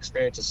never going to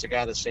experience a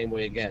cigar the same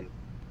way again.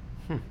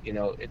 You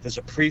know, there's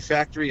a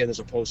pre-factory and there's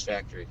a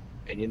post-factory,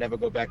 and you never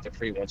go back to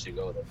pre once you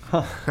go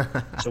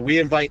there. So we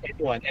invite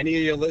anyone, any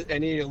of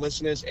your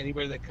listeners,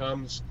 anybody that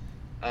comes.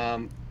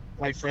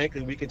 Quite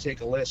frankly, we can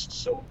take a list.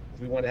 So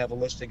if we want to have a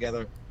list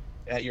together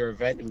at your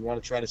event, and we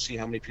want to try to see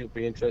how many people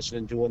be interested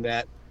in doing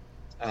that,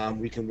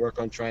 we can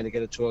work on trying to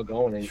get a tour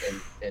going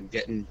and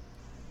getting, you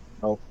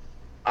know,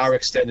 our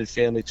extended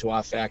family to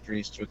our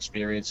factories to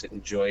experience it,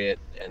 enjoy it.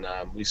 And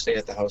we stay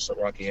at the house that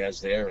Rocky has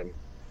there, and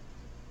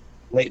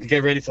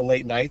get ready for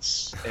late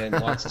nights and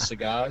lots of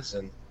cigars.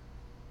 And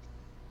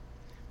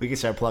we can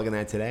start plugging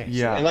that today.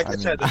 Yeah. And like I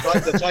said,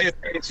 that's all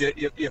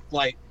your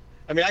flight.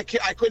 I mean,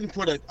 I couldn't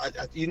put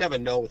you never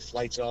know with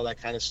flights and all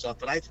that kind of stuff,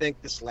 but I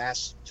think this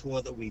last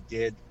tour that we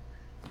did,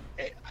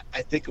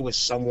 I think it was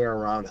somewhere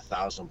around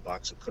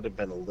 $1,000. It could have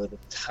been a little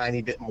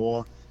tiny bit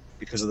more,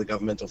 because of the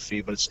governmental fee,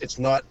 but it's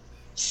not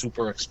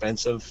super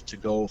expensive to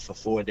go for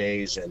 4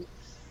 days and,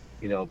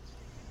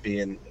 be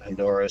in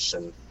Honduras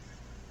and,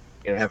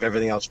 have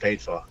everything else paid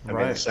for. I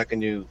mean, the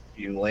second you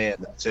land,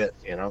 that's it,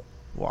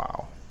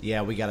 Wow.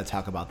 Yeah, we got to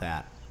talk about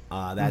that.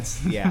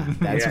 That's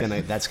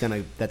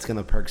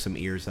gonna perk some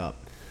ears up.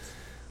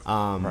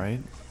 Right.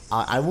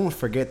 I won't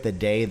forget the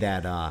day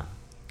that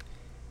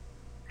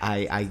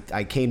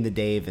I came to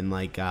Dave in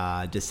like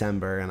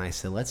December, and I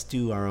said, let's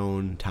do our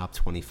own top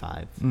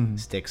 25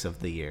 sticks of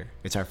the year.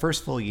 It's our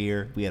first full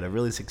year. We had a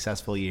really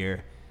successful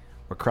year.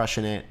 We're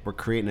crushing it. We're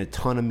creating a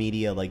ton of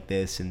media like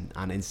this and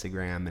on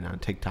Instagram and on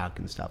TikTok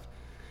and stuff.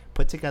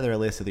 Put together a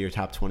list of your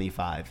top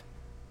 25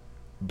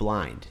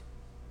 blind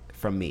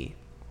from me,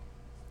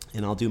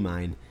 and I'll do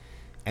mine,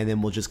 and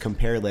then we'll just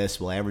compare lists.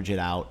 We'll average it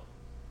out.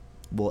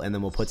 And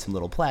then we'll put some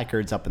little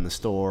placards up in the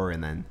store,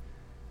 and then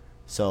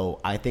so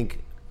I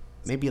think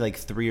maybe like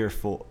 3 or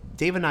 4.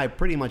 Dave and I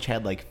pretty much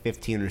had like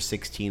 15 or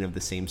 16 of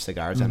the same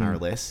cigars on our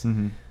list,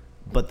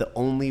 but the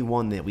only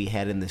one that we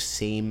had in the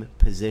same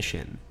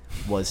position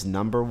was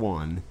number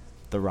 1,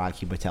 the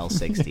Rocky Patel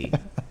 60.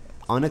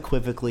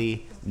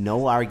 Unequivocally,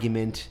 no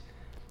argument.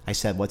 I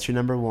said, "What's your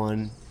number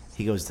 1?"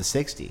 He goes, "The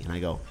 60," and I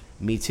go,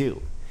 "Me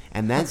too."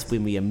 And that's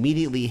when we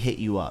immediately hit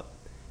you up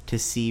to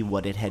see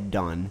what it had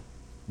done.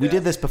 We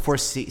did this before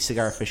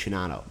Cigar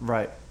Aficionado.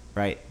 Right.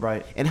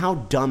 And how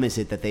dumb is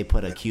it that they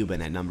put a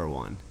Cuban at number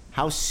 1?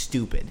 How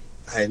stupid.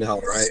 I know,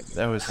 right?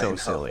 That was so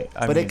silly.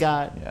 It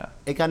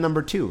got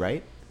number 2,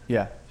 right?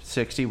 Yeah.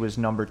 60 was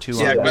number 2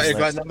 Yeah, on that it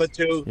got list. number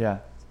 2. Yeah.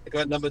 It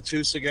got number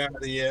 2 cigar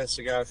of the year,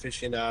 Cigar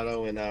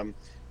Aficionado, and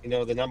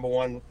the number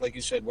 1, like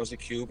you said, was a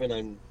Cuban,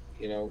 and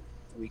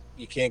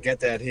you can't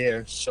get that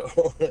here.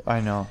 So I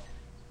know.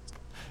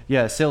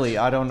 Yeah, silly.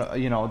 I don't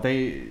know.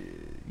 They,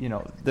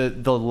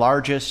 the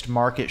largest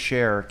market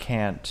share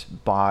can't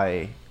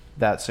buy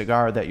that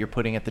cigar that you're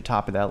putting at the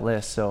top of that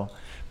list. So,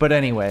 but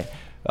anyway,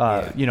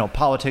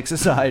 politics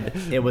aside,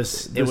 it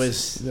was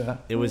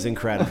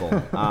incredible.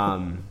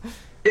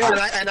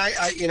 Yeah,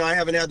 and I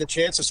haven't had the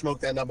chance to smoke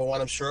that number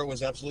 1. I'm sure it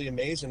was absolutely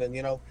amazing,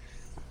 and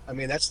I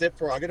mean, that's their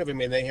prerogative. I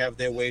mean, they have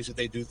their ways that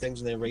they do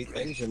things and they rate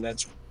things, and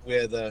that's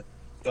where the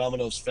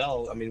dominoes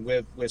fell. I mean,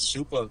 we're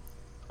super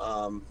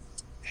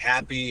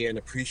happy and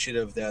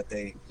appreciative that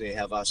they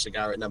have our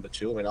cigar at number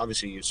 2. I mean,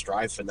 obviously you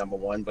strive for number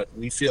 1, but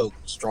we feel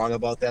strong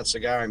about that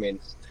cigar. I mean,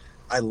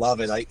 I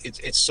love it.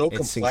 It's so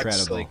complex.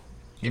 Incredible. Like,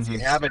 if you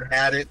haven't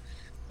had it,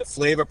 the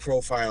flavor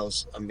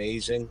profile's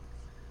amazing.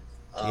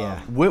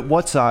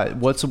 What's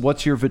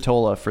your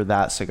vitola for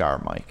that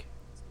cigar, Mike?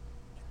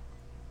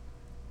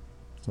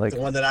 Like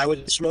the one that I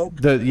would smoke.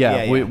 What's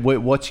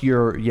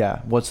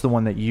the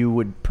one that you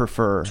would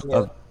prefer?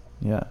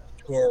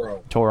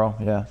 Toro.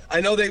 Yeah.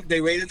 I know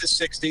they rated the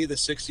 60. The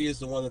 60 is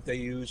the one that they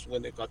used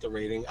when they got the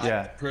rating.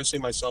 Yeah. I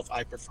personally myself,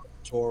 I prefer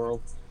Toro.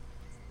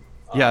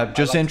 Yeah,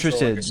 just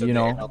interested,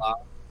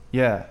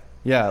 Yeah.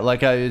 Yeah.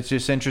 Like it's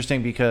just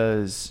interesting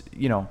because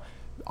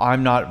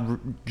I'm not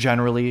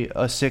generally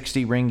a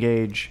 60 ring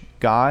gauge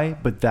guy,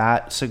 but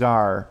that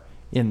cigar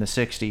in the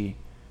 60,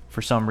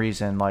 for some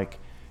reason, like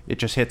it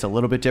just hits a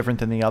little bit different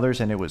than the others,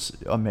 and it was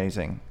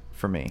amazing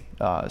for me.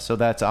 So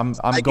that's I'm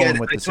going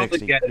with the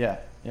 60. Yeah.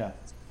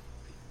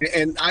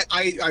 And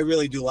I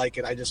really do like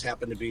it. I just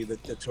happen to be the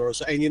Toro.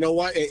 And you know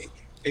what?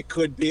 It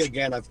could be,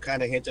 again, I've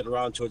kind of hinted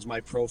around towards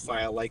my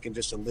profile, liking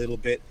just a little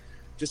bit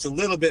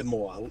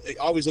more.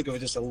 Always looking for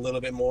just a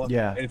little bit more.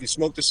 Yeah. And if you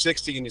smoke the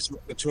 60 and you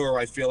smoke the Toro,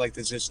 I feel like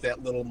there's just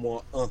that little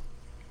more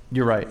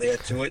you're right there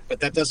to it. But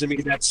that doesn't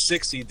mean that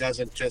 60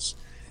 doesn't just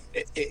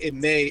it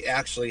may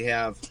actually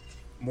have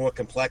more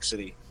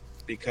complexity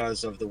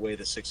because of the way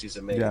the 60s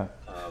are made. Yeah.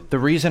 The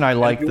reason I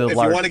like the if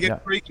large, you want to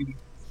get freaky.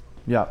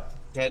 Yeah.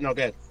 No,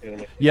 go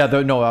ahead. Yeah,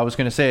 I was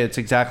going to say it's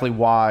exactly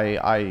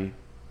why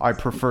I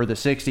prefer the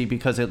 60,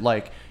 because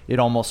it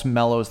almost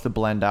mellows the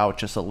blend out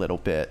just a little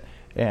bit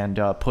and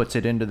puts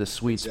it into the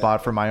sweet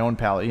spot for my own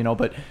palate,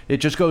 but it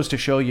just goes to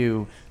show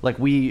you, like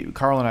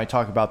Carl and I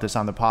talk about this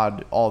on the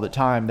pod all the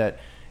time, that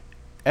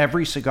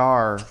every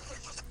cigar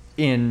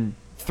in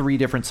 3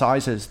 different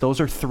sizes, those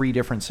are 3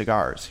 different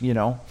cigars,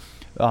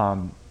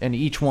 and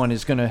each one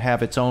is going to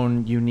have its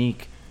own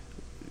unique,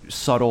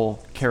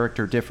 subtle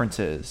character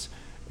differences.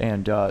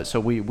 And so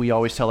we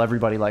always tell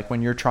everybody, like,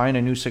 when you're trying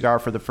a new cigar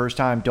for the first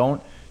time,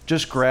 don't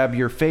just grab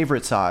your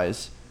favorite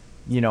size.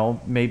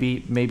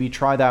 Maybe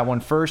try that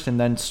one first, and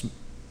then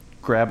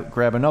grab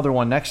another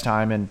one next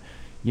time. And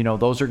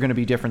those are going to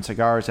be different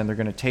cigars, and they're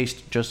going to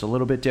taste just a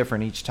little bit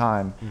different each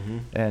time.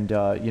 And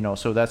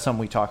so that's something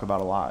we talk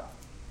about a lot.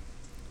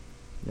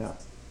 Yeah,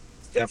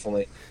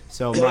 definitely.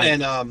 So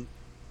and I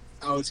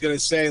was going to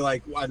say,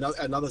 like,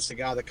 another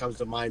cigar that comes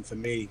to mind for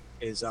me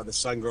is the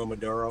Sun-Grown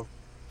Maduro.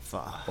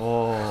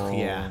 Oh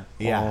yeah.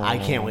 I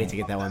can't wait to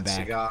get that one back.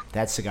 Cigar.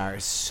 That cigar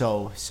is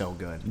so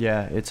good.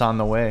 Yeah, it's on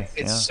the way.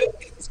 It's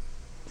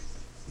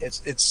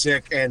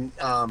sick, and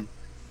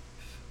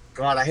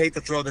God, I hate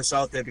to throw this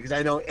out there because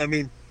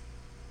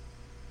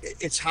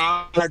it's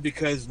hard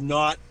because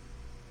not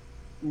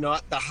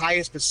the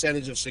highest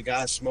percentage of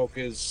cigar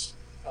smokers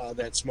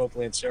that smoke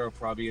Lancero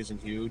probably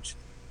isn't huge.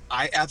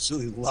 I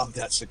absolutely love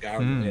that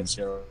cigar in the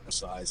Lancero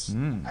size.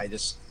 I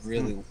just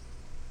really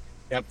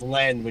that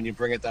blend when you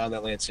bring it down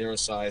that Lancero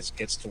size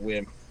gets to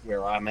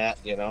where I'm at.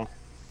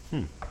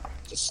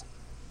 Just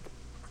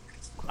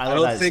I love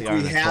don't that think cigar we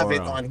in the have it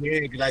Toro. on here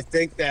because I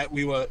think that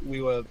we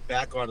were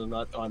back on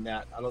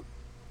that.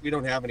 We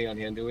don't have any on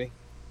hand, do we?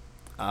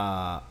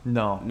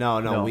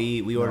 No.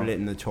 We ordered it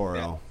in the Toro.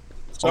 Yeah.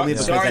 Only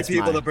because Sorry, that's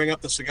people my... to bring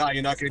up the cigar.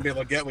 You're not going to be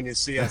able to get when you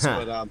see us,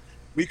 but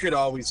we could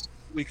always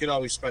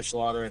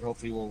special order it.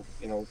 Hopefully,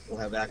 we'll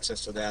have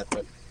access to that.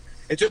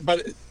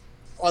 But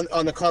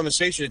on the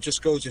conversation, it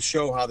just goes to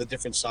show how the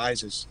different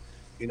sizes,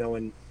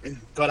 And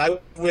God,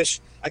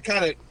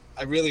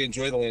 I really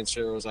enjoy the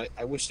Lanceros.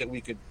 I wish that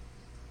we could,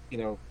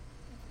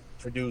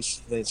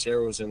 produce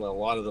Lanceros in a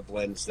lot of the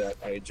blends that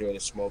I enjoy to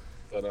smoke.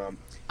 But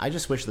I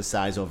just wish the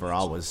size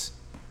overall was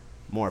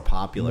more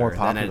popular,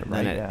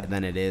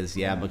 than it is.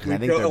 Yeah, because I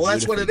think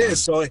that's what it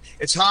is. So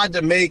it's hard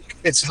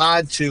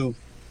to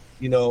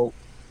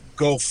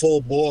go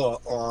full bore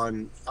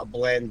on a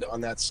blend on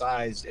that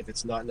size if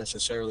it's not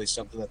necessarily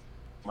something that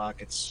the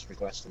market's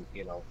requesting,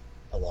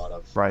 a lot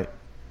of. Right.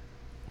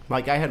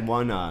 Mike, I had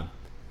one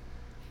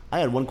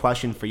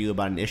question for you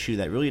about an issue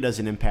that really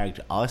doesn't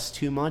impact us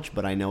too much,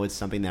 but I know it's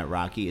something that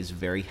Rocky is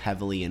very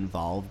heavily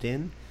involved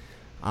in.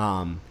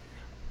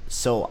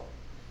 So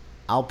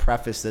I'll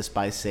preface this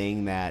by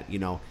saying that,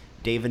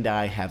 Dave and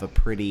I have a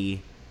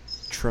pretty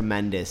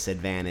tremendous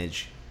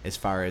advantage as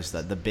far as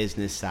the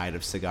business side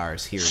of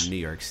cigars here in New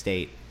York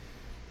State.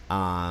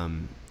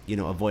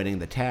 Avoiding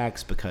the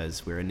tax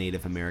because we're a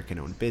Native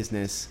American-owned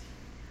business.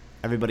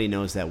 Everybody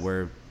knows that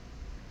we're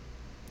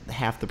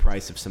half the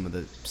price of some of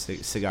the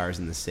cigars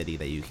in the city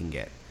that you can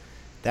get.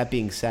 That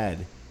being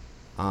said,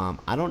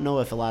 I don't know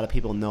if a lot of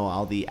people know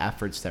all the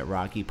efforts that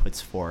Rocky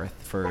puts forth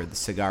for the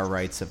cigar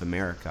rights of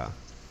America.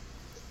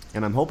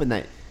 And I'm hoping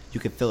that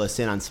you could fill us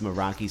in on some of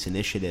Rocky's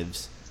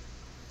initiatives.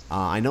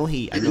 I know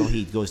he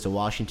goes to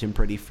Washington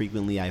pretty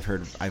frequently. I've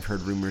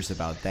heard rumors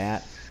about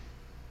that.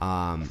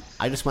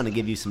 I just want to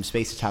give you some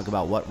space to talk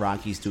about what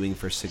Rocky's doing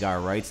for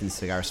cigar rights and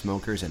cigar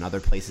smokers and other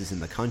places in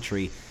the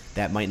country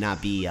that might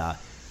not be,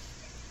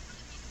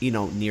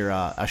 near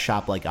a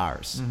shop like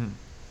ours. Mm-hmm.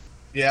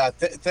 Yeah,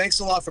 thanks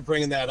a lot for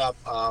bringing that up.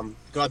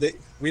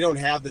 We don't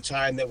have the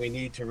time that we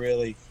need to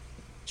really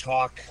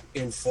talk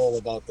in full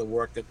about the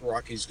work that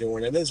Rocky's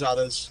doing, and there's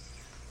others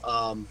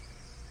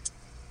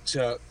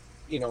to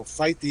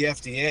fight the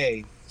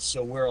FDA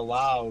so we're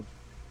allowed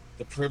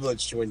the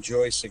privilege to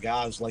enjoy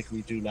cigars like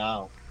we do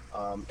now,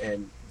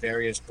 and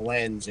various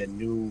blends and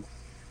new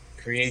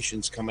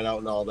creations coming out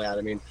and all that.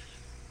 I mean,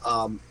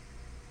 I'm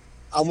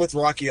with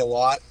Rocky a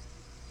lot.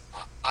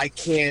 I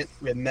can't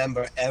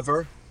remember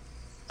ever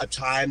a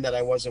time that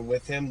I wasn't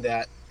with him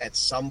that at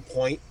some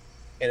point,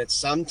 and it's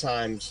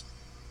sometimes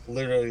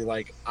literally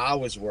like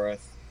hours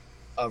worth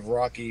of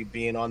Rocky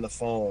being on the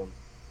phone,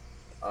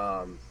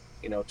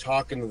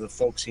 talking to the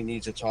folks he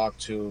needs to talk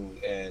to,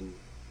 and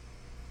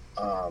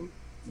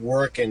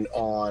working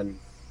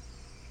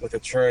with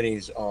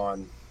attorneys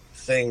on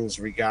things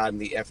regarding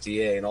the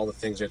FDA and all the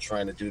things they're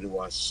trying to do to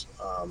us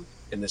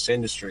in this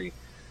industry.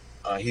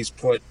 He's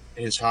put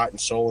his heart and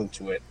soul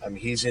into it. I mean,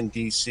 he's in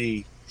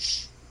DC,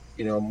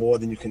 more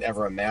than you can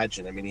ever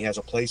imagine. I mean, he has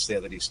a place there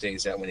that he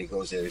stays at when he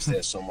goes there. He's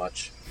there so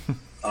much.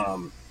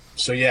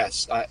 So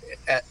yes,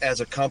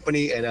 as a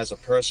company and as a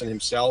person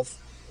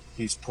himself,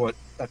 he's put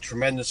a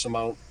tremendous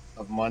amount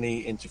of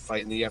money into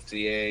fighting the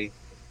FDA.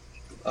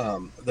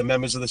 The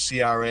members of the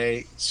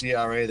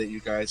CRA that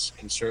you guys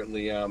can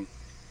certainly,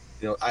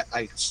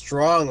 I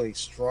strongly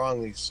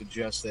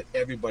suggest that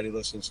everybody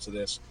listens to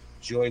this,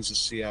 joins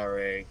the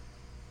CRA.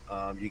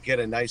 You get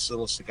a nice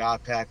little cigar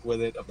pack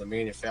with it of the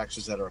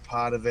manufacturers that are a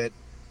part of it.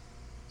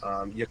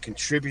 You're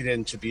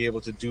contributing to be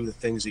able to do the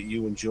things that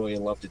you enjoy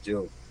and love to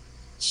do.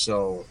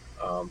 So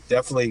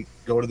definitely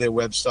go to their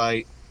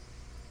website,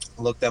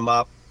 look them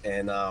up,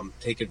 and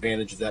take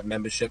advantage of that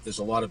membership. There's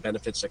a lot of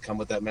benefits that come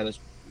with that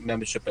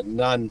membership, but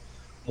none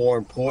more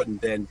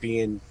important than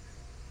being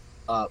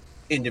an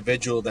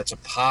individual that's a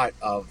part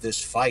of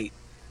this fight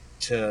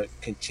to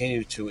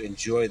continue to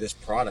enjoy this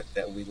product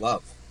that we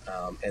love.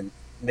 And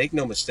make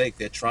no mistake,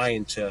 they're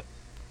trying to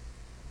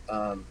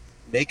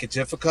make it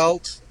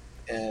difficult,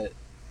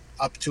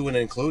 up to and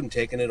including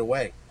taking it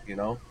away,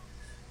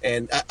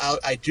 And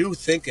I do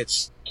think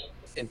it's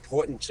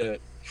important to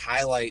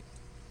highlight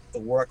the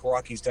work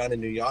Rocky's done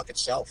in New York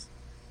itself.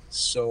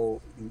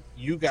 So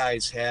you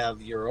guys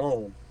have your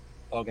own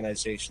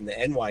organization, the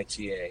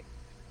NYTA,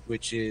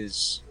 which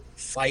is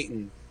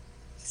fighting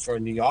for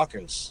New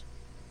Yorkers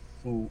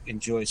who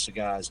enjoy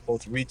cigars,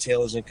 both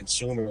retailers and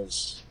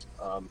consumers,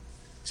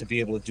 to be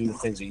able to do the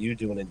things that you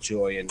do and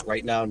enjoy. And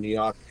right now, New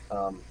York,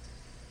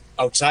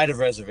 outside of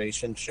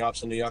reservation,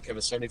 shops in New York have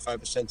a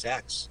 75%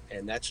 tax,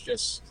 and that's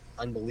just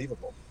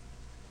unbelievable.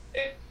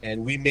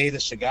 And we made a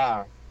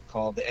cigar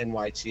called the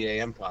NYTA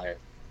Empire,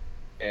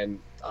 and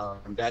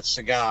that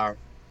cigar,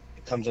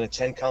 it comes in a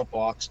 10-count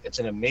box. It's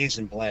an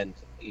amazing blend.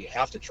 You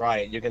have to try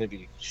it. You're going to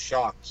be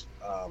shocked.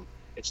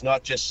 It's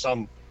not just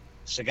some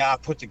cigar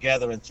put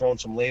together and thrown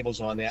some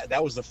labels on that.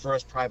 That was the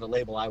first private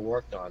label I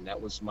worked on.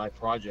 That was my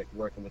project,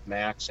 working with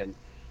Max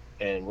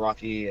and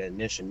Rocky and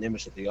Nish and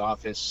Nimitz at the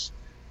office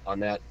on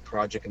that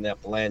project and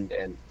that blend.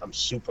 And I'm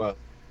super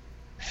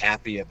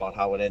happy about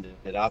how it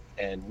ended up.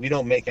 And we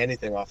don't make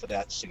anything off of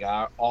that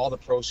cigar. All the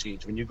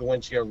proceeds, when you go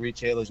into your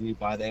retailers and you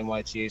buy the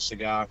NYTA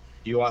cigar,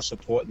 you are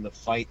supporting the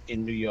fight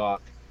in New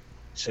York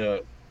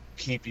to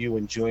keep you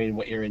enjoying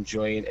what you're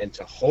enjoying, and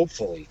to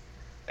hopefully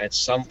at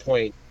some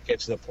point get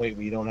to the point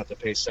where you don't have to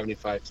pay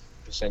 75%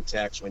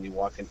 tax when you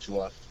walk into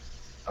a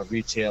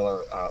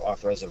retailer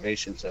off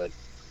reservation to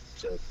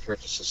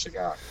purchase a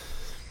cigar.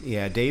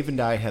 Yeah, Dave and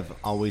I have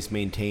always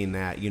maintained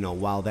that,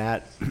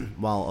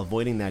 while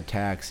avoiding that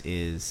tax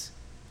is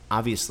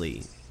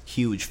obviously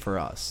huge for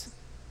us,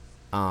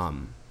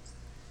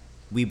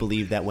 we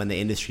believe that when the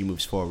industry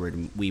moves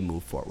forward, we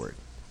move forward.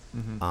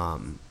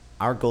 Mm-hmm.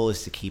 Our goal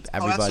is to keep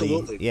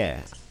everybody,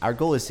 our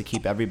goal is to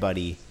keep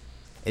everybody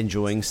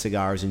enjoying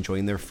cigars,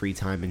 enjoying their free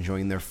time,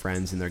 enjoying their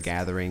friends and their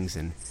gatherings.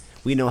 And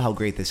we know how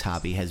great this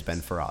hobby has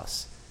been for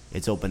us.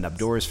 It's opened up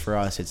doors for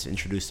us. It's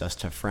introduced us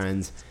to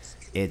friends.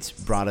 It's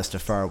brought us to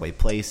faraway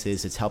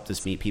places. It's helped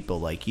us meet people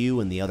like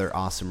you and the other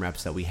awesome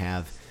reps that we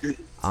have.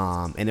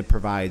 And it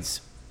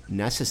provides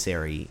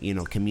necessary,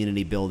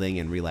 community building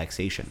and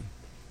relaxation.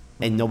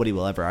 And nobody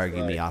will ever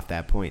argue me off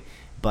that point.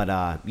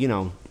 But,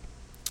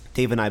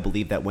 Dave and I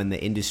believe that when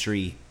the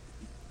industry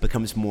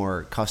becomes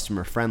more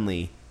customer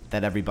friendly,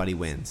 that everybody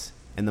wins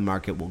and the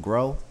market will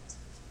grow,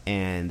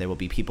 and there will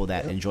be people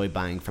that enjoy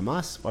buying from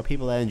us or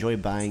people that enjoy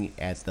buying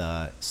at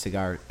the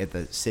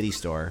city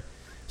store.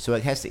 So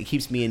it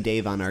keeps me and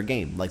Dave on our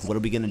game. Like, what are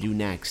we going to do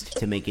next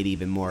to make it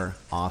even more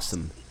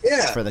awesome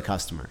for the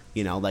customer?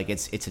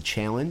 It's a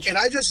challenge. And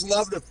I just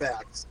love the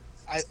fact,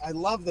 I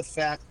love the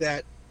fact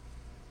that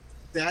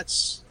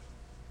that's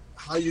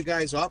how you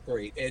guys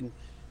operate. And,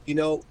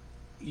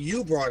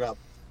 you brought up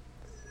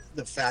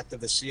the fact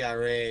of the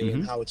CRA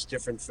and how it's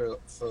different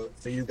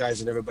for you guys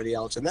and everybody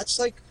else. And that's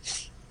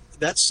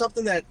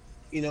something that,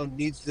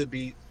 needs to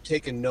be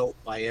taken note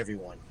by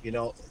everyone.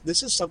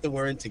 This is something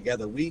we're in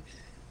together. We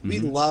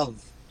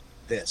love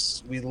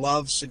this. We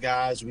love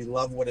cigars. We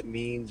love what it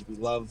means. We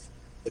love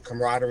the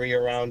camaraderie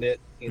around it.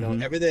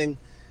 Everything,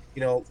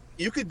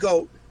 you could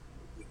go,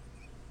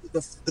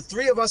 the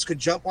three of us could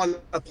jump on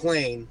a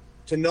plane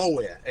to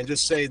nowhere and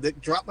just say,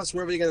 drop us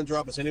wherever you're going to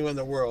drop us, anywhere in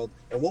the world,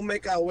 and we'll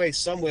make our way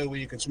somewhere where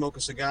you can smoke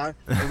a cigar,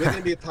 and we're going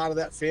to be a part of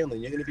that family.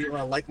 You're going to be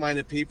around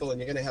like-minded people, and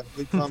you're going to have a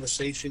good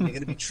conversation. You're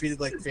going to be treated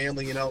like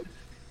family, and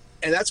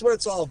that's what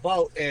it's all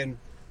about. And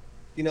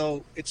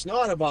it's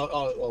not about,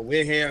 oh,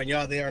 we're here and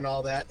you're there and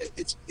all that.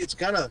 It's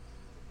gonna,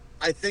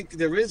 I think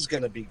there is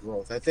going to be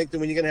growth. I think that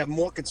when you're going to have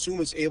more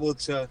consumers able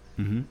to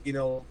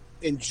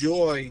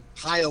enjoy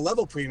higher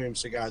level premium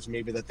cigars,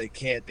 maybe that they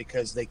can't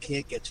because they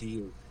can't get to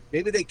you.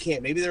 Maybe they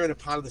can't. Maybe they're in a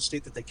part of the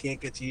state that they can't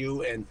get to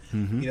you, and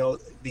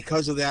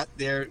because of that,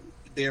 they're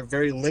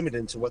very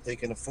limited to what they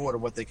can afford or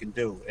what they can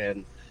do.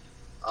 And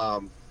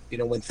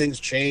when things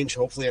change,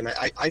 hopefully, and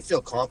I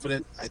feel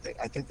confident. I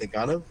think they're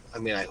gonna. I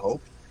mean, I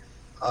hope.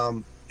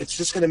 It's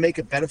just going to make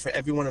it better for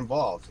everyone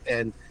involved,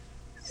 and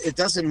it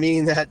doesn't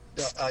mean that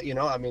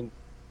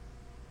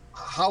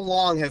how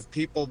long have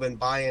people been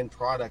buying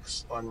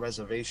products on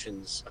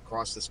reservations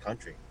across this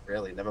country?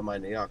 Really, never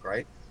mind New York,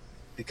 right?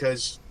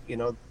 Because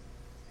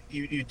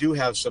you do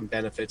have some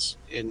benefits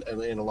in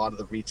a lot of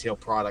the retail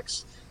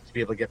products to be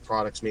able to get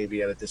products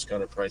maybe at a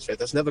discounted price, right?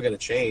 That's never going to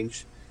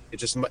change.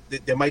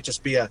 There might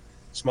just be a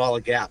smaller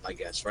gap, I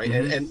guess, right?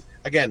 And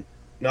again,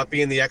 not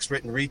being the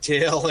expert in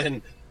retail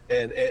and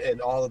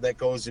all of that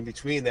goes in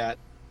between that,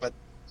 but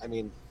I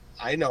mean,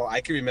 I know I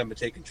can remember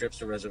taking trips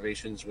to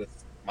reservations with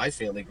my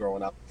family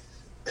growing up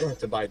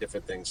to buy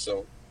different things.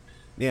 So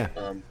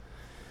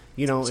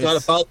it's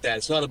not about that.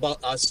 It's not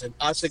about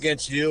us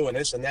against you and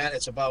this and that.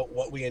 It's about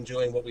what we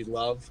enjoy and what we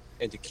love,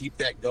 and to keep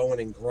that going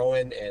and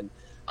growing. And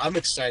I'm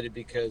excited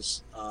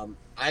because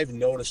I've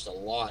noticed a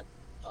lot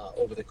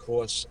over the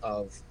course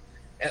of,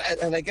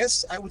 and I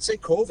guess I would say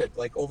COVID,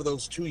 like over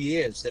those 2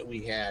 years that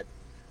we had,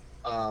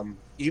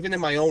 even in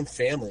my own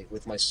family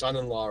with my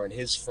son-in-law and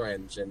his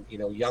friends and,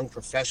 young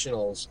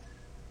professionals,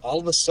 all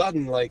of a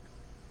sudden, like,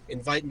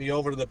 invite me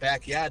over to the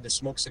backyard to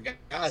smoke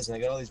cigars, and I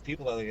got all these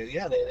people that are like,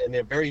 and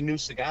they're very new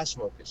cigar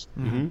smokers.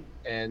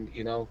 And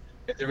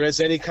if there is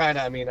any kind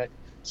of, I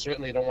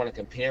certainly don't want to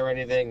compare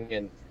anything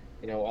and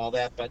all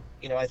that, but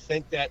I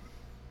think that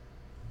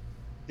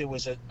there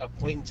was a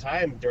point in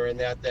time during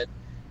that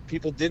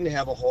people didn't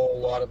have a whole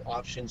lot of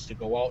options to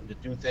go out and to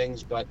do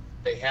things, but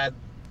they had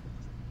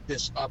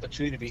this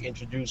opportunity to be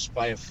introduced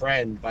by a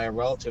friend, by a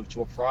relative,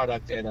 to a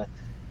product and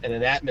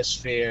an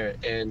atmosphere,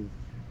 and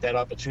that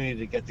opportunity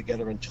to get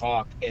together and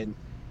talk and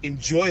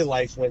enjoy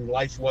life when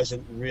life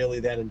wasn't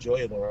really that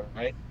enjoyable,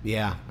 right?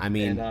 Yeah, I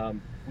mean,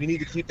 and we need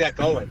to keep that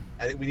going.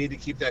 I think we need to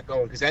keep that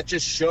going, because that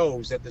just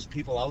shows that there's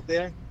people out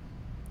there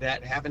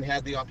that haven't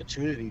had the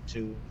opportunity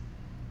to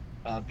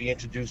be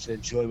introduced and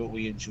enjoy what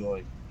we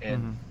enjoy,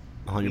 and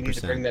 100%. we need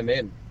to bring them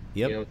in,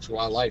 to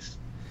our life.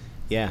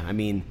 Yeah, I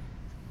mean,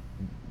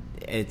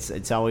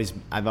 it's always,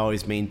 I've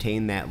always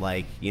maintained that,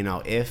 like, you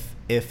know, if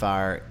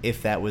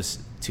that was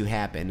to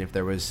happen, if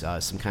there was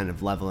some kind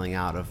of leveling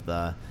out of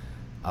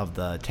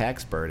the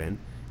tax burden,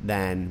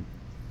 then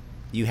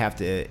you have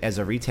to, as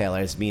a retailer,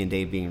 as me and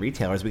Dave being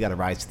retailers, we got to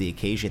rise to the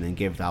occasion and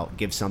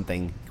give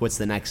something. What's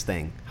the next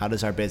thing? How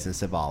does our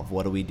business evolve?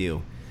 What do we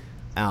do?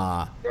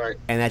 Right.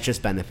 And that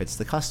just benefits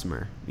the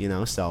customer, you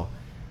know. So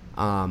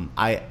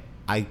I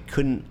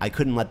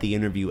couldn't let the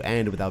interview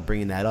end without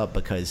bringing that up,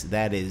 because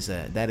that is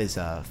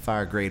a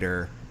far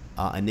greater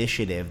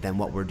initiative than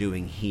what we're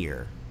doing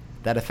here.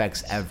 That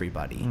affects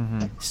everybody.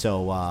 Mm-hmm.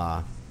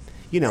 So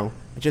you know,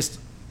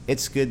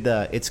 it's good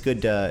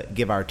to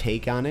give our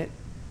take on it,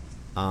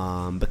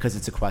 because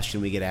it's a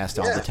question we get asked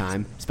all the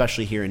time,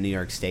 especially here in New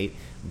York State.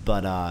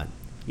 But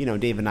you know,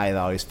 Dave and I have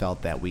always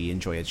felt that we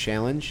enjoy a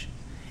challenge,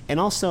 and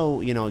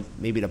also, you know,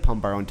 maybe to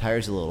pump our own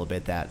tires a little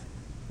bit, that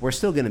we're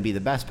still going to be the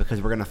best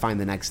because we're going to find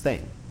the next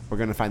thing. We're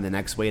going to find the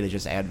next way to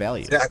just add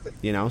value. Exactly.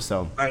 You know,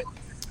 so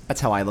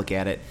that's how I look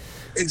at it.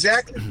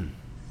 Exactly.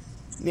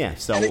 Yeah.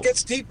 So, and it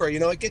gets deeper. You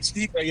know, it gets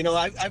deeper. You know,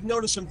 I've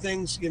noticed some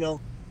things. You know,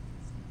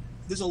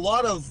 there's a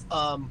lot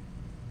of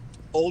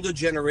older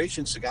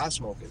generation cigar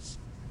smokers.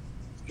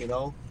 You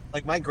know,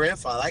 like my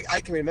grandfather.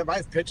 I can remember. I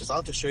have pictures. I'll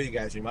have to show you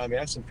guys. Remind me.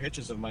 I have some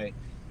pictures of my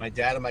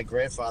dad and my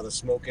grandfather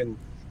smoking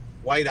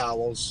White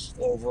Owls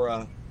over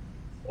a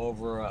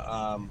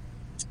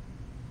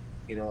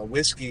you know, a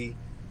whiskey,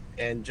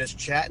 and just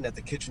chatting at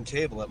the kitchen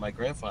table at my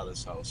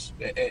grandfather's house.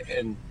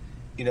 And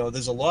you know,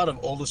 there's a lot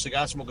of older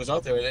cigar smokers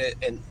out there,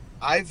 and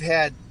I've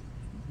had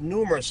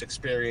numerous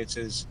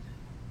experiences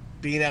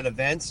being at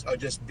events or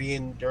just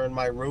being during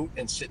my route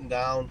and sitting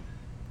down,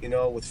 you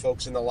know, with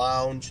folks in the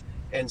lounge,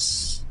 and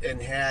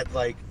had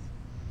like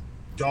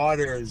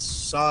daughters,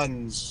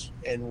 sons,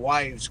 and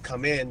wives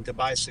come in to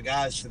buy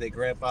cigars for their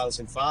grandfathers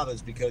and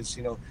fathers, because,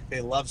 you know,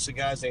 they love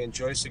cigars, they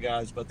enjoy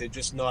cigars, but they're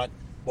just not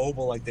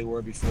mobile like they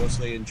were before,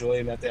 so they enjoy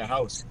them at their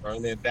house or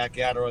in their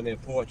backyard or on their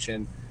porch.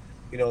 And,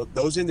 you know,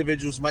 those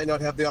individuals might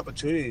not have the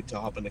opportunity to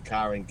hop in the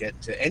car and get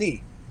to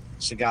any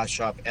cigar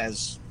shop,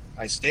 as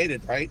I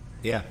stated, right?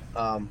 Yeah.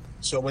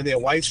 So when their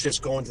wife's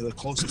just going to the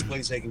closest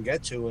place they can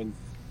get to, and,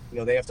 you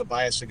know, they have to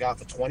buy a cigar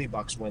for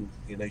 $20 when,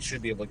 you know, they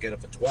should be able to get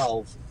it for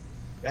 12,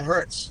 that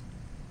hurts.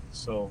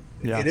 So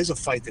it is a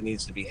fight that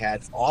needs to be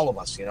had for all of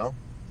us, you know?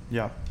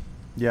 Yeah.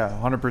 Yeah,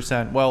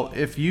 100%. Well,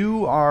 if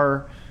you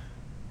are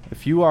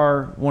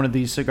one of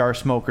these cigar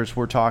smokers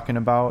we're talking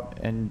about,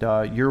 and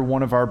you're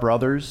one of our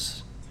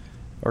brothers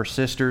or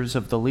sisters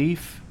of the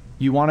Leaf,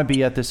 you want to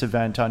be at this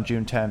event on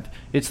June 10th.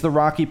 It's the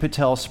Rocky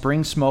Patel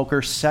Spring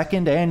Smoker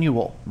 2nd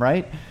annual,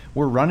 right?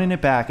 We're running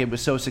it back. It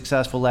was so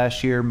successful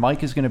last year.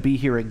 Mike is going to be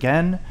here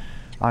again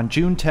on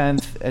June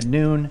 10th at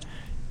noon.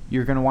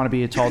 You're going to want to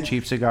be at Tall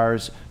Chief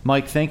Cigars.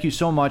 Mike, thank you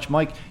so much.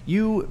 Mike,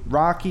 you,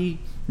 Rocky,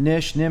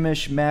 Nish,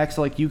 Nimish, Max,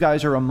 like, you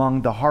guys are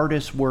among the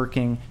hardest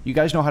working. You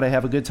guys know how to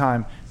have a good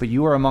time, but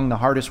you are among the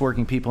hardest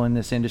working people in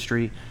this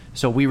industry.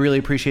 So we really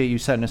appreciate you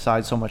setting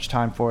aside so much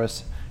time for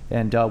us.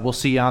 And we'll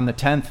see you on the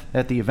 10th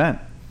at the event.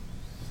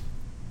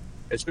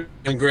 It's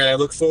been great. I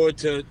look forward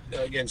to,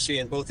 again,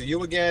 seeing both of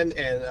you again,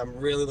 and I'm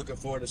really looking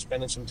forward to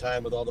spending some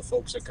time with all the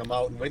folks that come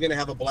out. And we're going to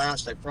have a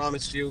blast, I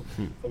promise you.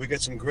 We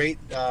got some great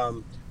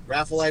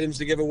raffle items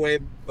to give away,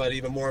 but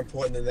even more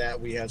important than that,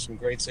 we have some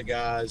great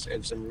cigars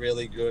and some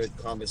really good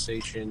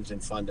conversations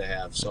and fun to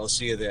have. So I'll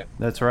see you there.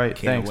 That's right.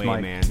 Can't Thanks, wait,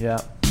 Mike. man.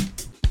 Yeah.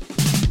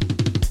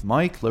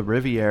 Mike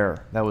LaRiviere.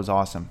 That was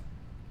awesome.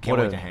 Can't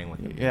wait to hang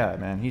with him. Yeah,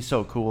 man. He's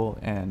so cool.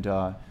 And,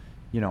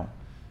 you know,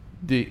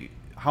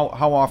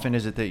 how often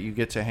is it that you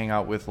get to hang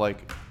out with,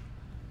 like,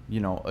 you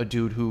know, a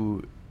dude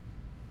who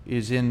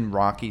is in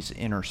Rocky's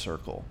inner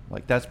circle?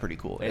 Like, that's pretty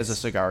cool. As a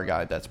cigar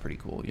guy, that's pretty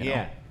cool. You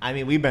know? I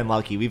mean, we've been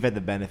lucky. We've had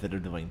the benefit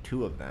of doing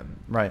 2 of them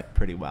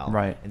pretty well.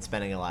 Right. And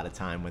spending a lot of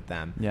time with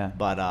them. Yeah.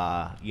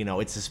 But, you know,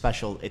 it's a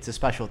special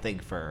thing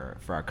for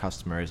our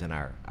customers and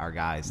our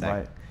guys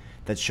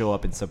that show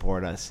up and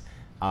support us.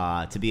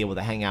 To be able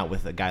to hang out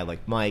with a guy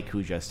like Mike,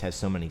 who just has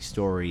so many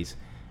stories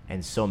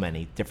and so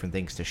many different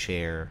things to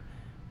share,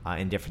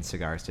 and different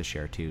cigars to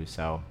share too.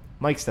 So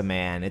Mike's the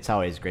man. It's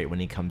always great when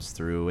he comes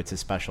through. It's a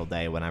special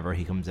day whenever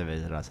he comes to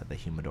visit us at the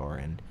Humidor,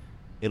 and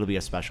it'll be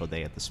a special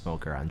day at the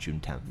Smoker on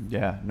June 10th.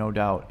 Yeah, no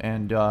doubt.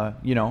 And,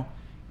 you know,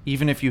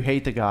 even if you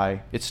hate the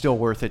guy, it's still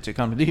worth it to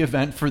come to the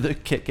event for the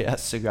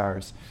kick-ass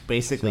cigars.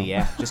 Basically,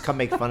 yeah. Just come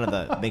make fun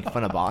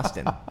of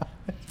Boston.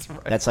 That's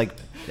right.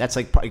 That's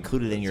like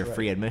included in your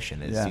free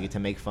admission. Is you get to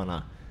make fun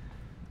of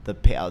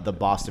the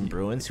Boston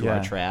Bruins, who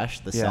are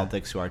trash, the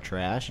Celtics, who are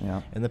trash,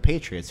 and the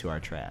Patriots, who are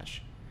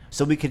trash.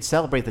 So we could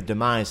celebrate the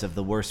demise of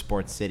the worst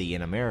sports city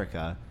in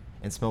America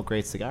and smoke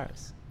great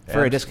cigars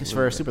for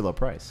a super low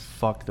price.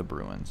 Fuck the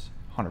Bruins,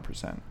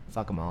 100%.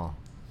 Fuck them all.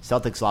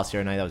 Celtics lost the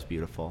other night. That was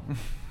beautiful.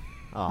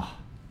 Oh,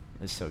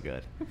 it's so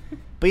good.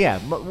 But yeah,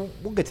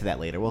 we'll get to that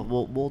later.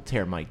 We'll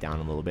tear Mike down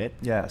a little bit.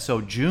 Yeah.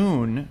 So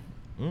June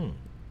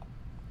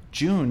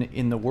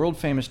in the world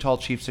famous Tall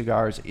Chief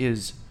Cigars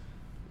is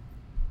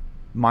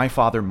My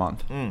Father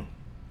Month.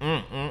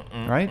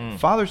 Right?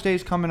 Father's Day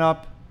is coming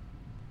up.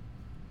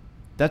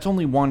 that's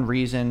only one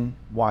reason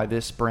why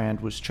this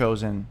brand was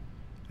chosen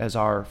as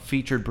our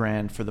featured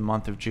brand for the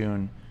month of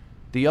June.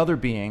 The other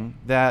being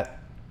that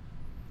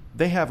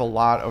they have a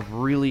lot of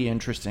really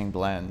interesting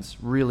blends,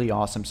 really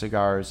awesome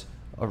cigars,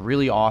 a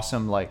really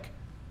awesome, like,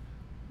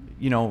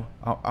 you know,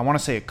 I want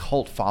to say a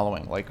cult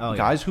following. Like,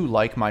 guys who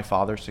like My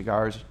Father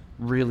Cigars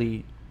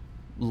really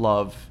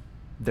love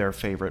their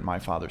favorite My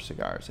Father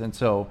Cigars. And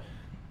so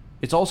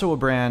it's also a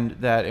brand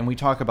that, and we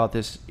talk about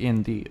this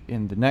in the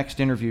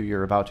next interview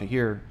you're about to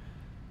hear,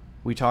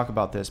 we talk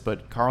about this,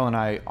 but Carl and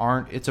I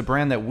it's a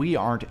brand that we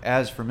aren't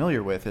as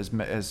familiar with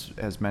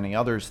as many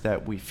others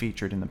that we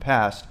featured in the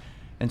past.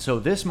 And so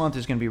this month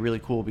is going to be really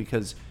cool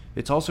because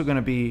it's also going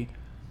to be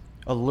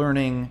a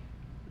learning,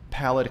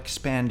 palate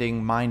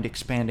expanding, mind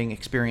expanding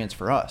experience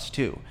for us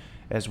too,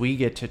 as we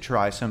get to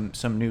try some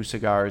new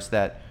cigars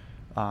that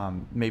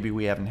maybe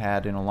we haven't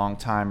had in a long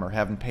time or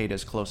haven't paid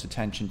as close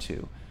attention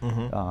to.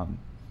 Mm-hmm.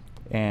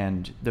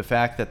 And the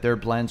fact that their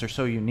blends are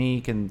so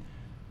unique, and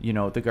you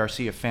know, the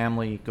Garcia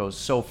family goes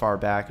so far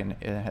back and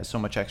it has so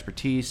much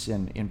expertise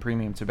in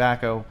premium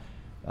tobacco,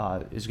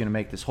 is going to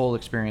make this whole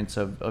experience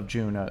of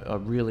June a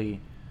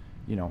really,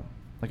 you know,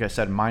 like I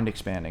said, mind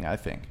expanding, I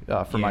think,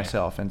 for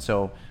myself. And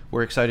so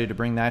we're excited to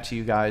bring that to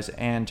you guys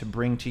and to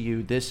bring to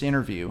you this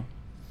interview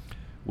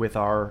with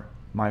our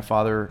My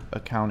Father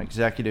account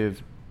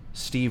executive,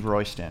 Steve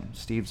Roysten.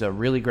 Steve's a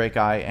really great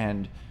guy,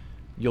 and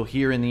you'll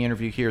hear in the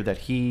interview here that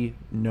he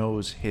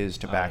knows his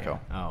tobacco.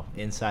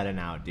 Inside and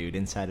out, dude,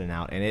 inside and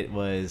out. And it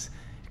was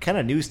kind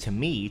of news to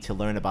me to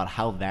learn about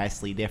how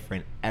vastly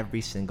different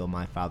every single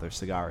My Father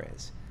cigar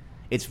is.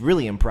 It's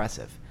really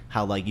impressive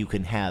how, like, you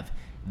can have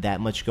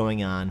that much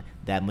going on,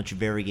 that much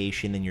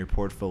variation in your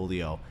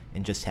portfolio,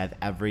 and just have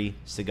every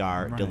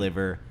cigar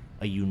deliver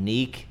a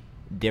unique,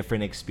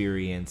 different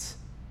experience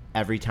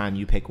every time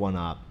you pick one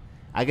up.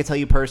 I can tell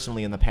you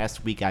personally, in the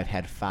past week, I've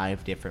had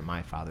 5 different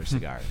My Father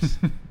cigars.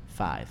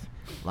 5.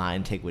 La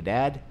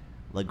Antigüedad,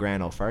 La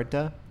Gran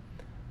Oferta,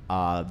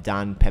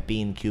 Don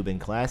Pepin Cuban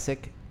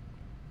Classic,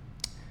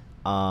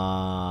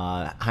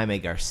 Jaime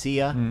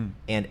Garcia,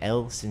 and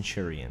El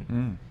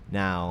Centurion.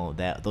 Now,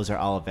 those are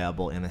all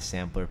available in a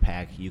sampler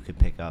pack you could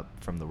pick up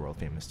from the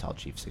world-famous Tall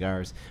Chief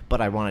Cigars.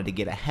 But I wanted to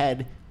get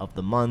ahead of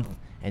the month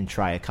and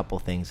try a couple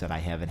things that I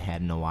haven't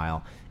had in a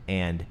while.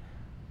 And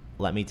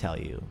let me tell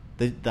you,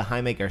 the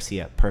Jaime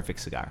Garcia, perfect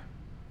cigar.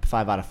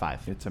 5 out of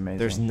 5. It's amazing.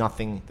 There's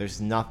nothing,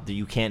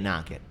 you can't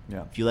knock it.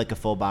 Yeah. If you like a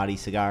full-body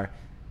cigar,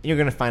 and you're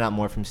going to find out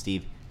more from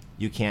Steve,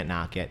 you can't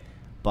knock it.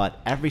 But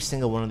every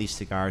single one of these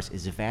cigars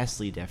is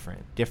vastly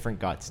different. Different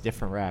guts,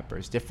 different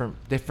wrappers,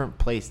 different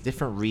place,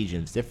 different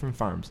regions, different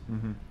farms.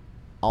 Mm-hmm.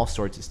 All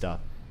sorts of stuff.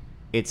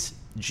 It's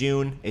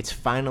June. It's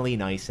finally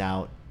nice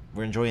out.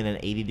 We're enjoying an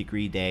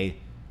 80-degree day.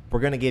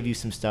 We're going to give you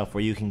some stuff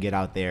where you can get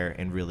out there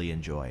and really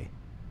enjoy.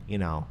 You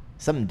know,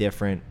 something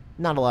different.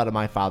 Not a lot of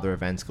My Father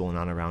events going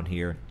on around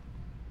here.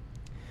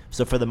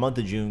 So for the month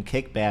of June,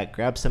 kick back,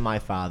 grab some My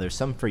Father,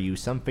 some for you,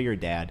 some for your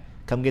dad.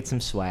 Come get some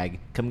swag.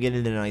 Come get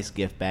in a nice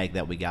gift bag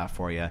that we got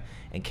for you.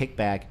 And kick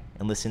back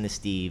and listen to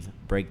Steve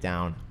break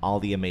down all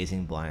the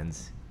amazing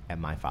blends at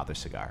My Father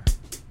Cigar.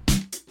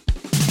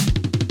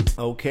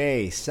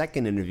 Okay,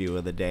 second interview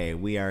of the day.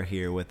 We are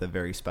here with a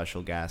very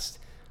special guest.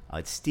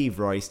 It's Steve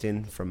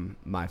Roysten from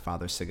My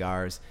Father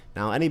Cigars.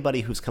 Now,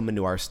 anybody who's come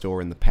into our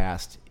store in the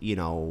past,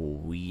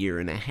 year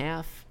and a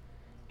half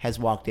has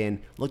walked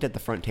in, looked at the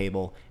front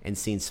table, and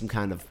seen some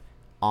kind of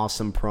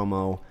awesome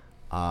promo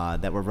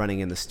that we're running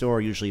in the store,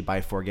 usually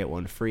buy 4, get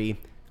 1 free.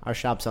 Our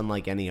shop's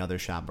unlike any other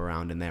shop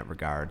around in that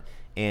regard.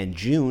 And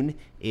June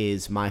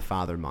is My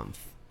Father month.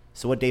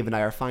 So what Dave and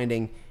I are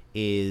finding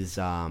is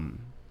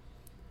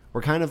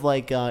we're kind of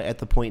like at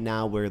the point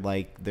now where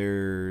like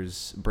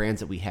there's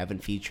brands that we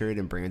haven't featured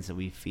and brands that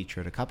we've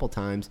featured a couple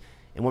times.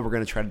 And what we're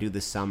going to try to do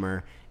this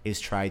summer is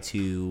try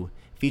to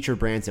feature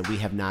brands that we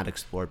have not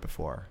explored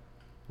before.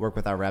 Work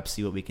with our reps,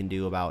 see what we can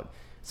do about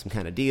some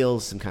kind of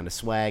deals, some kind of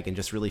swag, and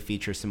just really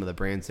feature some of the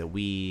brands that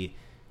we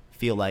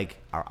feel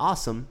like are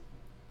awesome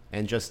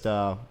and just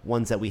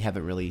ones that we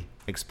haven't really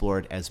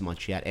explored as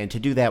much yet. And to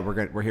do that,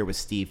 we're here with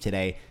Steve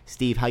today.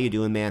 Steve, how you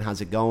doing, man?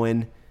 How's it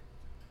going?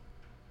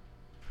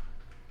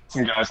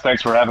 Listen, guys,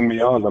 thanks for having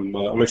me on.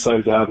 I'm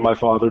excited to have My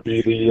Father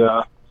be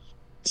the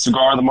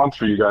cigar of the month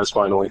for you guys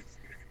finally.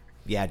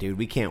 Yeah, dude,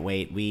 we can't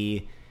wait.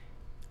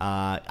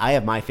 I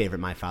have my favorite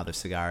My Father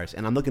cigars,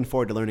 and I'm looking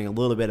forward to learning a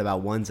little bit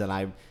about ones that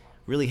I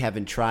really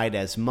haven't tried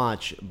as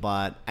much,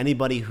 but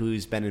anybody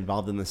who's been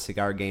involved in the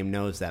cigar game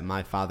knows that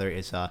My Father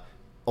is a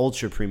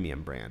ultra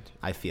premium brand,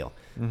 I feel.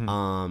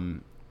 Mm-hmm.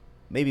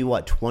 Maybe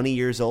 20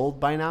 years old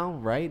by now,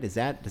 right? Does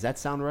that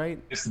sound right?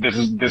 This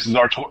is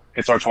our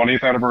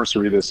 20th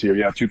anniversary this year.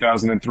 Yeah,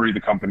 2003 the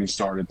company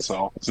started,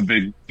 so it's a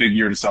big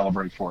year to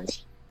celebrate for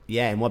us.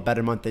 Yeah, and what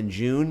better month than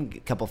June? A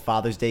couple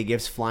Father's Day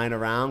gifts flying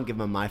around. Give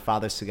them a My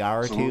Father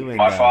cigar or two. And,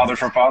 My Father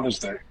for Father's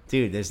Day.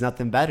 Dude, there's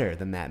nothing better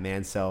than that,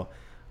 man. So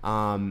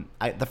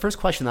the first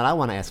question that I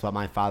want to ask about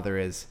My Father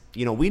is,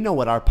 we know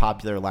what our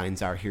popular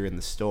lines are here in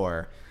the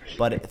store,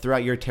 but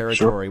throughout your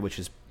territory, which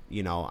is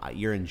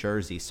you're in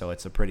Jersey, so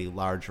it's a pretty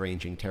large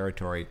ranging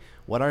territory.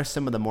 What are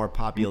some of the more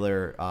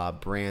popular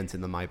brands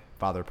in the My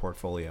Father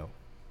portfolio?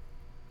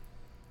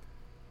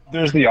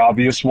 There's the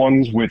obvious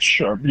ones,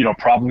 which are,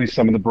 probably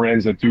some of the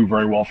brands that do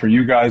very well for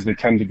you guys. They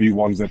tend to be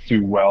ones that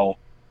do well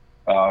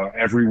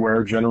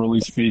everywhere, generally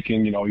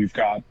speaking. You've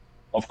got,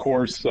 of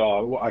course,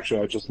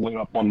 actually, I just lit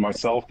up one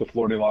myself, the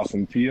Flor de las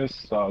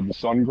Antillas, the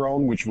Sun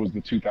Grown, which was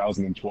the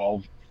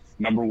 2012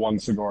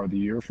 #1 cigar of the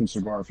year from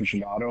Cigar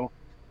Aficionado.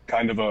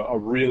 Kind of a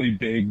really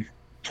big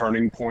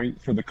turning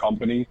point for the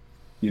company,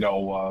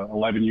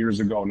 11 years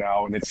ago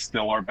now, and it's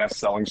still our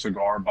best-selling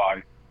cigar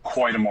by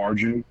quite a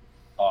margin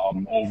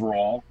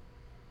overall.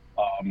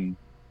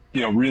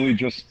 Really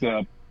just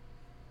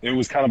it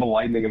was kind of a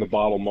lightning in the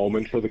bottle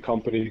moment for the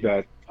company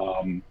that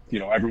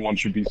everyone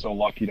should be so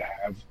lucky to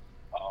have.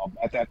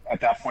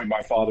 At that point,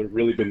 My Father had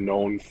really been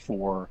known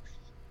for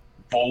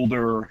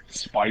bolder,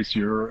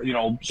 spicier,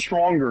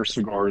 stronger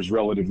cigars,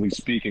 relatively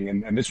speaking,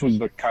 and this was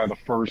the kind of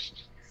the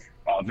first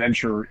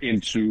venture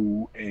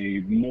into a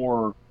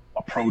more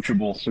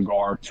approachable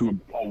cigar to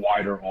a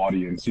wider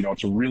audience.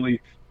 It's a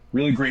really,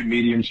 really great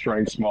medium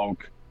strength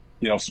smoke.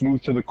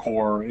 Smooth to the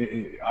core.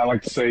 I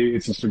like to say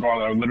it's a cigar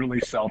that I would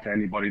literally sell to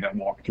anybody that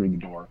walked through the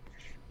door.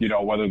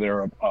 Whether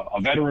they're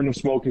a veteran of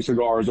smoking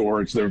cigars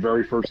or it's their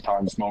very first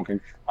time smoking,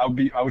 I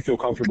would feel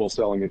comfortable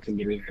selling it to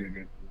literally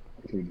anyone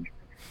through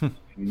the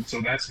door. So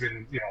that's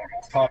been, our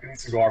most popular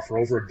cigar for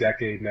over a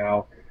decade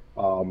now.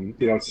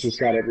 It's just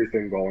got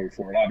everything going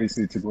for it.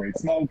 Obviously, it's a great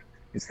smoke.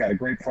 It's got a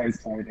great price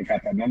point. It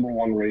got that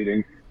 #1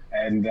 rating,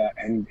 and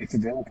it's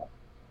available.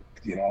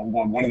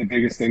 One of the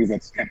biggest things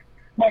that's kept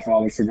My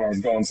Father Cigars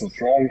going so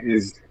strong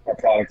is our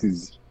product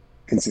is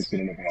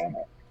consistent and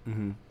available.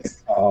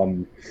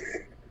 Mm-hmm.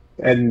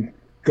 And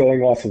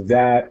going off of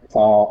that,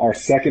 our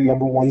second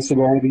 #1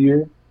 cigar of the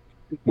year,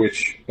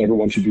 which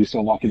everyone should be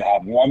so lucky to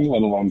have one,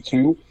 let alone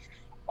two,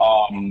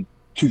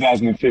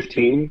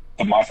 2015,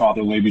 the My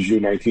Father Le Bijou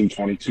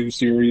 1922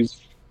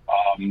 series.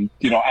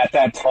 At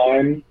that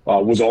time,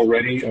 was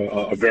already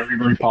a very,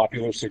 very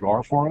popular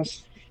cigar for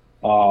us.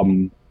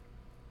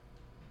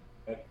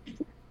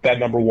 That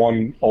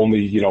 #1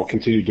 only,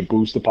 continued to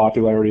boost the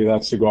popularity of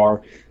that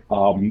cigar.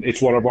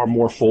 It's one of our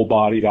more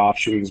full-bodied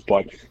options,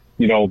 but,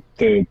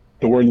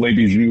 the word Le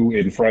Bijou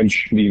in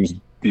French means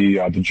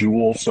the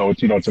jewel. So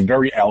it's a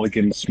very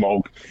elegant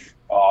smoke.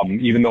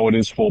 Even though it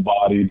is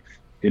full-bodied,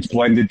 it's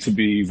blended to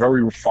be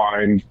very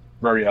refined,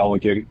 very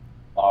elegant.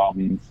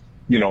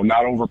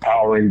 Not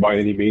overpowering by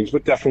any means,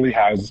 but definitely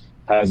has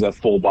that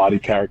full-body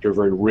character,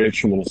 very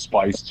rich, a little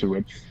spice to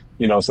it.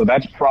 So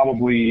that's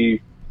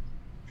probably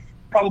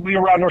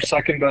around our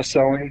second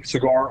best-selling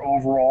cigar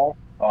overall.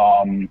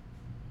 And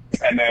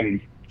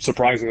then,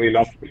 surprisingly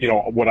enough,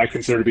 what I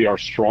consider to be our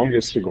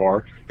strongest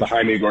cigar, the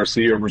Jaime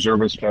Garcia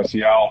Reserva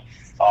Especial,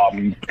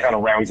 kind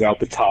of rounds out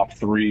the top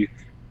three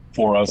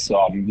for us.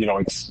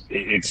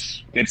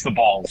 It's the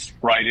balls,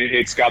 right?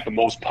 It's got the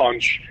most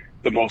punch,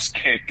 the most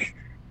kick,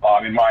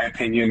 in my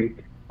opinion.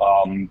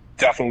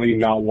 Definitely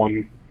not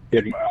one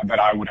that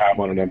I would have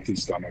on an empty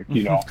stomach,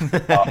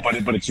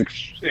 but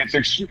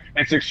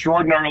it's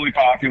extraordinarily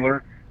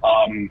popular,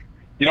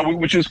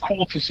 which is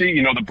cool to see.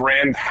 The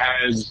brand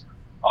has,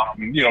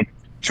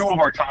 two of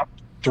our top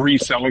three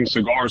selling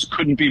cigars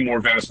couldn't be more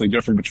vastly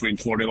different between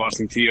Flor de las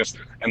Antillas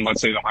and,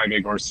 let's say, the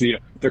Jaime Garcia.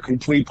 They're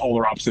complete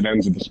polar opposite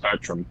ends of the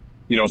spectrum,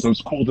 so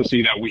it's cool to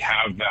see that we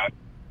have that,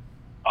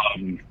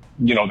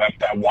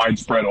 that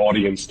widespread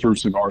audience through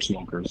cigar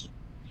smokers.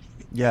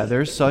 Yeah,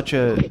 there's such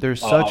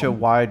a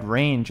wide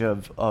range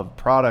of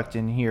product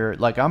in here.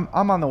 Like I'm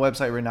on the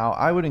website right now.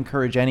 I would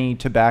encourage any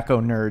tobacco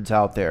nerds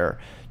out there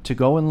to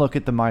go and look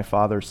at the My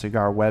Father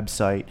Cigar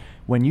website.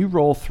 When you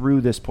roll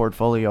through this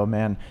portfolio,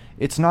 man,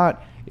 it's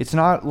not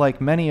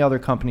like many other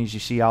companies you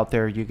see out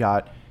there. You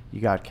got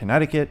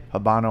Connecticut,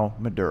 Habano,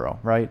 Maduro,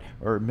 right?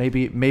 Or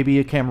maybe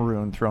a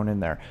Cameroon thrown in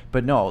there.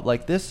 But no,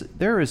 like this,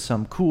 there is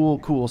some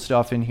cool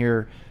stuff in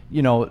here.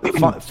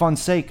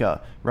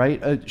 Fonseca,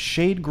 right? A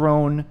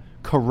shade-grown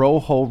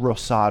Corojo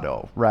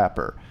Rosado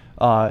wrapper.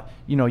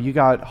 You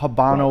got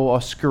Habano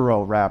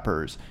Oscuro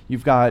wrappers.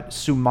 You've got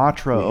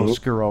Sumatra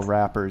Oscuro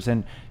wrappers.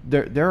 And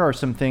there are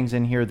some things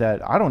in here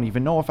that I don't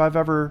even know if I've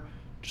ever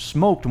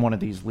smoked one of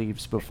these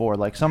leaves before.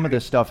 Like some of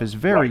this stuff is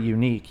very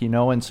unique,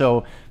 and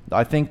so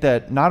I think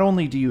that not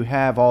only do you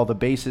have all the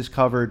bases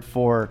covered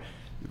for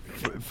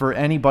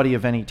anybody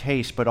of any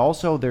taste, but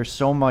also there's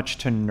so much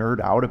to nerd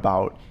out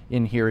about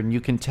in here, and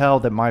you can tell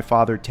that My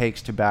Father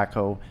takes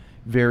tobacco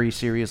very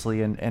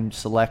seriously and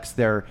selects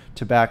their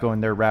tobacco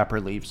and their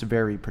wrapper leaves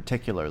very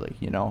particularly.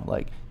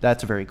 Like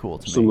that's very cool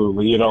to me.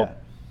 Absolutely.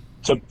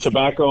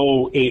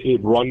 Tobacco,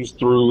 it runs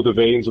through the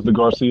veins of the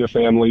Garcia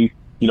family.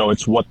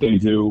 It's what they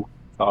do.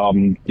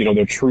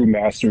 They're true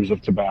masters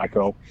of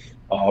tobacco.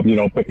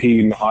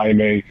 Pepin,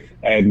 Jaime,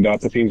 and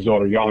Pepin's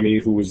daughter Yanni,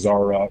 who is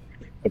our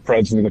the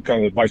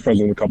vice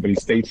president of the company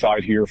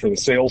stateside here for the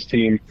sales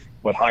team.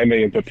 But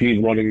Jaime and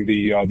Pepin running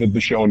the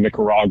show in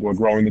Nicaragua,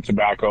 growing the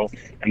tobacco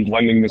and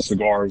blending the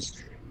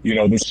cigars.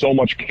 There's so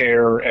much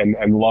care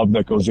and love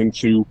that goes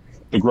into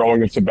the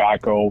growing of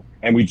tobacco,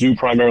 and we do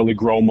primarily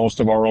grow most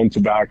of our own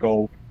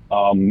tobacco.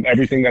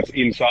 Everything that's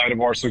inside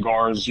of our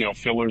cigars,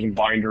 fillers and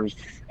binders,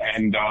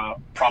 and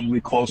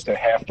probably close to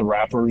half the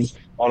wrappers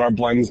on our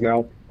blends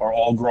now are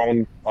all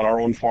grown on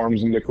our own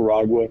farms in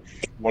Nicaragua.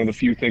 One of the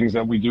few things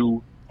that we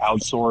do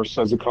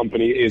outsource as a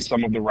company is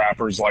some of the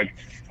wrappers, like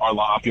our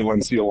La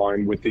Opulencia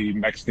line with the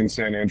Mexican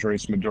San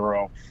Andres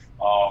Maduro.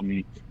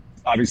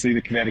 Obviously,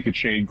 the Connecticut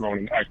shade grown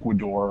in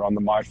Ecuador on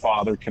the My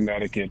Father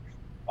Connecticut.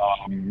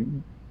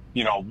 Some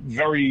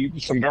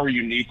very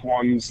unique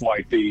ones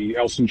like the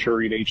El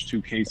Centurion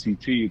H2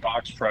 KCT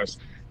box press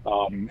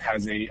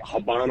has a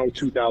Habano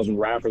 2000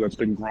 wrapper that's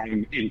been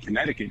grown in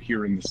Connecticut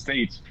here in the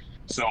States.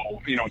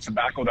 So,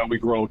 tobacco that we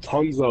grow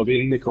tons of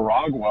in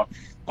Nicaragua,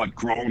 but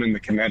grown in the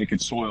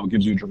Connecticut soil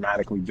gives you a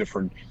dramatically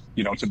different,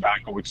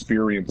 tobacco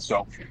experience.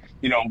 So,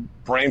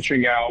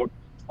 branching out,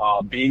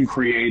 being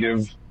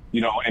creative,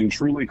 and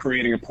truly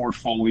creating a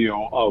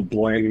portfolio of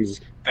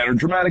blends that are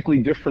dramatically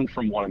different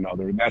from one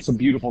another. And that's a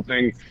beautiful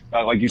thing.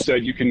 Like you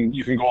said, you can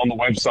go on the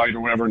website or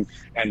whatever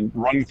and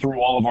run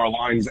through all of our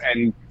lines,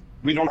 and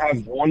we don't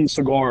have one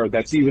cigar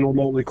that's even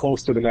remotely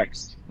close to the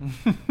next.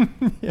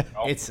 Yeah.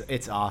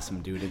 It's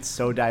awesome, dude. It's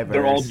so diverse.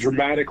 They're all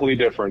dramatically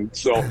different.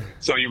 So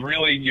you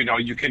really,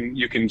 you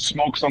can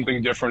smoke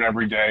something different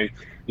every day.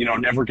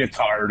 Never get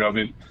tired of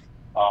it.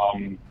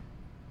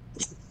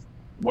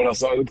 What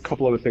else? A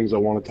couple other things I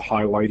wanted to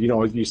highlight.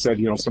 As you said,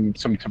 some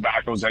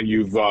tobaccos that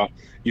you've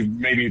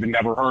maybe even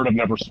never heard of,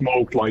 never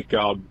smoked. Like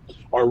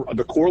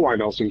the core line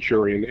El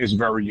Centurion is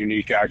very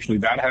unique. Actually,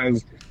 that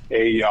has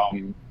a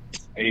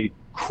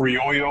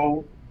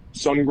Criollo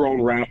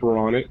sun-grown wrapper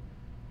on it,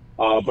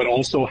 but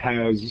also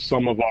has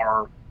some of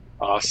our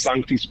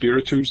Sancti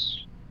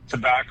Spiritus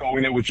tobacco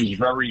in it, which is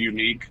very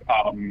unique.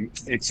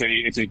 It's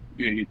a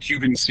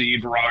Cuban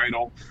seed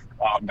varietal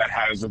that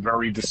has a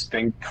very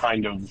distinct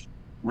kind of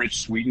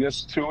rich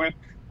sweetness to it,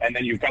 and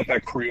then you've got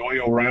that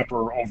Criollo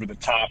wrapper over the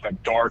top.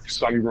 That dark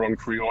sun-grown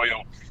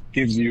Criollo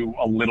gives you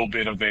a little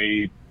bit of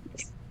a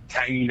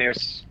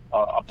tanginess,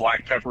 a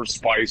black pepper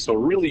spice, so a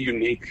really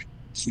unique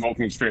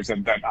smoking experience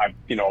that I,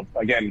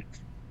 again,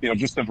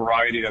 just the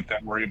variety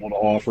that we're able to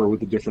offer with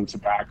the different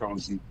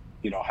tobaccos and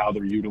how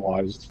they're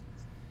utilized.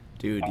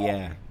 Dude,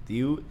 yeah.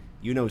 You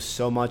know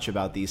so much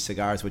about these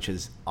cigars, which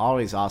is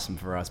always awesome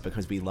for us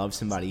because we love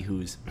somebody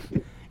who's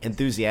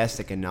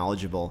enthusiastic and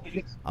knowledgeable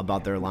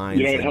about their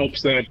lines. It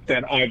helps that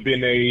I've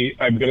been a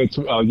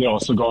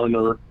cigar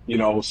nerd,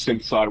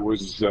 since I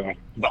was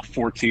about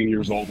 14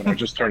 years old, and I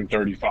just turned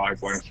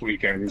 35 last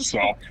weekend. So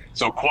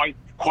quite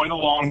a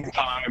long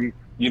time,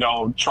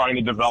 trying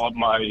to develop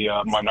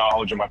my my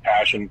knowledge and my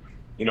passion,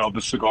 of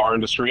the cigar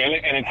industry,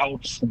 and it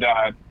helps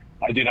that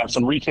I did have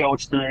some retail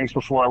experience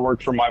before I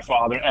worked for My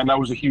Father, and I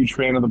was a huge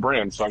fan of the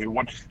brand. So I mean,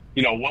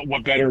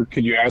 what better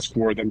could you ask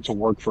for than to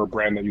work for a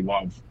brand that you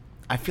love?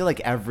 I feel like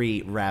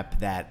every rep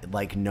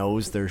that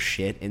knows their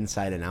shit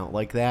inside and out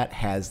like that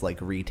has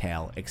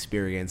retail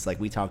experience. Like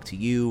we talked to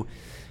you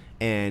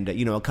and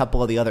a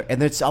couple of the other,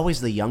 and it's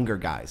always the younger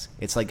guys.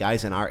 It's like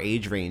guys in our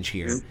age range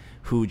here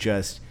who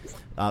just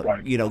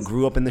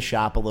grew up in the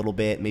shop a little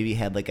bit, maybe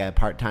had a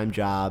part-time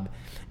job,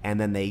 and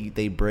then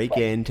they break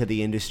into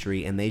the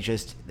industry, and it's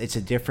just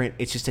a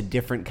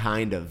different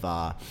kind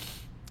of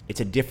it's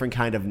a different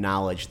kind of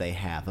knowledge they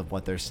have of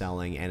what they're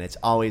selling, and it's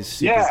always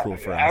super cool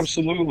for us.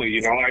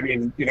 Absolutely.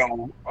 Listen,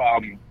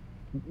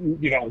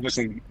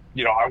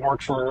 I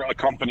work for a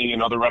company,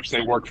 and other reps,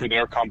 they work for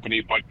their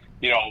company, but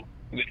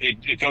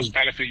it does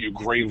benefit you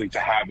greatly to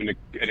have an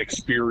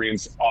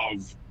experience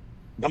of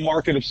the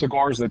market of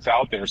cigars that's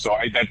out there. So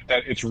that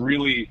it's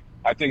really,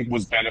 I think,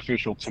 was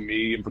beneficial to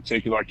me in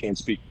particular. I can't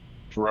speak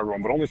for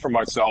everyone, but only for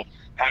myself,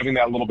 having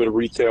that little bit of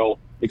retail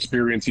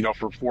experience,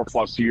 for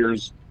 4+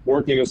 years,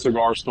 working in a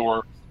cigar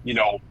store,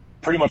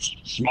 pretty much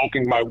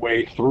smoking my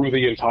way through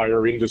the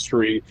entire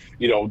industry,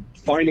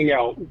 finding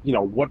out,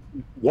 what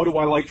do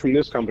I like from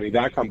this company,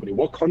 that company,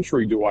 what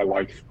country do I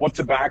like, what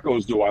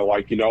tobaccos do I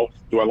like,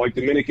 do I like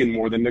Dominican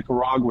more than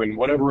Nicaraguan,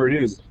 whatever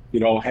it is,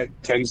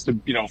 tends to,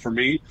 for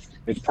me,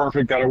 it's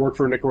perfect that I work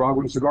for a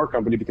Nicaraguan cigar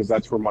company because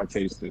that's where my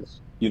taste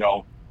is,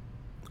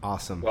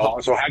 Awesome.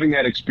 So having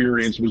that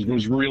experience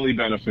was really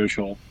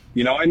beneficial,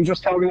 and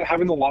just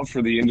having the love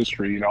for the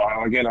industry.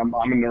 Again, I'm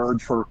a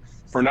nerd for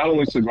not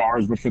only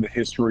cigars, but for the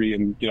history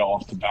and,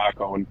 of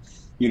tobacco and,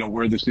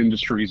 where this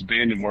industry's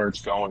been and where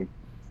it's going.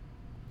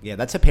 Yeah,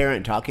 that's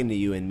apparent talking to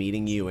you and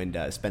meeting you and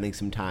spending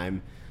some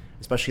time,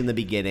 especially in the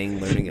beginning,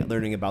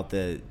 learning about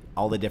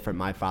all the different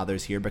My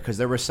Fathers here, because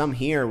there were some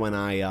here when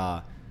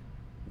I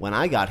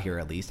got here,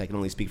 at least, I can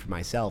only speak for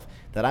myself,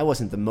 that I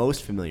wasn't the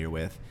most familiar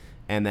with.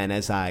 And then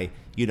as I,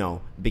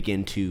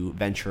 begin to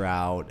venture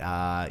out,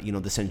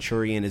 the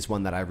Centurion is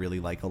one that I really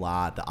like a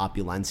lot. The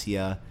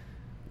Opulencia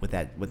with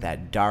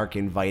that dark,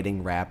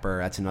 inviting wrapper,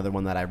 that's another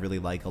one that I really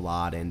like a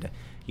lot. And,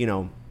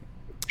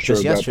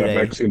 just yesterday,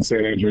 that Mexican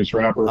San Andres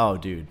wrapper. Oh,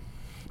 dude.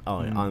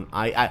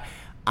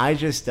 I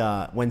just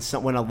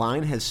when a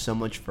line has so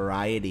much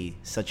variety,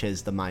 such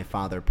as the My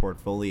Father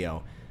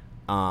portfolio,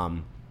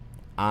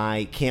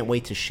 I can't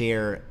wait to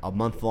share a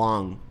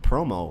month-long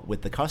promo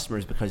with the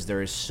customers because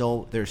there's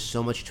so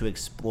much to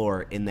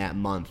explore in that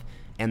month,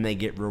 and they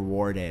get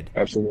rewarded.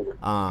 Absolutely.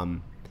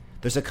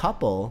 There's a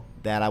couple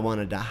that I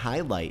wanted to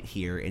highlight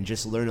here and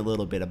just learn a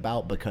little bit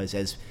about, because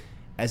as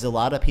a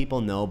lot of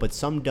people know, but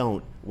some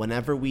don't,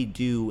 whenever we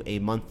do a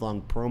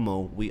month-long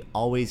promo, we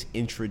always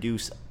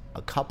introduce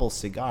a couple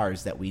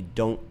cigars that we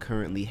don't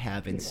currently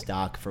have in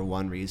stock for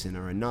one reason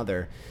or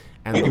another.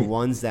 And the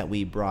ones that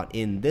we brought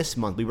in this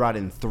month, we brought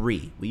in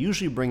 3. We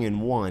usually bring in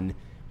 1,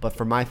 but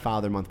for My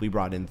Father month, we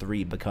brought in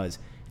 3 because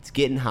it's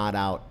getting hot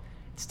out.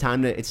 It's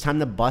time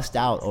to bust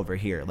out over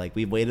here. Like,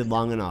 we've waited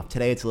long enough.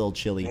 Today it's a little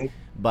chilly,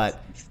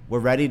 but we're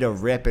ready to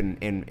rip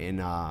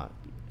and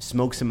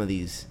smoke some of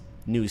these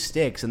new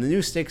sticks. And the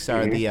new sticks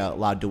are the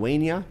La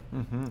Dueña,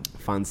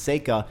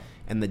 Fonseca,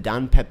 and the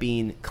Don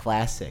Pepin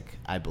Classic,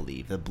 I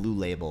believe, the blue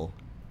label.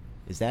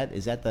 Is that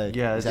the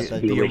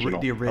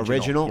the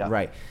original? Yeah.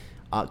 Right?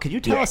 Could you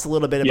tell us a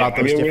little bit about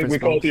those different? We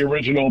call it the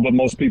original, but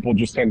most people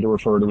just tend to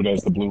refer to it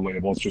as the blue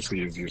label. It's just the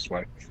easiest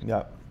way.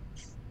 Yeah.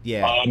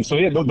 Yeah.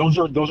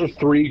 Those are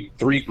three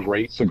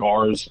great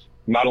cigars.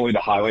 Not only to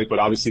highlight, but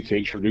obviously to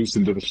introduce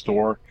into the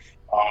store.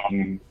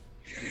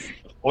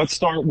 Let's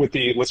start with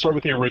the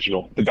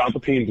original, the Don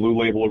Pepin Blue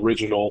Label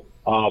original.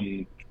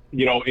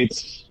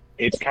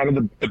 It's kind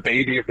of the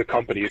baby of the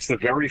company. It's the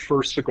very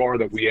first cigar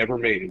that we ever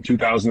made in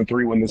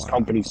 2003 when this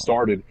company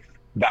started.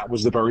 That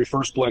was the very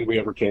first blend we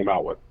ever came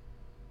out with.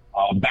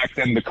 Back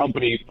then, the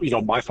company,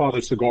 My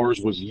Father Cigars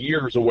was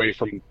years away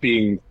from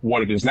being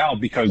what it is now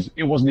because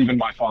it wasn't even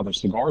My Father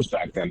Cigars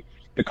back then.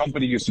 The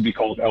company used to be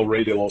called El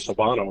Rey de los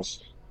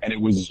Habanos, and it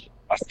was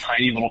a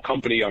tiny little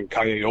company on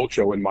Calle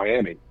Ocho in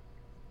Miami,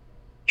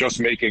 just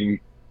making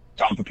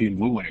Don Pepin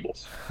blue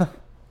labels.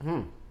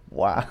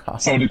 Wow.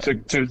 So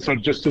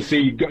just to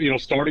see,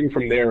 starting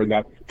from there in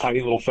that tiny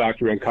little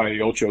factory on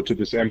Calle Ocho to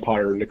this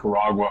empire in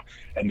Nicaragua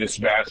and this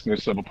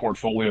vastness of a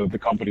portfolio that the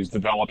company's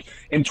developed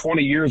in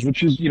 20 years,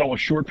 which is, a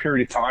short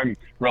period of time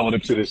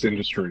relative to this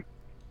industry,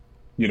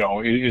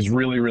 it is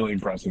really, really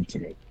impressive to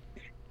me.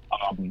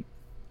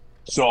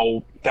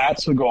 So that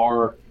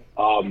cigar,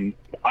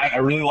 I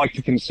really like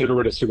to consider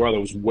it a cigar that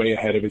was way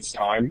ahead of its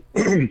time.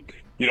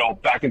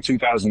 Back in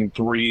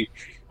 2003,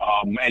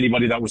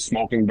 anybody that was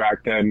smoking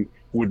back then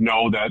would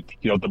know that,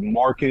 the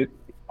market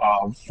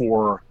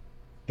for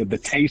the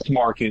taste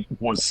market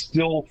was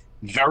still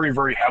very,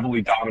 very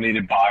heavily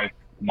dominated by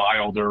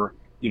milder,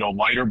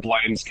 lighter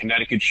blends.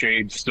 Connecticut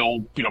Shade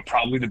still,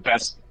 probably the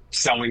best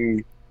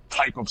selling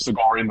type of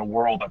cigar in the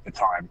world at the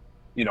time,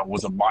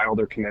 was a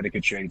milder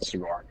Connecticut Shade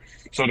cigar.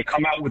 So to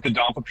come out with the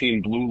Don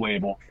Pepin blue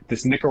label,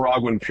 this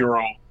Nicaraguan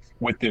Puro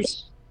with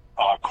this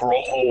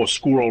Corojo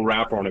Oscuro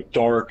wrapper on it,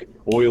 dark,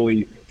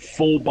 oily,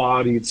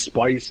 full-bodied,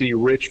 spicy,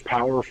 rich,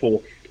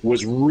 powerful,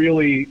 was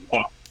really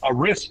a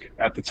risk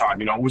at the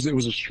time. It was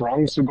a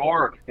strong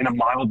cigar in a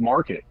mild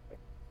market,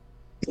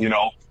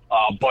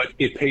 but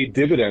it paid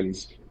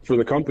dividends for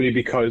the company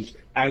because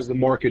as the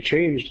market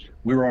changed,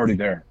 we were already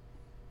there.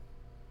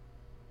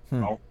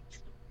 Yeah.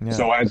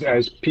 So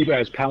as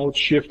palates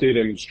shifted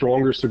and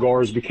stronger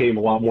cigars became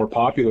a lot more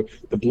popular,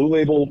 the blue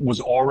label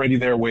was already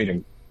there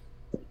waiting.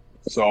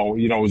 So,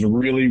 it was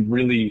really,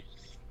 really,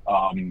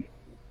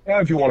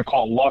 if you want to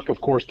call it luck, of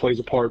course, plays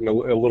a part in a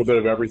little bit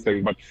of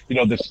everything. But,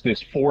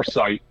 this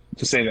foresight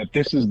to say that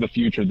this is the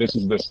future, this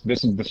is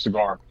the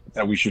cigar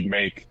that we should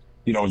make,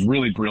 is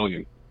really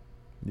brilliant.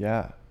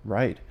 Yeah,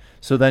 right.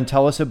 So then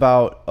tell us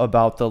about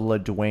the La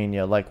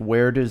Dueña. Like,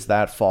 where does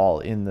that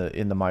fall in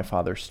the My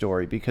Father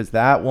story? Because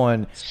that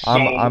one,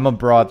 I'm a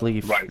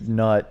broadleaf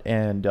nut,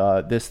 and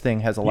this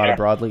thing has a lot of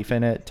broadleaf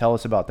in it. Tell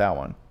us about that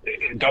one.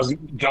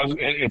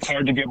 It's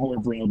hard to get more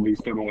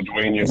broadleaf than La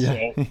Dueña.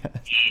 Yeah.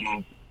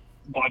 So,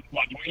 but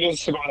La Dueña is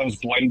a cigar that was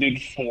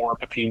blended for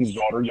Pepin's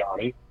daughter,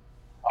 Yanni.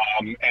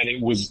 And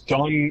it was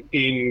done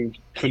in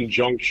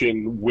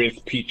conjunction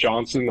with Pete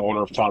Johnson, the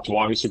owner of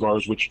Tatuaje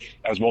Cigars, which,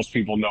 as most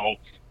people know,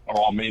 are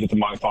all made at the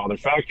My Father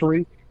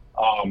factory.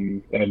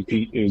 And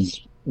Pete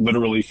is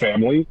literally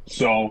family.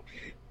 So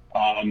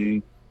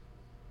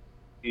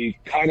he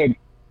kind of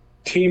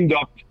teamed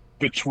up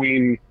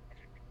between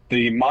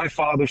the My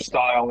Father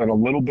style and a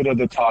little bit of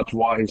the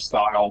Tatuaje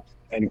style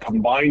and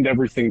combined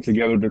everything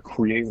together to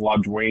create La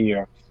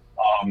Dueña.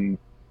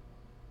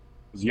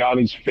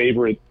 Yanni's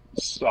favorite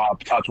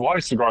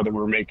Tatuaje cigar that we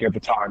were making at the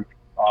time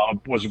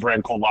was a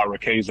brand called La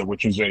Riqueza,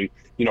 which is a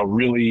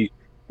really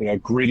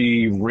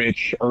gritty,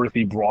 rich,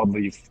 earthy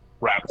broadleaf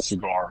wrapped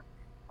cigar,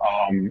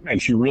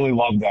 and she really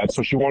loved that.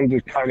 So she wanted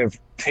to kind of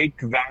take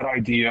that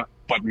idea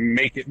but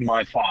make it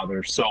My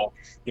Father. So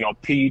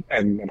Pete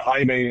and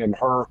Jaime and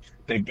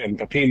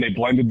Pepin, they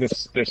blended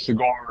this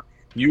cigar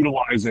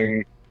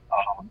utilizing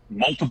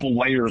multiple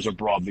layers of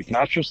broadleaf,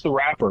 not just the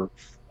wrapper,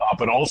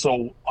 but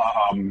also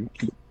kind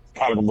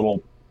of a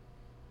little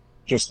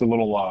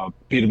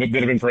bit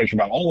of information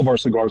about all of our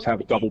cigars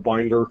have a double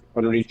binder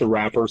underneath the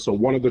wrapper. So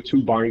one of the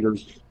two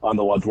binders on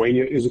the La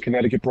Dueña is a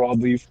Connecticut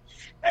broadleaf,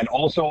 and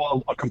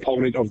also a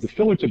component of the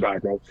filler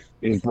tobacco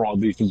is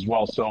broadleaf as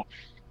well. So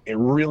it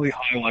really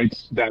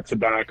highlights that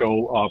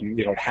tobacco.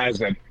 It has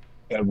that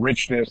that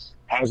richness,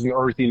 has an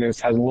earthiness,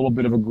 has a little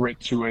bit of a grit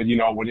to it,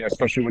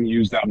 especially when you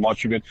use that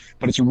much of it.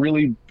 But it's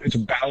a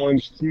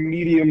balanced,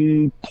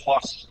 medium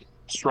plus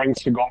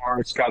strength cigar.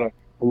 It's got a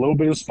little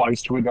bit of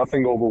spice to it,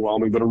 nothing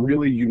overwhelming, but a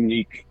really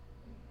unique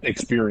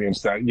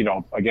experience that,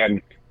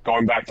 again,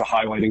 going back to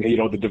highlighting,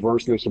 the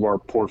diverseness of our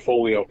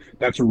portfolio,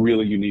 that's a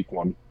really unique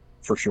one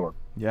for sure.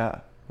 Yeah,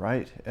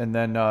 right. And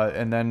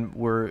then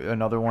we're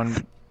another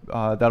one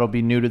that'll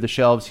be new to the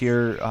shelves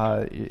here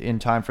in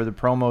time for the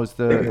promos,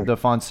 the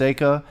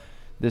Fonseca.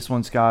 This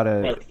one's got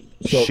a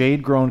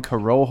shade-grown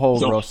Corojo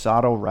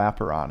Rosado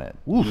wrapper on it.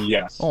 Oof.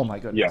 Yes. Oh my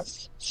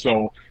goodness.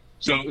 Yes.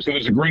 So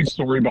there's a great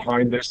story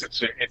behind this.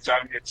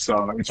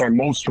 It's our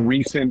most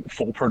recent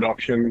full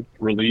production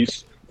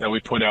release that we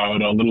put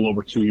out a little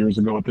over 2 years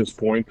ago at this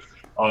point.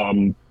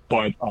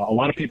 But a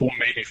lot of people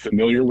may be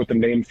familiar with the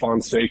name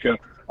Fonseca.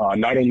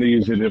 Not only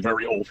is it a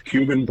very old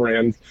Cuban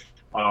brand,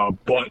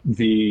 but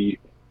the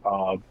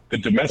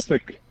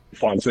domestic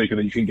Fonseca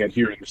that you can get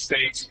here in the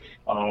States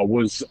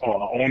was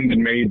owned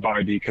and made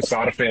by the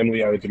Quesada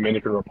family out of the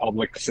Dominican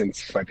Republic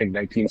since, I think,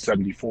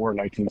 1974,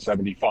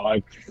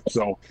 1975.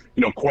 So,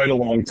 quite a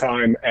long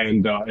time.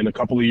 And a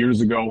couple of years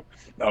ago,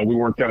 we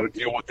worked out a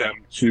deal with them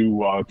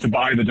to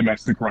buy the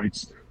domestic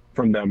rights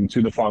from them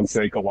to the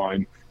Fonseca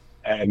line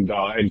and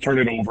turn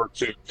it over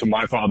to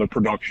My Father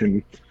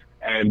Production.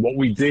 And what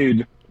we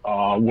did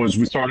was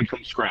we started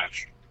from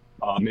scratch.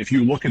 If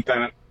you look at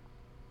that,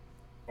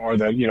 or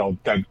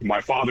that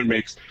My Father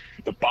makes,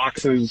 the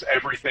boxes,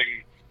 everything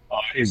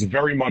is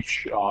very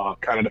much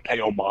kind of to pay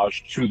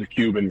homage to the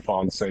Cuban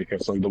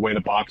Fonseca. So the way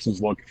the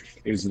boxes look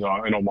is an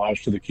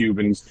homage to the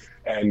Cubans,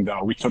 and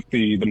we took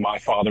the My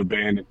Father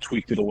band and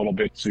tweaked it a little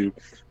bit to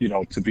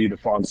be the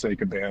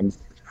Fonseca band.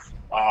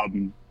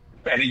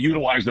 And it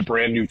utilized a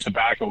brand new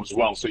tobacco as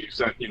well. So you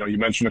said, you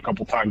mentioned a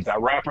couple times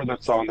that wrapper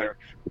that's on there,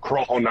 the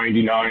Corojo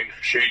 99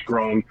 shade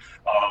grown.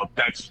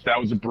 That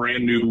was a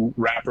brand new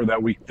wrapper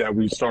that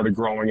we started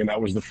growing, and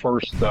that was the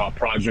first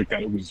project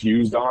that it was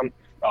used on.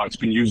 It's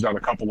been used on a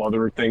couple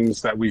other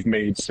things that we've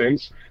made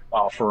since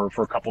for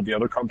a couple of the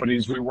other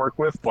companies we work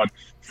with. But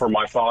for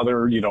My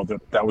Father,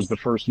 that was the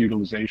first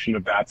utilization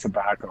of that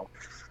tobacco.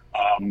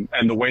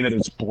 And the way that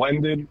it's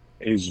blended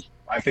is,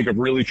 I think, a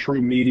really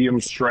true medium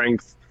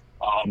strength.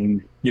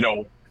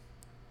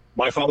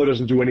 My Father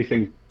doesn't do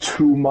anything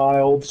too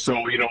mild.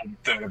 So,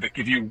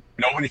 if you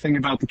know anything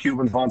about the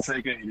Cuban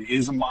Fonseca, it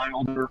is a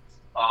milder,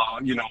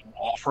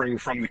 offering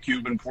from the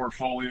Cuban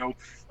portfolio.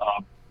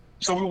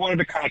 So we wanted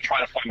to kind of try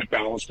to find a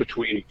balance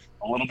between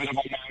a little bit of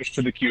homage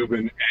to the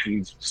Cuban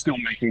and still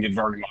making it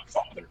very My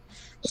Father.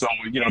 So,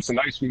 it's a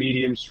nice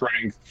medium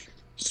strength,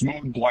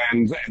 smooth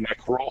blend, and that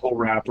Corojo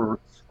wrapper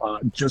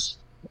just,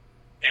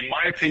 in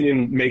my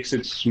opinion, makes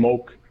it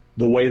smoke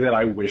the way that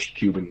I wished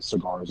Cuban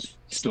cigars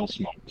still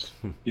smoked.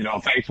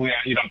 Thankfully,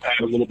 I've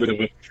had a little bit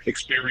of an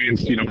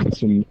experience, with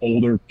some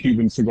older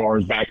Cuban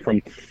cigars back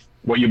from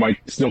what you might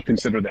still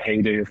consider the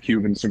heyday of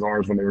Cuban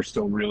cigars when they were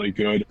still really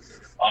good.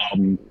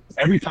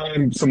 Every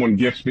time someone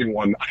gifts me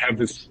one, I have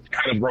this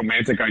kind of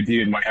romantic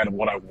idea in my head of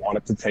what I want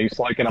it to taste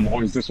like, and I'm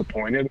always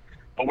disappointed.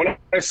 But when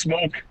I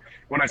smoke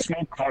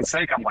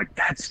Fonseca, I'm like,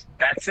 that's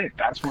it.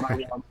 That's what I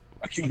want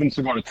a Cuban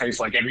cigar to taste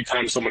like every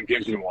time someone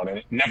gives me one, and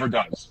it never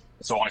does.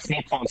 So I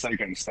smoke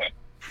Fonseca instead.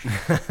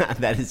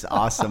 That is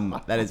awesome.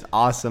 That is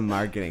awesome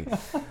marketing.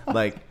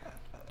 Like,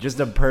 just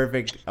a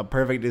perfect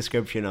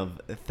description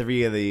of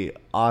three of the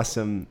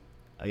awesome,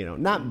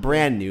 not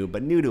brand new,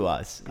 but new to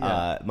us,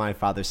 My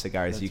Father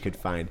Cigars could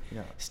find.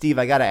 Yeah. Steve,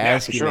 I got to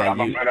ask you, sure.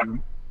 man.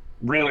 I'm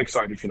really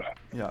excited for that.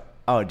 Yeah.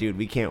 Oh, dude,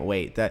 we can't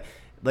wait. That,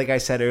 like I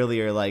said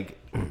earlier,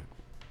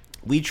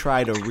 we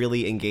try to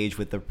really engage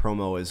with the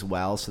promo as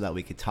well so that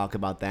we could talk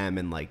about them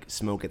and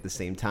smoke at the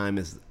same time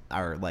as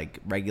our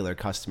regular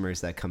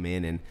customers that come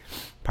in and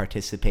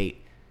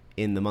participate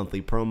in the monthly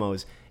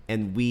promos.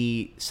 And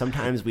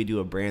sometimes we do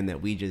a brand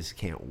that we just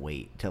can't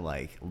wait to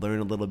learn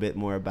a little bit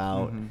more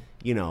about,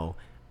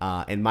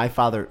 and My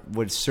Father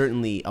would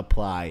certainly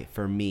apply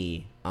for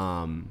me.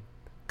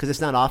 Because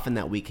it's not often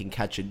that we can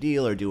catch a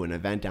deal or do an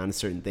event on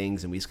certain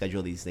things, and we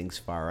schedule these things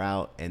far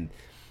out. And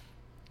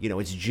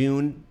it's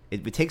June.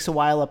 It takes a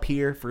while up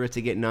here for it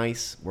to get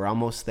nice. We're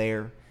almost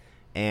there.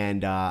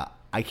 And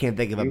I can't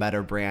think of a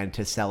better brand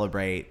to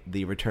celebrate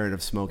the return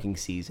of smoking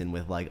season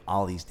with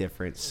all these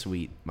different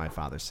sweet My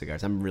Father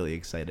cigars. I'm really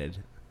excited.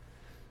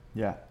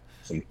 Yeah.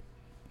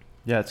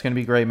 Yeah, it's going to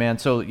be great, man.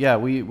 So, yeah,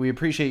 we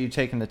appreciate you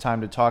taking the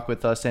time to talk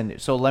with us. And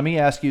so let me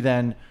ask you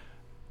then,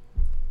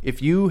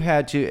 if you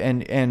had to,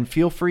 and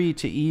feel free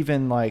to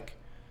even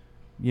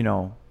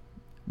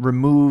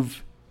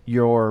remove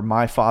your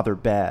My Father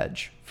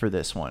badge for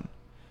this one.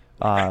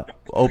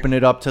 Open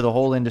it up to the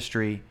whole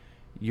industry.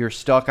 You're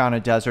stuck on a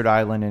desert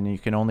island and you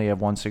can only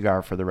have one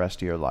cigar for the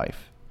rest of your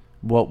life.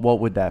 What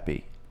would that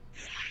be?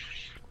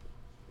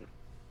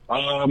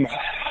 All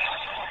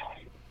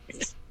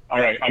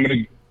right,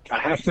 I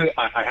have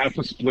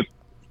to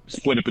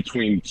split it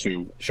between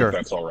two. Sure. If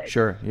that's all right.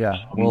 Sure.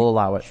 Yeah. We'll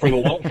allow it. For the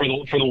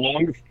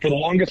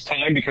longest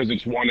time, because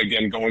it's one,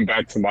 again, going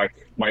back to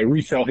my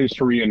retail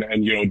history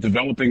and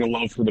developing a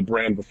love for the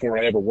brand before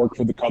I ever worked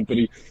for the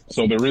company.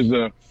 So there is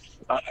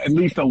at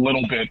least a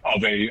little bit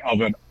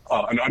of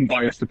an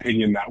unbiased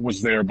opinion that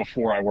was there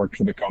before I worked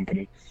for the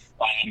company.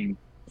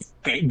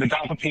 The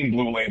Dapapine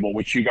Blue Label,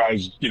 which you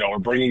guys are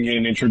bringing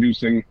in,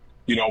 introducing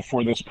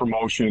for this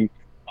promotion.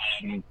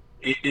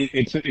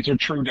 It's a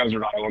true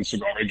desert island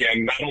cigar.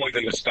 Again, not only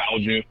the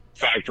nostalgia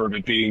factor of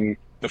it being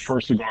the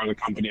first cigar the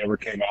company ever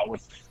came out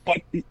with,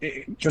 but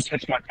it just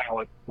hits my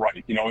palate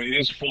right. It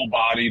is full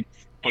bodied,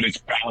 but it's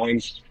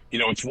balanced.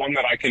 It's one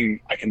that I can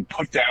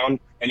put down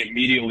and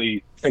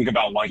immediately think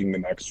about lighting the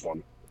next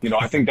one.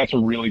 I think that's a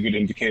really good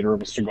indicator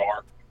of a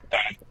cigar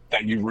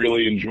that you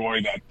really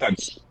enjoy,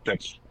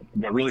 that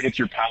really hits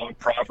your palate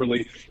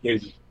properly.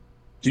 Is,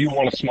 do you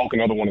want to smoke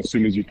another one as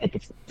soon as you put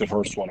the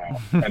first one out?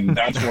 And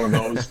that's one of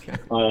those.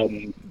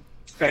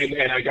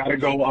 And I got to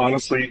go,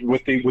 honestly,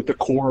 with the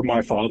core of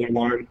My Father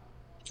line.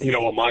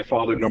 A My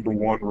Father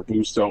 #1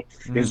 Robusto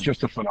is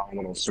just a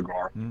phenomenal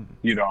cigar.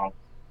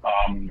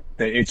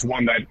 It's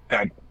one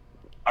that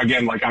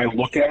again, like, I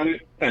look at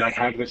it and I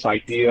have this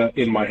idea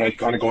in my head,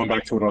 kind of going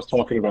back to what I was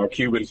talking about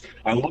Cubans.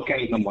 I look at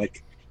it and I'm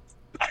like,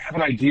 I have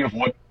an idea of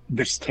what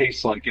this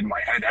tastes like in my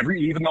head.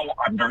 Even though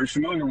I'm very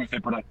familiar with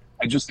it, but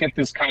I just get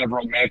this kind of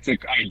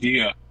romantic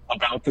idea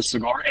about the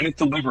cigar, and it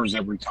delivers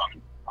every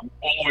time. I'm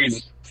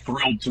always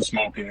thrilled to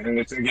smoke it, and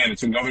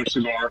it's another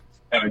cigar,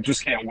 and I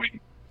just can't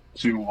wait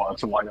to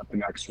light up the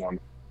next one.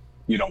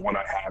 When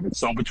I have it.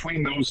 So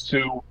between those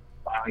two,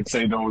 I'd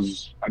say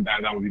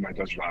that would be my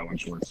desert island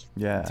choice.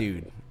 Yeah,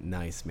 dude,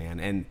 nice, man.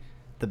 And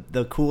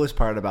the coolest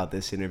part about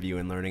this interview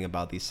and learning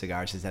about these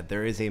cigars is that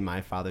there is a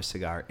My Father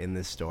cigar in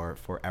this store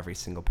for every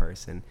single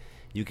person.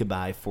 You could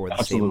buy four of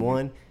the same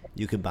one.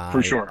 You could buy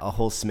a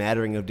whole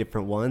smattering of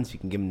different ones. You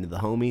can give them to the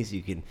homies.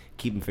 You can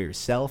keep them for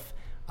yourself.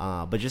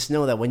 But just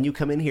know that when you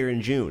come in here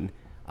in June,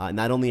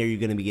 not only are you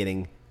going to be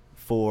getting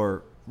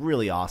 4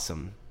 really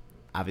awesome,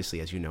 obviously,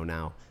 as you know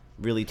now,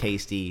 really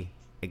tasty,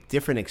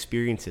 different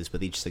experiences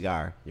with each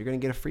cigar, you're going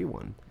to get a free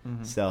one.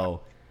 Mm-hmm.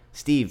 So,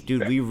 Steve,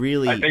 dude, we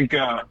really... I think...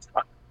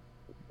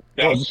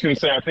 I was just going to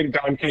say, I think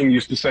Don King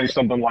used to say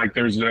something like,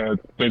 there's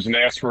an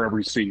ass for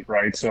every seat,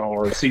 right? So,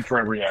 or a seat for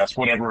every ass,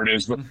 whatever it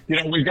is. But,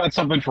 we've got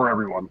something for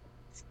everyone.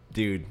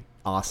 Dude,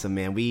 awesome,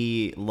 man.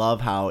 We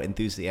love how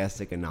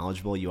enthusiastic and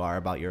knowledgeable you are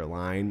about your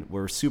line.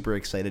 We're super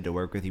excited to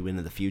work with you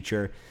into the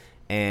future.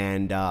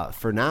 And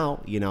for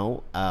now,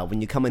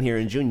 when you come in here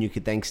in June, you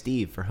could thank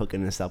Steve for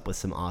hooking us up with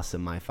some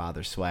awesome My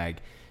Father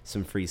swag,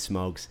 some free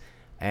smokes,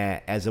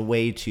 as a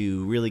way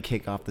to really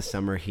kick off the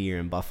summer here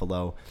in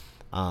Buffalo.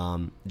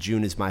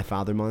 June is My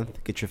Father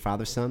month. Get your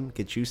father some,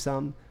 get you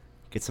some,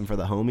 get some for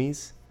the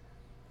homies,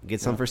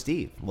 get some for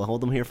Steve. We'll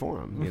hold him here for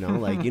him.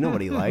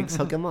 What he likes.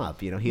 Hook him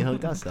up. He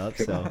hooked us up.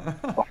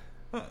 So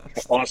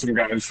awesome,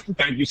 guys.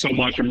 Thank you so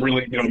much. I'm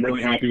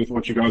really happy with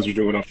what you guys are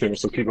doing up there.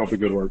 So keep up the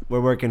good work. We're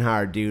working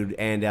hard, dude,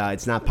 and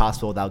it's not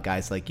possible without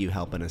guys like you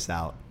helping us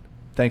out.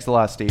 Thanks a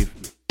lot, Steve.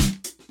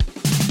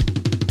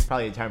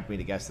 Probably time for me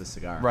to guess the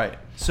cigar. Right.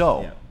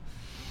 So,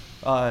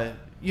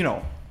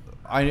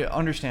 I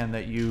understand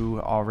that you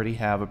already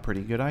have a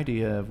pretty good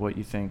idea of what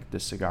you think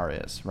this cigar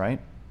is, right?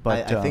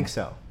 But I think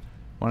so.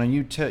 Why don't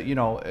you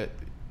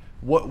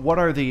what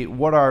are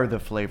the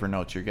flavor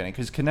notes you're getting?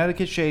 Because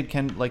Connecticut Shade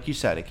can, like you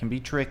said, it can be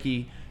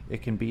tricky.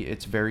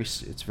 It's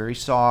very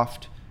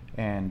soft,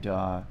 and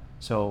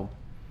what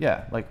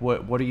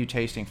are you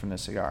tasting from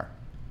this cigar?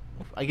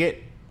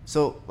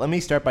 So let me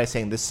start by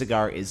saying this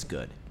cigar is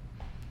good.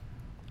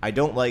 I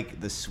don't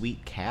like the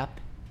sweet cap,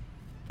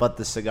 but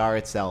the cigar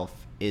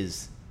itself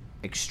is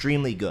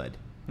extremely good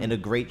and a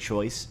great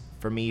choice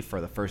for me for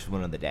the first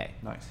one of the day.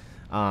 Nice.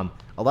 A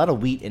lot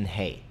of wheat and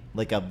hay,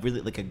 like a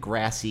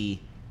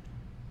grassy,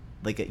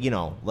 like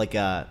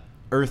a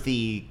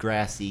earthy,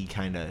 grassy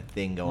kind of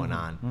thing going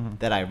on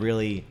that I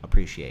really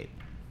appreciate.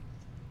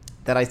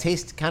 That I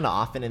taste kind of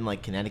often in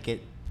like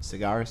Connecticut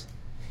cigars.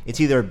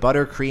 It's either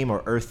buttercream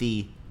or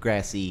earthy,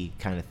 grassy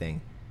kind of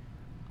thing.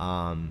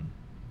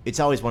 It's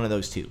always one of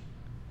those two.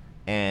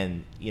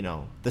 And,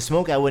 the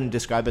smoke I wouldn't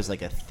describe as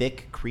like a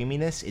thick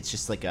creaminess. It's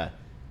just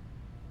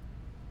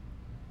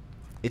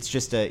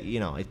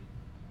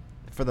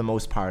for the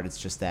most part, it's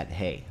just that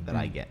hay that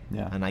I get.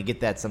 Yeah. And I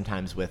get that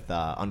sometimes with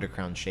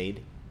Underground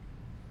Shade.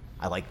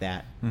 I like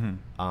that.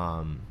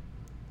 Mm-hmm.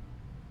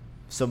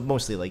 So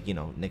mostly like,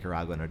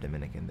 Nicaraguan or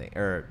Dominican thing,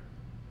 or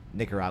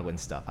Nicaraguan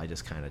stuff. I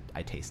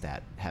taste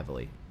that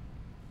heavily.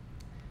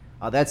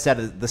 That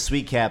said, the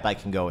sweet cap I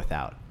can go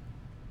without.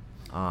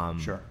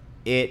 Sure.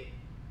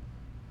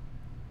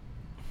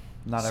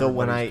 Not so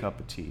everybody's cup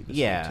of tea. The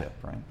sweet tip,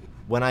 right?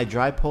 When I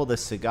dry pull the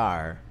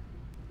cigar,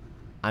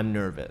 I'm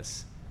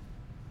nervous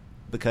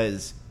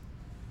because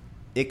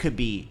it could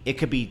be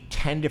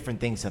 10 different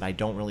things that I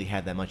don't really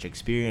have that much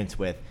experience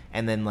with,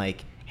 and then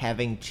like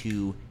having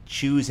to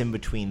choose in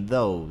between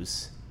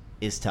those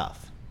is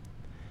tough.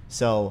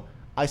 So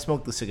I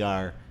smoked the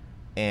cigar,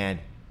 and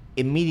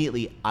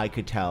immediately I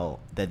could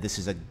tell that this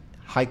is a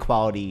high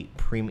quality,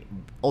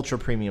 ultra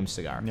premium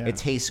cigar. Yeah. It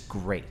tastes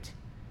great,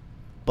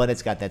 but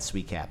it's got that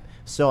sweet cap.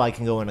 So I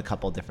can go in a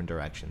couple different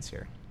directions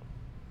here.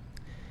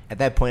 At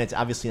that point, it's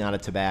obviously not a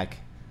tobacco.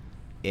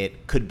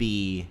 It could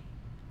be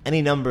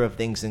any number of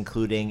things,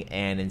 including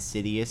an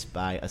Insidious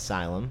by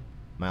Asylum,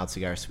 mild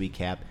cigar sweet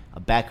cap, a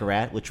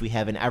Baccarat, which we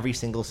have in every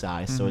single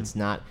size, so it's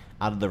not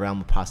out of the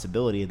realm of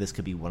possibility. This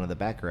could be one of the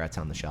Baccarats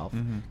on the shelf.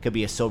 Could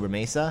be a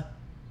Sobremesa,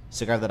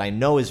 cigar that I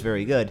know is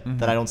very good,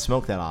 that I don't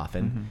smoke that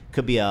often.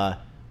 Could be a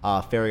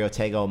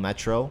Ferriotego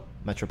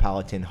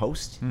Metropolitan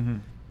Host,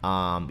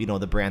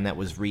 the brand that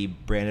was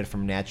rebranded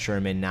from Nat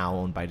Sherman, now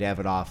owned by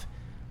Davidoff.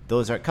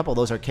 A couple of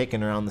those are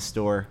kicking around the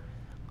store.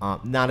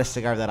 Not a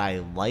cigar that I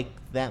like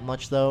that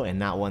much, though, and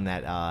not one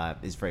that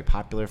is very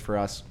popular for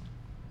us.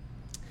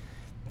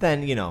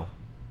 Then,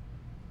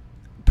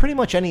 pretty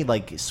much any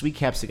sweet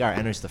cap cigar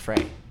enters the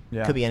fray.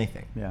 Yeah. Could be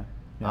anything. Yeah.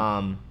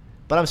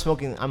 But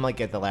I'm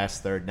at the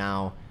last third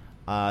now.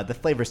 The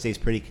flavor stays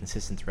pretty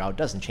consistent throughout.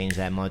 Doesn't change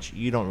that much.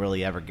 You don't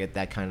really ever get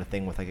that kind of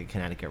thing with a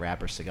Connecticut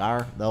wrapper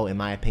cigar, though, in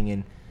my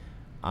opinion.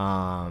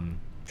 Trying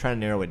to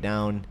narrow it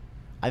down.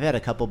 I've had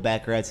a couple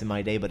Baccarats in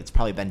my day, but it's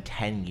probably been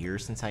 10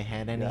 years since I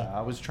had any. Yeah,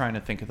 I was trying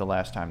to think of the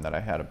last time that I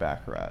had a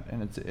Baccarat,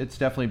 and it's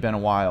definitely been a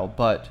while.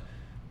 But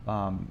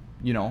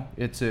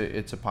it's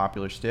a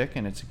popular stick,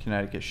 and it's a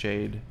Connecticut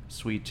shade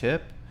sweet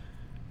tip,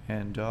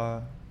 and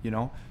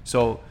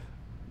so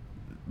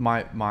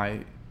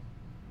my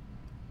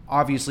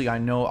obviously I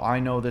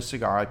know this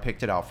cigar. I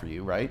picked it out for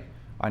you, right?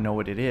 I know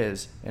what it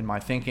is, and my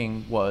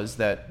thinking was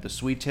that the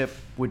sweet tip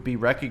would be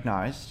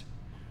recognized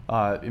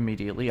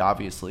immediately,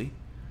 obviously.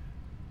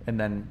 And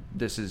then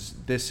this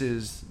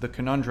is the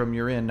conundrum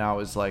you're in now,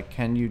 is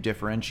can you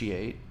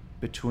differentiate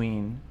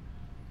between,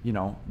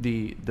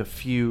 the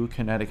few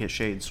Connecticut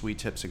shade sweet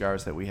tip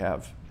cigars that we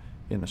have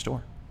in the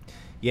store?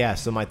 Yeah,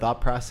 so my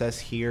thought process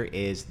here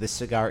is this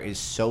cigar is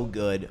so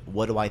good.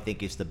 What do I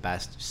think is the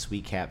best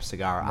sweet cap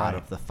cigar out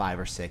of the 5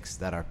 or 6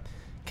 that are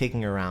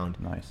kicking around?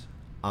 Nice.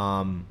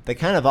 They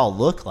kind of all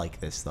look like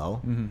this,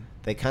 though.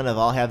 They kind of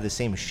all have the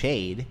same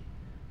shade.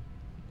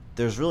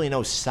 There's really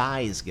no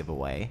size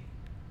giveaway.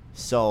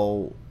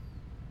 So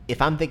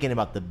if I'm thinking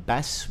about the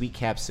best sweet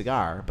cap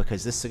cigar,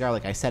 because this cigar,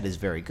 like I said, is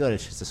very good,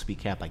 it's just a sweet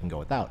cap I can go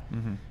without.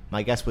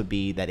 My guess would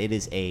be that it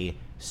is a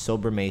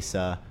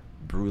Sobremesa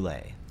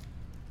Brulee.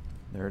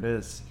 There it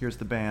is. Here's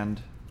the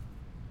band.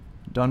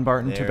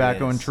 Dunbarton There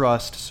Tobacco it and is.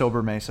 Trust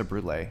Sobremesa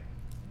Brulee.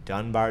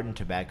 Dunbarton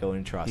Tobacco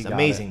and Trust. You got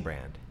Amazing it.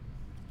 brand.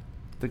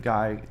 The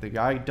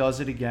guy does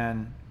it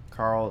again.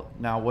 Carl,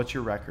 now what's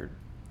your record?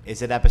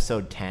 Is it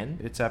episode 10?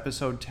 It's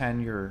episode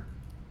 10.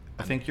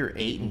 I think you're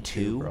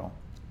 8-2, bro.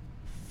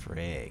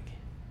 Frig.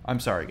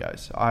 I'm sorry,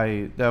 guys.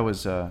 That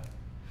was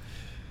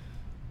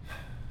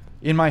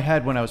in my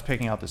head when I was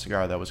picking out the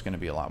cigar. That was going to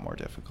be a lot more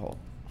difficult,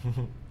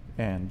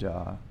 and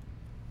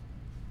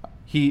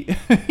he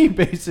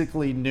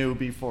basically knew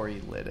before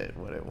he lit it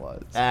what it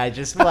was.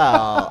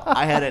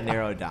 I had it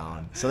narrowed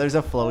down. So there's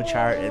a flow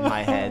chart in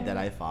my head that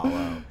I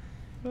follow,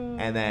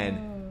 and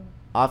then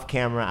off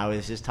camera I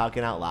was just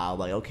talking out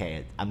loud,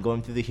 okay, I'm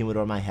going through the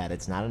humidor in my head.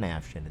 It's not an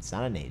Afshin. It's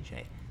not an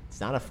AJ. It's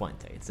not a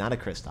Fuente. It's not a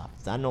Christoph.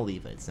 It's not an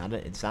Oliva. It's not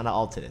an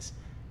Altadis.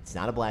 It's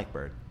not a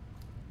Blackbird.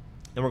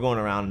 And we're going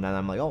around, and then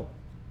I'm like, oh,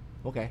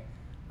 okay.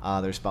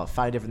 There's about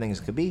 5 different things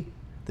it could be.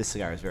 This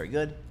cigar is very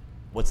good.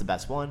 What's the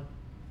best one?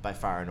 By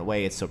far and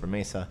away, it's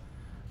Sobremesa.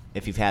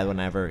 If you've had one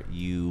ever,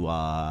 you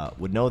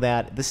would know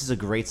that. This is a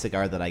great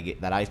cigar that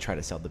I try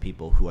to sell to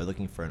people who are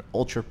looking for an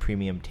ultra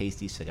premium,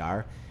 tasty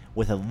cigar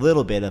with a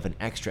little bit of an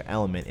extra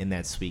element in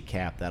that sweet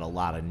cap that a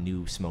lot of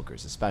new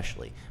smokers,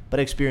 especially, but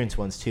experienced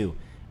ones too,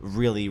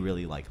 really,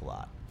 really like a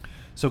lot.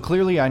 So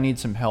clearly I need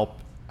some help.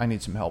 I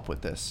need some help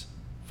with this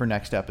for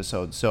next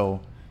episode.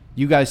 So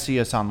you guys see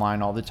us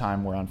online all the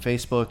time. We're on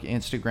Facebook,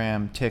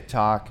 Instagram,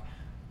 TikTok.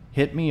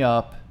 Hit me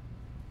up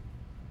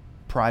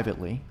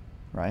privately,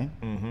 right?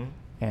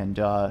 And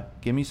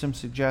give me some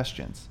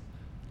suggestions.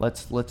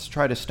 Let's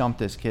try to stump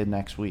this kid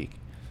next week.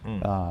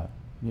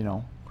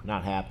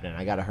 Not happening.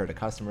 I gotta hurt a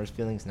customer's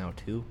feelings now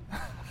too.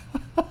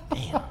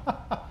 Damn.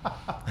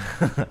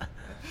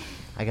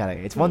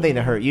 It's one thing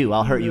to hurt you.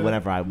 I'll hurt you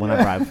whenever I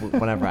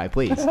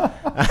please.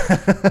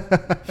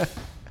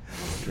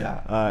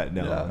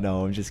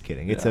 No, I'm just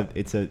kidding.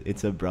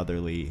 It's a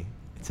brotherly.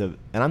 And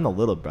I'm the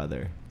little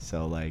brother,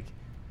 so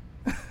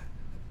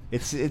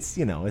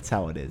it's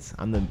how it is.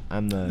 I'm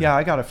the. Yeah,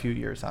 I got a few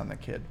years on the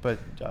kid, but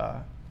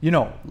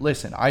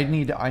listen, I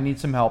need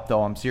some help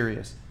though. I'm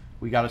serious.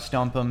 We got to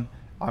stump him.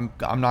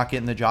 I'm not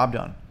getting the job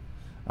done.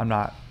 I'm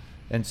not,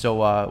 and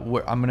so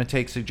I'm gonna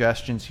take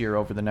suggestions here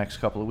over the next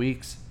couple of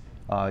weeks.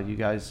 You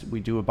guys, we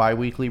do a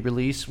bi-weekly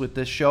release with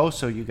this show,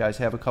 so you guys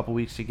have a couple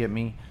weeks to get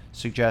me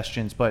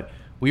suggestions. But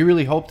we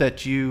really hope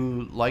that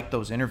you like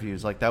those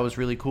interviews. That was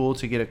really cool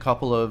to get a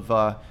couple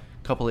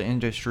of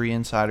industry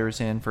insiders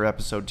in for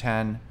episode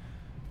 10.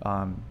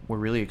 We're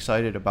really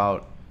excited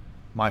about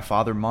My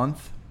Father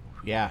Month.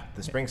 Yeah,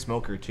 the Spring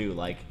Smoker too.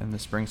 And the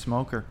Spring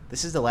Smoker.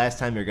 This is the last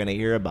time you're going to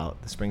hear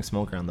about the Spring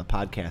Smoker on the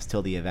podcast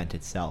till the event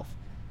itself.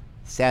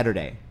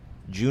 Saturday,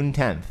 June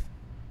 10th,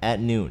 at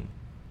noon.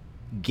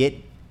 Get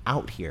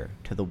out here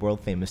to the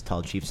world-famous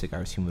Tall Chief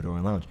Cigars Humidor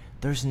and Lounge.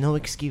 There's no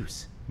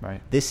excuse.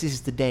 Right. This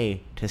is the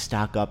day to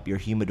stock up your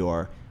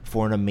humidor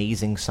for an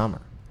amazing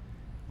summer.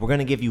 We're going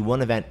to give you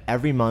one event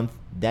every month.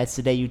 That's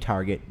the day you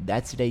target.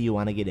 That's the day you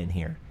want to get in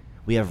here.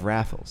 We have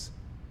raffles,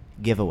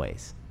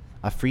 giveaways,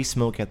 a free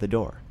smoke at the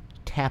door,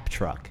 tap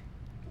truck,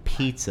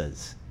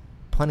 pizzas,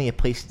 plenty of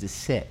places to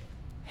sit,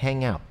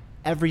 hang out.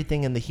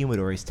 Everything in the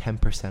humidor is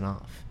 10%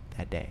 off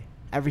that day.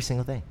 Every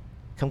single thing.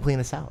 Come clean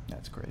us out.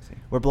 That's crazy.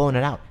 We're blowing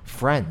it out.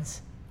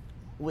 Friends.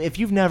 If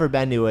you've never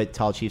been to a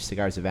Tall Chief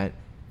Cigars event,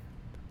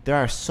 there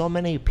are so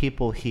many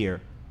people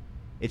here.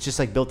 It's just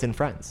like built-in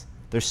friends.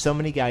 There's so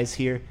many guys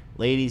here.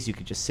 Ladies, you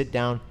could just sit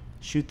down,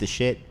 shoot the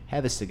shit,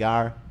 have a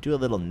cigar, do a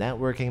little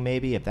networking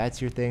maybe if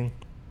that's your thing.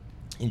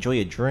 Enjoy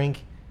a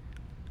drink.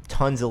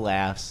 Tons of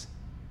laughs.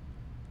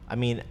 I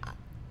mean,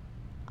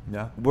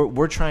 Yeah.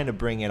 we're trying to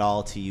bring it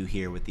all to you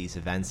here with these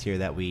events here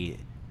that we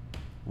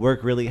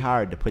work really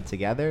hard to put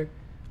together.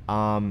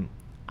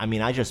 I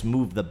mean, I just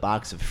moved the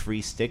box of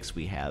free sticks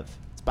we have.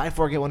 It's buy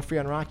 4 get 1 free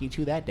on Rocky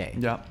too that day.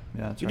 Yeah.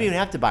 Yeah. That's You right. don't even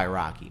have to buy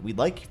Rocky. We'd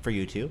like for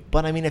you to.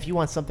 But, I mean, if you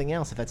want something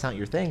else, if that's not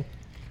your thing,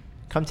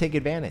 come take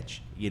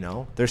advantage, you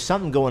know? There's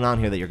something going on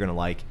here that you're going to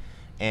like.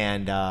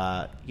 And,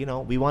 you know,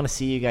 we want to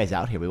see you guys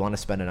out here. We want to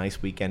spend a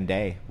nice weekend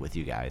day with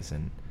you guys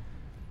and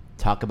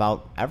talk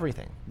about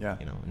everything. Yeah.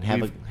 You know, and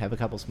have a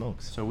couple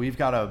smokes. So we've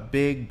got a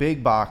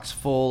big box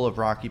full of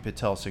Rocky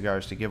Patel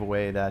cigars to give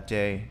away that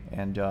day,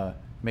 and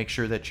make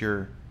sure that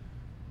you're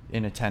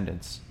in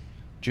attendance.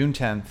 June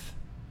 10th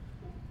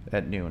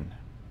at noon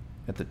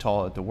at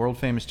the world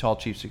famous Tall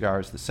Chief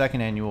Cigars, the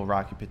second annual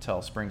Rocky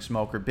Patel Spring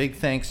Smoker. Big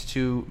thanks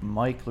to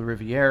Mike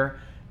LaRiviere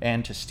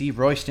and to Steve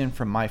Roysten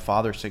from My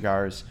Father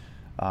Cigars.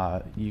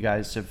 You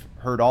guys have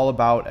heard all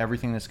about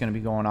everything that's going to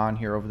be going on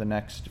here over the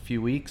next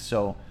few weeks,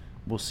 so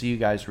we'll see you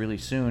guys really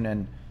soon.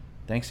 And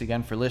thanks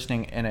again for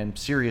listening. And I'm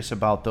serious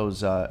about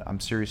those. I'm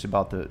serious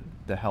about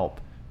the help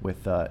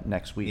with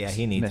next week's. Yeah,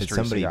 he needs mystery it.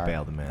 Somebody cigar.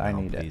 bail the man I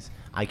out, need please.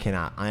 I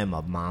cannot. I am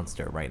a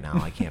monster right now.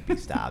 I can't be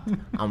stopped.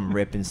 I'm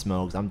ripping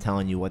smokes. I'm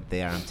telling you what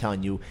they are. I'm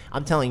telling you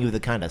the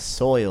kind of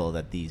soil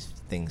that these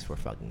things were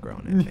fucking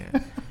grown in,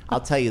 man.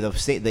 I'll tell you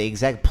the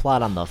exact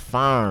plot on the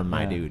farm,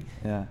 my dude.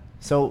 Yeah.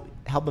 So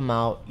help him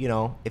out. You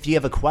know, if you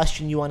have a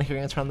question you want to hear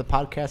answered on the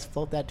podcast,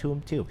 float that to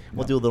him too.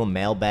 We'll do a little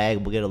mailbag.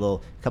 We'll get a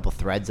couple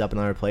threads up in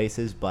other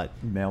places. But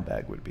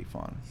Mailbag would be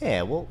fun.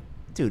 yeah, well,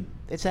 dude,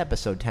 it's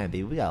episode 10,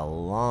 baby. We got a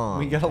long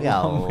way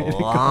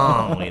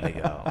to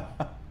go.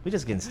 We're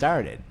just getting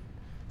started.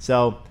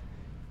 So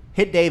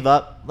hit Dave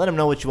up. Let him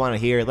know what you want to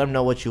hear. Let him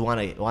know what you want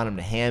him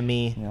to hand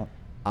me. Yep.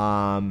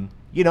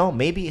 You know,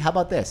 maybe, how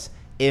about this?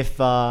 If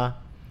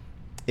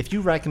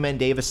you recommend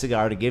Dave a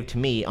cigar to give to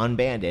me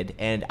unbanded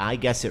and I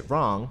guess it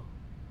wrong,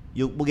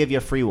 we'll give you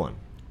a free one.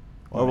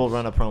 Or we'll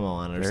run a promo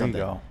on it or something.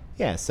 There you go.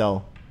 Yeah,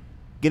 so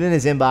get in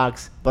his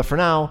inbox. But for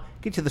now,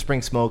 get to the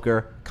Spring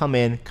Smoker. Come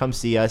in. Come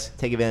see us.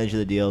 Take advantage of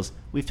the deals.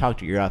 We've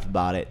talked your ear off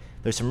about it.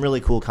 There's some really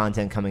cool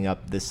content coming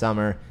up this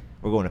summer.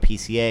 We're going to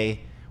PCA.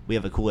 We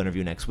have a cool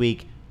interview next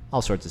week.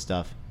 All sorts of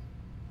stuff.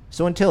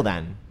 So until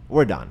then,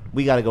 we're done.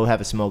 We got to go have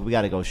a smoke. We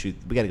got to go shoot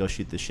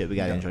this shit. We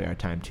got to enjoy our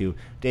time too.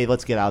 Dave,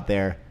 let's get out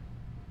there.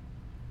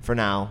 For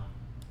now,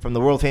 from the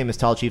world-famous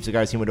Tall Chief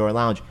Cigars Humidor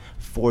Lounge,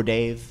 for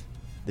Dave,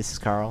 this is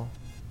Carl.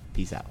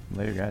 Peace out.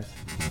 Later, guys.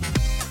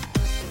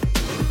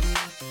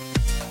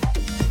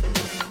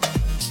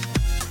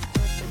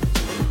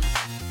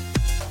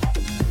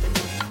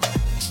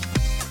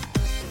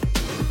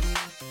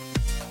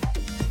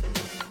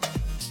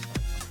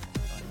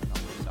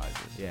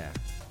 Yeah.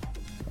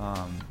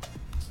 I'm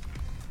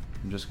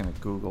just going to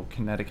Google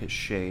Connecticut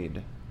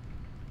Shade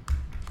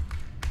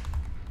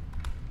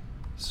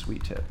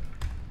Sweet Tip.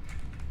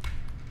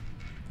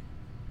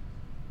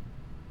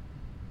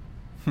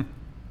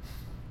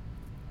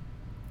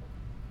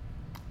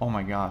 Oh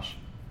my gosh.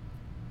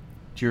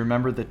 Do you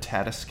remember the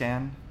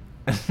Tatiscan?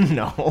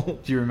 No.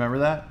 Do you remember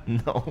that?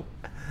 No.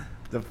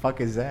 The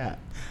fuck is that?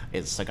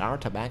 Is cigar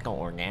tobacco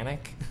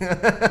organic?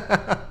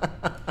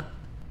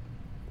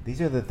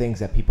 These are the things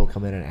that people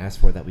come in and ask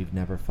for that we've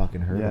never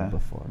fucking heard of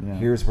before. Yeah.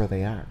 Here's where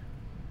they are.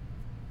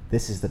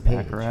 This is the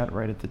page. Baccarat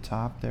right at the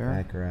top there.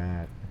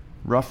 Baccarat.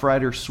 Rough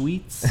Rider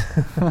Sweets.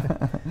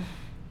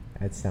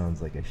 That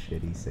sounds like a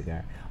shitty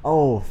cigar.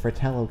 Oh,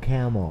 Fratello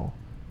Camel.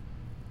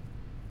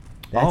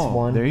 That's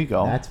one. There you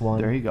go. That's one.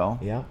 There you go.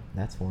 Yep,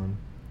 that's one.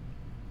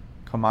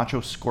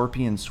 Camacho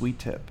Scorpion Sweet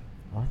Tip.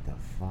 What the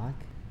fuck?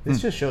 This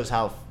just shows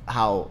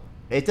how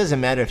it doesn't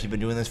matter if you've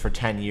been doing this for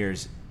 10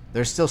 years.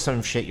 There's still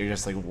some shit you're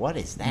just like, what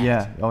is that?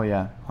 Yeah. Oh,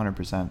 yeah.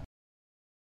 100%.